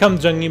یەکەم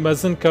جەنگی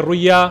مەزن کە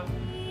ڕوویە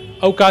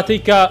ئەو کاتی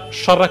کە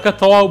شەڕەکە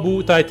تەواو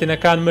بوو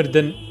تایتنەکان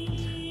مردن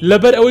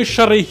لەبەر ئەوەی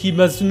شەڕێکی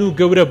مەزن و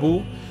گەورە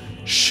بوو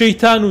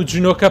شەیتان و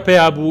جنۆکە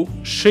پێیا بوو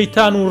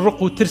شەیتان و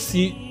ڕق و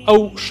ترسی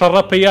ئەو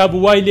شەڕە پێیا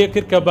بوو وای لێ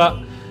کرد کە بە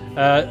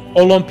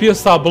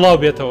ئۆڵۆمپیۆسا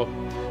بڵاو بێتەوە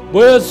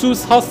بۆیە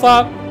زووس هەستا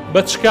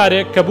بە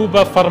چکارێک کە بوو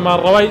بە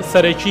فەرمانڕەوای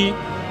سەرەکی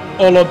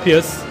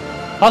ئۆڵۆمپیۆس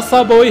هەستا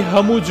بەوەی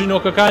هەموو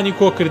جنۆکەکانی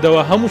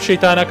کۆکردەوە هەموو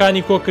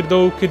شەیتانەکانی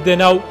کۆکردەوە و کردە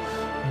ناو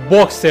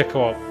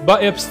بۆکسێکەوە بە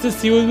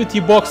ئێپستسی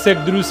وتی بۆکسێک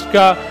دروست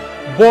بکە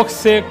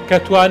بۆکسێک کە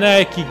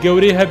توانایەکی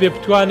گەورەی هەبێ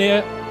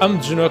بتوانێت ئەم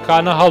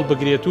جنۆکانە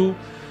هەڵبگرێت و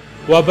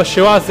بە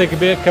شێوازێک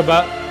بێ کە بە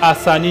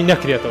ئاسانی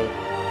نەکرێتەوە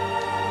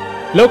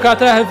لەو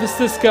کاتە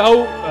هەفستس کە ئەو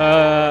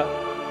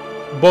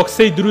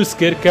بۆکسەی دروست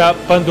کرد کە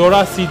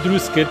پەندۆراسی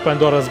دروست کرد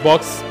پەندۆرەس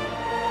بۆکس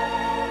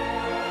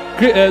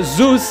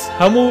زووس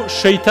هەموو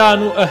شەیتان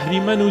و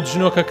ئەهریمەن و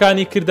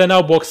جنۆکەکانی کردە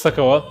ناو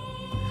بۆکسەکەوە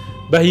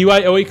بە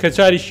هیوای ئەوەی کە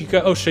جاریشی کە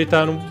ئەو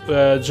شەیتان و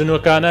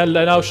جنۆکانە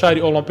لە ناو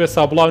شاری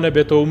ئۆڵۆمپیۆسا بڵاو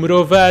نەبێتەوە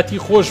مرۆڤایەتی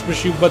خۆش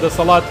بشی و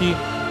بەدەسەڵاتی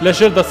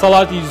لەژێر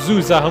دەسەڵاتی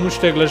زووزە هەموو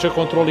شتێک لەژێر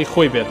کۆنتترۆلی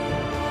خۆی بێت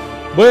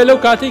بۆیە لەو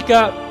کاتێک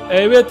کە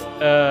ئەوێت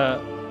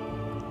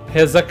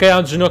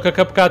هێزەکەیان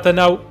جنۆکەکە بکاتە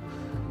ناو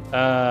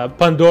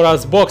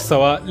پەندۆراس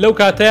بۆکسەوە لەو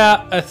کاتەیە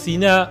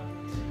ئەسینە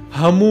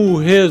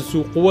هەموو هێز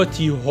و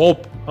قووەتی هۆپ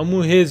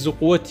هەموو هێز و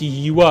قووەتی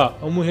هیوا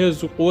هەموو هێز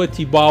و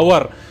قووەتی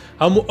باوەڕ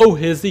هەموو ئەو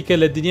هێزی کە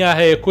لە دنیا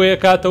هەیە کۆیە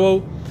کاتەوە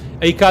و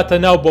ئەی کاتە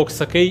ناو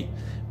بۆکسەکەی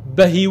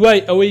بە هیوای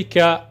ئەوەی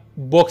کە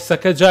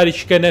بۆکسەکە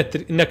جاریشکە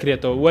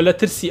نەکرێتەوە و لە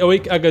ترسی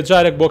ئەوەی ئەگە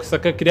جارێک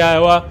بۆکسەکە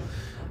کرایەوە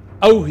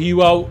ئەو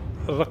هیوا و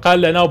ڕقال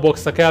لە ناو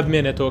بۆکسەکە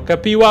بمێنێتەوە کە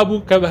پێی وا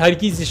بوو کە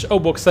هەرگیزیش ئەو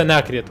بۆکسە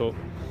ناکرێتەوە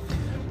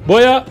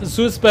بۆیە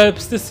زووس بە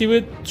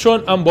پستسیوت چۆن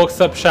ئەم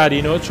بۆکسە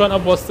بشارینەوە چۆن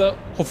ئەم بۆستە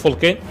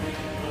قوفڵکەین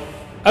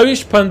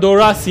ئەویش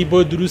پەندۆراسی بۆ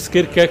دروست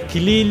کرد کە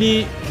کلیلی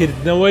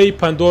کردنەوەی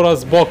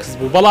پەندۆراس بۆکس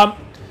بوو بەڵام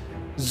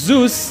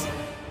زووس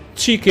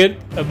چی کرد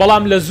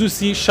بەڵام لە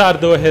زووسی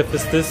شاردەوە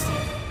هێفستس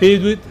پێی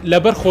دوت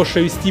لەبەر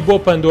خۆشەویستی بۆ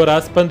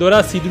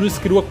پەندۆراسی دروست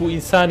کرد وەکو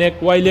ئینسانێک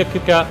وای لێ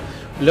کرد کە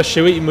لە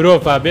شێوەی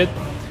مرۆڤ بێت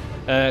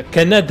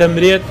کە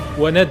نەدەمرێت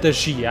و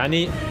نەدەژی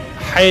ینی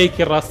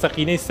حەیەکی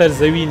ڕاستەقینەی سەر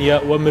زەوی نیە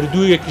و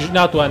مردوویەکیش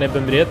ناتوانێت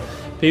بمرێت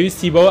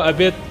پێویستی بەوە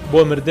ئەبێت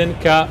بۆ مردن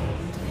کە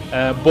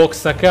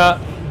بۆکسەکە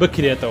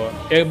بکرێتەوە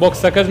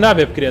بۆکسەکەش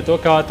نابێت بکرێتەوە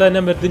کەواتە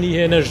نەمردنی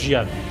هێنە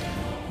ژیان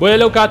بۆیە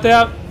لەو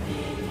کاتەیە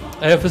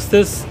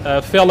هێفستس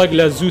فێڵک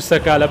لە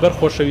زووسەکە لەبەر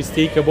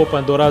خۆشەویستی کە بۆ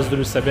پەندۆراس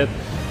دروستە بێت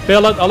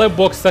فێڵت ئەڵێ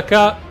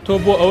بۆکسەکە تۆ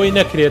بۆ ئەوەی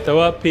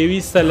نەکرێتەوە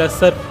پێویستە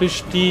لەسەر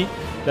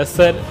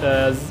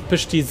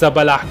پشتی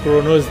زەبەلاح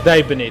کرۆنۆس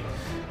دای بنیت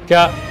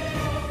کە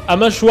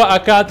ئەمە شوە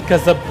ئەکات کە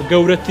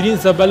گەورەترین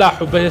زەبەلاح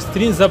و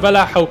بەهێزترین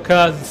زەبەلاح و کە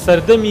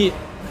سەردەمی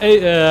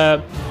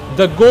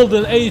The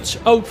Golden Age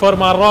ئەو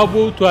فەرمانڕاو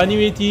بوو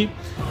توانیوێتی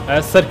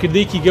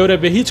سەرکردەیەکی گەورە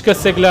بە هیچ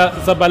کەسێک لە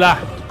زەبەلاح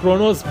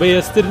کرۆنۆس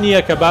بەهێزتر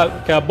نییە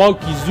کە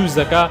باوکی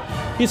زووزەکە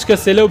هیچ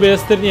کەسێ لەو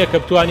بەهێزتر نییە کە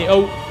بتوانانی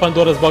ئەو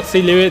پەندۆرەس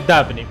بۆکسەی لەوێ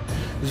دابنی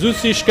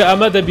زووسیش کە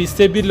ئەمە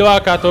دەبیستێ بیر لەوە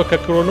کاتەوە کە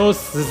کرۆنۆس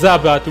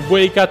زابات و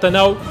بۆی کاتە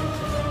ناو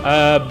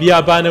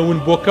بیابانەون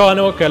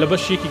بۆکەوانەوە کە لە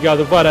بەشێکی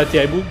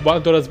گادوڤارەتیای بوو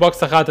پەندۆرەس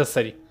بۆکسە خاتە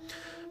سەری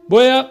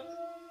بۆیە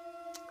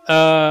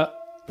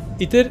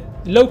ئیتر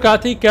لەو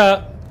کاتێک کە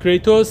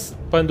کرێتۆس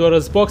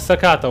پەندۆرەس بۆکس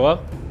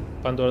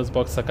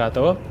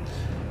سەکاتەوە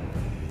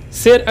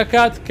سێر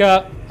ئەکات کە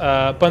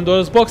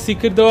پەندۆرەس بۆکسی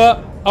کردەوە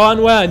ئەوان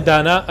وایان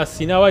دانا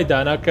ئەسیناوای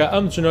دانا کە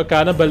ئەم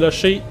جنۆکانە بە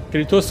لەشەی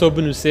کریتۆسەوە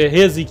بنووسێ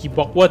هێزێکی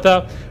بەقوەتە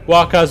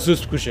واکە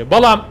زووس بکوژێ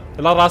بەڵام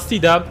لە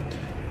ڕاستیدا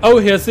ئەو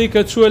هێزەی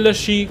کە چووە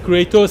لەشی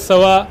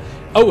کریتۆسەوە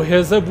ئەو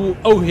هێزە بوو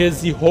ئەو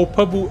هێزی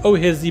هۆپە بوو ئەو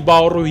هێزی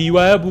باوەڕ و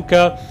هیوایە بوو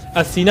کە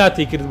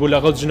ئەسیناتی کرد بوو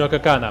لەگەڵ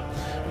جنۆکەکانە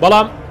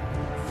بەڵام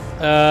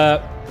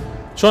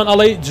چۆن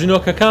ئەڵەی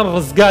جنۆکەکان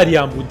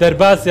ڕزگاریان بوو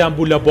دەربازیان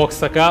بوو لە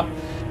بۆکسەکە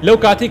لەو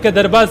کاتی کە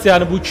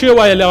دەربازیان بوو چێ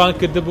وایە لەوان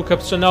کردبوو کە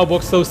بچە ناو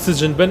بۆکسە و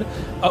سجن بن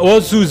ئەوە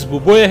زووز بوو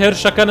بۆیە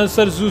هێرشەکەنە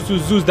سەر زووس و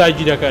زووس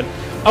داگیرەکەن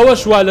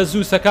ئەوەش وا لە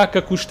زووسەکە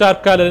کە کوشتار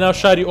بکات لە ناو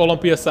شاری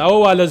ئۆڵۆمپیۆسە ئەوە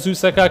وا لە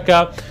زووسەکە کە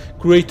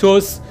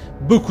کرێتۆس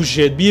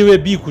بکوژێت بیوێ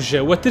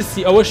بیکوژێ وە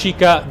ترسی ئەوەشی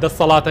کە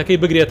دەسەڵاتەکەی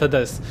بگرێتە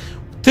دەست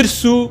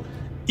ترس و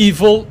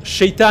ئیڤڵ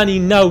شەیتانی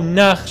ناو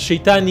ناخ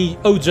شەیتانی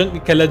ئەو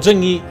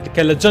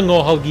کە لە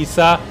جەنگەوە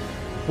هەڵگیسا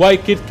وای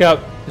کرد کە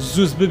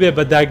زووس ببێ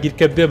بە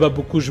داگیرکە بێ بە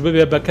بکوژ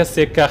ببێ بە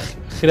کەسێک کە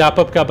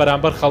خراپە بکە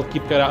بەرامبەر خەڵکی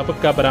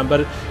بکە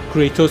بەرامبەر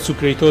کرێتۆس و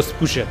کرێتۆس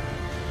بکوژێت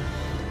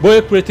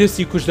بۆیە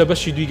کرێتۆسی کوژ لە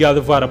بەشی دوی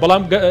گادوڤارە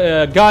بەڵام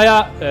گایە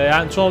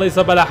یان چۆنڵی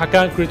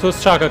زەبەلاحەکان کرێتۆس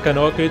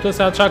چاکەکەنەوە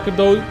کرێتۆسیان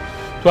چاکردەوە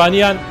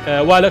توانیان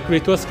وا لە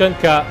کرێتۆسکەن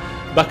کە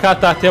بەکات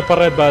تا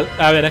تێپەڕێ بە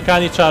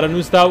ئاوێنەکانی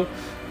چارەنووسدا و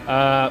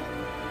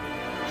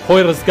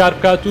خۆی ڕزگار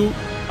بکات و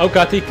ئەو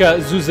کاتی کە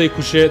زووزەی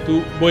کوشێت و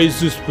بۆی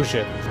زووس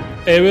بکوژێت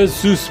ئێوێ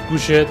زووس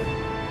بکوژێت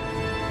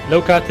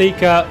لەو کاتەی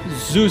کە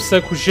زووسە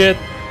کوژێت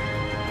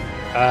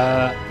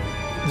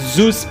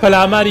زووس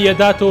پەلاماری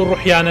یەداتەوە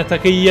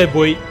ڕوحیانەتەکەی یە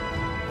بۆی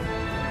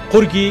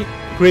قورگی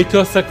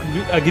کرێتۆسە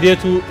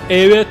ئەگرێت و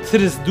ئێوێ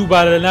ترس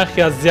دووبارە لە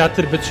ناخیا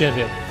زیاتر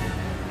بچێنرێت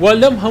و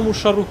لەم هەموو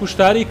شەڕ و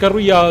کوشتاری کە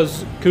ڕووی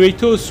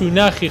کرێتۆس و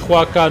ناخی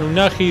خواکان و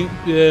ناخی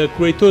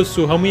کرێتۆس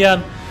و هەمویان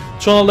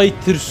چۆنڵی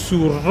ترس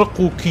و ڕق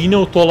و کینە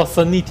و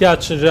تۆڵەسەنی تیا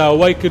چنرا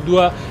وای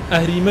کردووە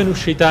ئەهریمەن و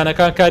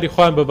شەیتانەکان کاری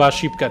خۆیان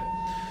بەباشی بکەن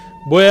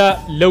بۆیە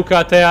لەو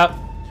کاتەیە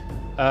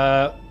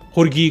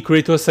قورگی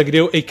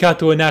کرێتۆسەگرێ و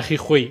ئەیکاتەوە ناخی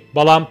خۆی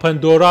بەڵام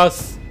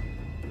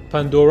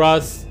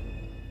پەندۆراس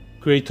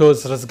کرێتۆس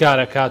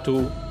ڕزگارەکات و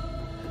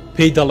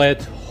پێی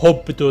دەڵێت هۆب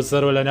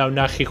بدۆزەرەوە لە ناو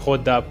ناخی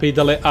خۆتدا پێی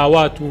دەڵێ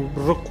ئاوات و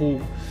ڕق و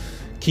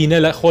کینە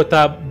لە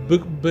خۆتا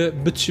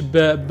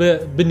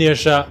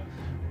بنێژە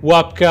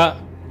وا بکە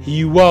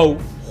هیوا و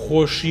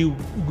خۆشی و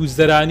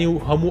گوزەرانی و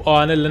هەموو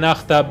ئەوانە لە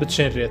ناختا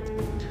بچێنرێت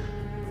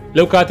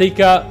لەو کاتێک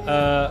کە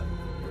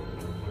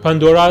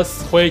پەندۆراس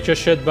خۆی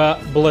کێشێت بە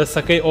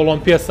بڵێسەکەی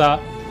ئۆڵۆمپیۆسە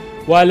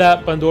وا لە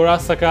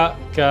پەندۆراسەکە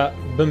کە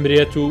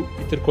بمرێت و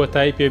ئیتر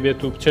کۆتایی پێبێت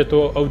و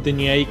بچێتەوە ئەو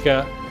دنیایی کە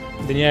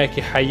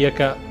دنیایەکی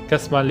حەیەکە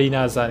کەسمان لی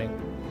نازانین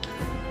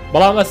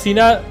بەڵام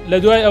ئەسینا لە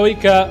دوای ئەوەی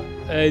کە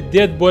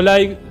دێت بۆ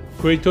لای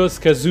کرێتۆس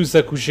کە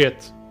زووسە کوژێت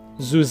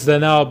زووس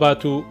لەناوە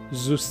بات و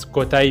زووس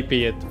کۆتایی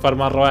پێیت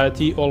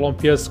فەرمانڕەوایەتی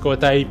ئۆڵۆمپیۆس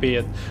کۆتایی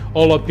پێیت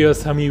ئۆڵۆمپیۆس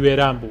هەمی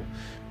وێران بوو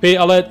پێی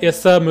ئەڵێت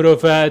ئێستا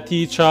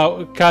مرۆڤایەتی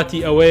کاتی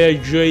ئەوەیە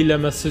گوێی لە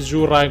مەسج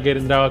و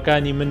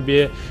ڕاگەرنراوەکانی من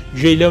بێ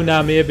گوێی لەو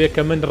نامەیە بێ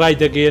کە من ڕای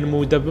دەگەێنم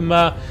و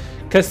دەبمە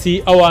کەسی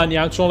ئەوان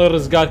یان چۆنڵی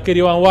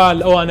ڕزگارکەریوان وا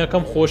لە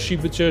ئەوانەکەم خۆشی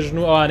بچێژن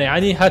و ئەوانەی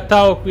عنی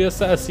هەتاوەکو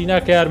ئێستا ئەسینا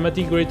کە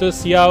یارمەتی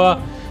کرێتۆسیاوە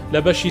لە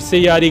بەشی سێ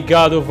یاری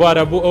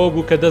گادوڤارە بوو ئەوە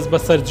بوو کە دەست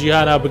بەسەر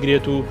جیهانا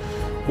بگرێت و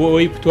بۆ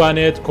ئەوەی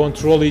بتوانێت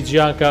کۆنتترۆڵی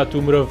جیان کات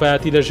و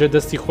مرۆڤایەتی لەژێ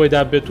دەستی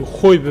خۆیدا بێت و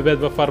خۆی ببێت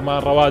بە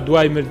فەرمانڕەوا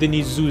دوای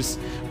مردنی زووس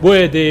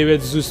بۆیە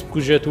دەیەوێت زووس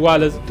بکوژێت وا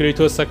لە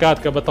کرێتۆسەکات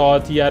کە بە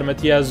تەواتی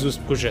یارمەتیە زووس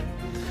بکوژێت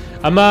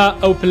ئەمە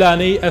ئەو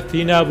پلانەی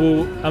ئەثینا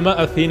بوو ئەمە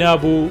ئەثینا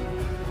بوو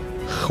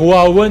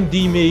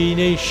خواوەندی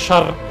مێینەی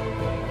شەڕ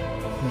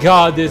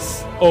گادس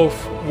ئۆف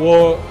وۆ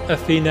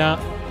ئەثینا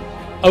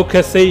ئەو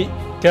کەسەی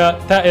کە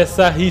تا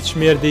ئێستا هیچ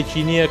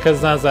مێردێکی نییە کە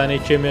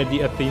نازانێت کێ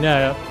مێردی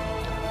ئەثینایە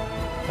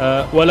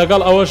و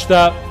لەگەڵ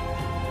ئەوەشدا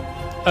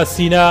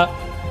ئەسینا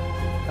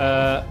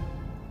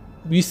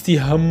ویستی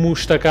هەموو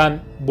شتەکان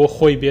بۆ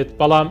خۆی بێت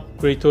بەڵام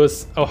کرێتۆس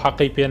ئەو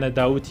حەقەی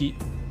پێنەداوتی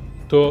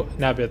تۆ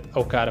نابێت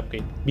ئەو کارە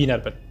بکەیت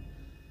بینەربن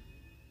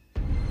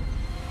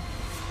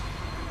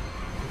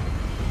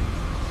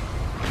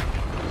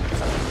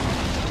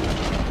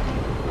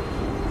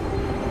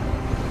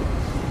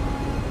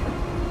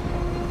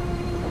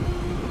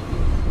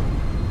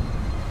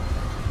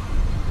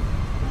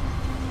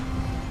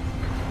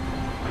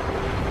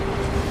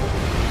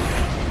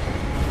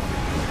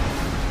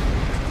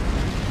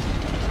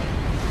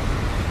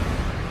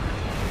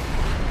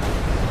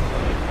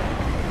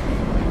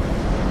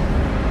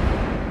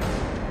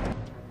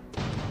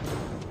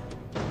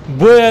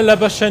بۆیە لە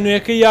بەشە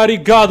نوێیەکەی یاری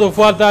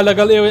گادۆڤاردا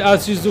لەگەڵ ئێوەی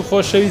ئازیز و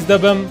خۆشەویست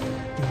دەبم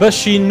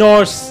بەشی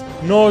نۆرس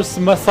نۆرس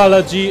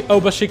مەساڵەجی ئەو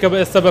بەشی کە بە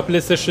ئێستا بە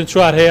پلەیستێشن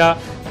 4 هەیە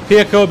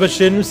پێکەوە بە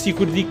شێنووسی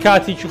کوردی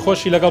کاتێکی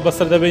خۆشی لەگەڵ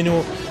بەسەر دەبین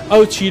و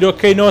ئەو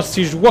چیرۆکەی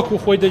نۆرسیش وەکو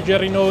خۆی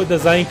دەگێڕینەوە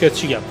دەزانین کە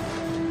چییە.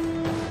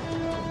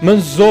 من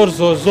زۆر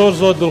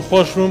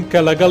دڵخۆشم کە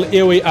لەگەڵ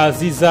ئێوەی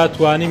ئازیزا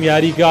توانیم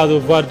یاری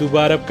گادۆڤار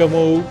دووبارە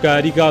بکەمەوە و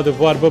یاری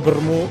گادۆڤار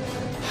ببڕم و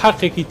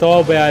حەقێکی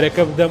تەواو بە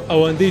یارەکە بدەم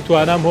ئەوەندەی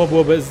توانام هۆ بۆ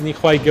بە ئیزنی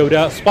خوای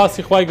گەورە.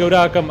 سوپاسی خوای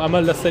گەورەکەم ئەمە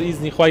لەسەر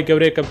ئیزنی خوای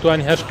گەورەیە کە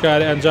بتوانین هەر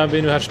کارە ئەنجام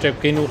بین و هەر شتێک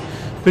بکەین و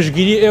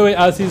پشگیری ئێوەی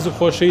ئازیز و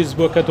خۆشەویست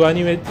بۆ کە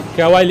توانیمێت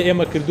کاوای لە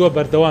ئێمە کردووە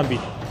بەردەوام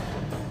بین.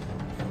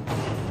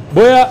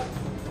 بۆیە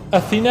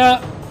ئەثینا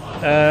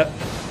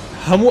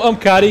هەموو ئەم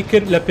کاری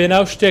کرد لە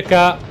پێناو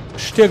شتێکە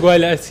شتێک وای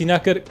لە ئەسینا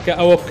کرد کە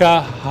ئەوە بکە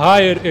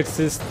هایر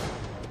ئەکسیست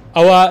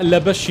ئەوە لە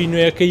بەشی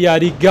نوێیەکە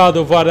یاری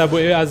گادۆڤاردا بۆ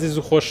ئێوە ئازیز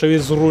و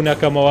خۆشەویست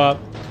ڕوونەکەمەوە.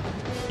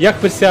 یەک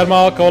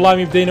پرسیارماوە کە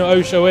وەڵامی بدەینەوە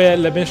ئەوش ئەوەیە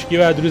لە بنشکی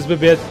وایە دروست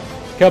ببێت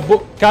کە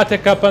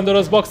کاتێککە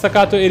پەندۆرەس باکس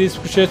دەکاتەوە ئێریس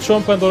بکوشێت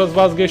چۆن پەندۆرەس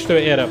باز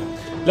گەیشتەوە ئێرە.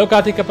 لەو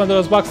کاتێک کە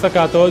پەندۆرەس باکس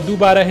دەکاتەوە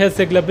دووبارە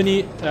هێزێک لە بنی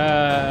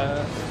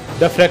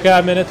دەفرەکە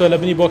مێنێتەوە لە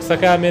بنی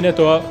بۆکسەکە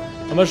مێنێتەوە.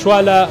 ئەمە شوا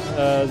لە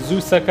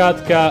زوو سەکات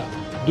کە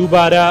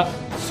دووبارە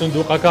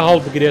سندوقەکە هەڵ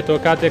بگرێتەوە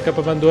کاتێک کە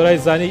پەندۆرای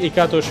زانی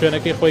ئیکاتەوە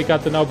شوێنەکەی خۆی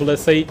کاتە ناو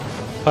بڵێسەی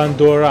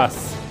پەندۆراس.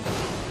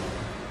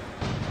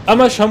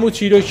 ئەمەش هەموو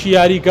چیرۆکی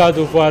یاری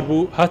گادۆڤار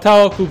بوو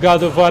هەتاوەکو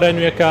گادۆڤارە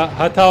نوێەکە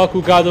هەتاوەکو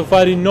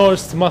گادۆڤاری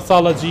نۆرس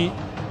مەساڵەجی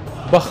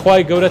بە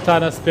خوای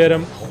گەورەتان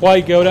ئەسپێرم.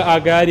 خوای گەورە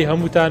ئاگاری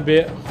هەمووتان بێ.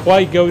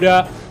 خوای گەورە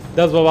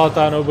دەست بە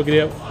باڵتانەوە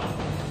بگرێ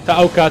تا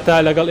ئەو کاتە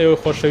لەگەڵ ئێوە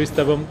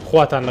خۆشەویستە بم.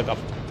 خواتان لەگەڵ.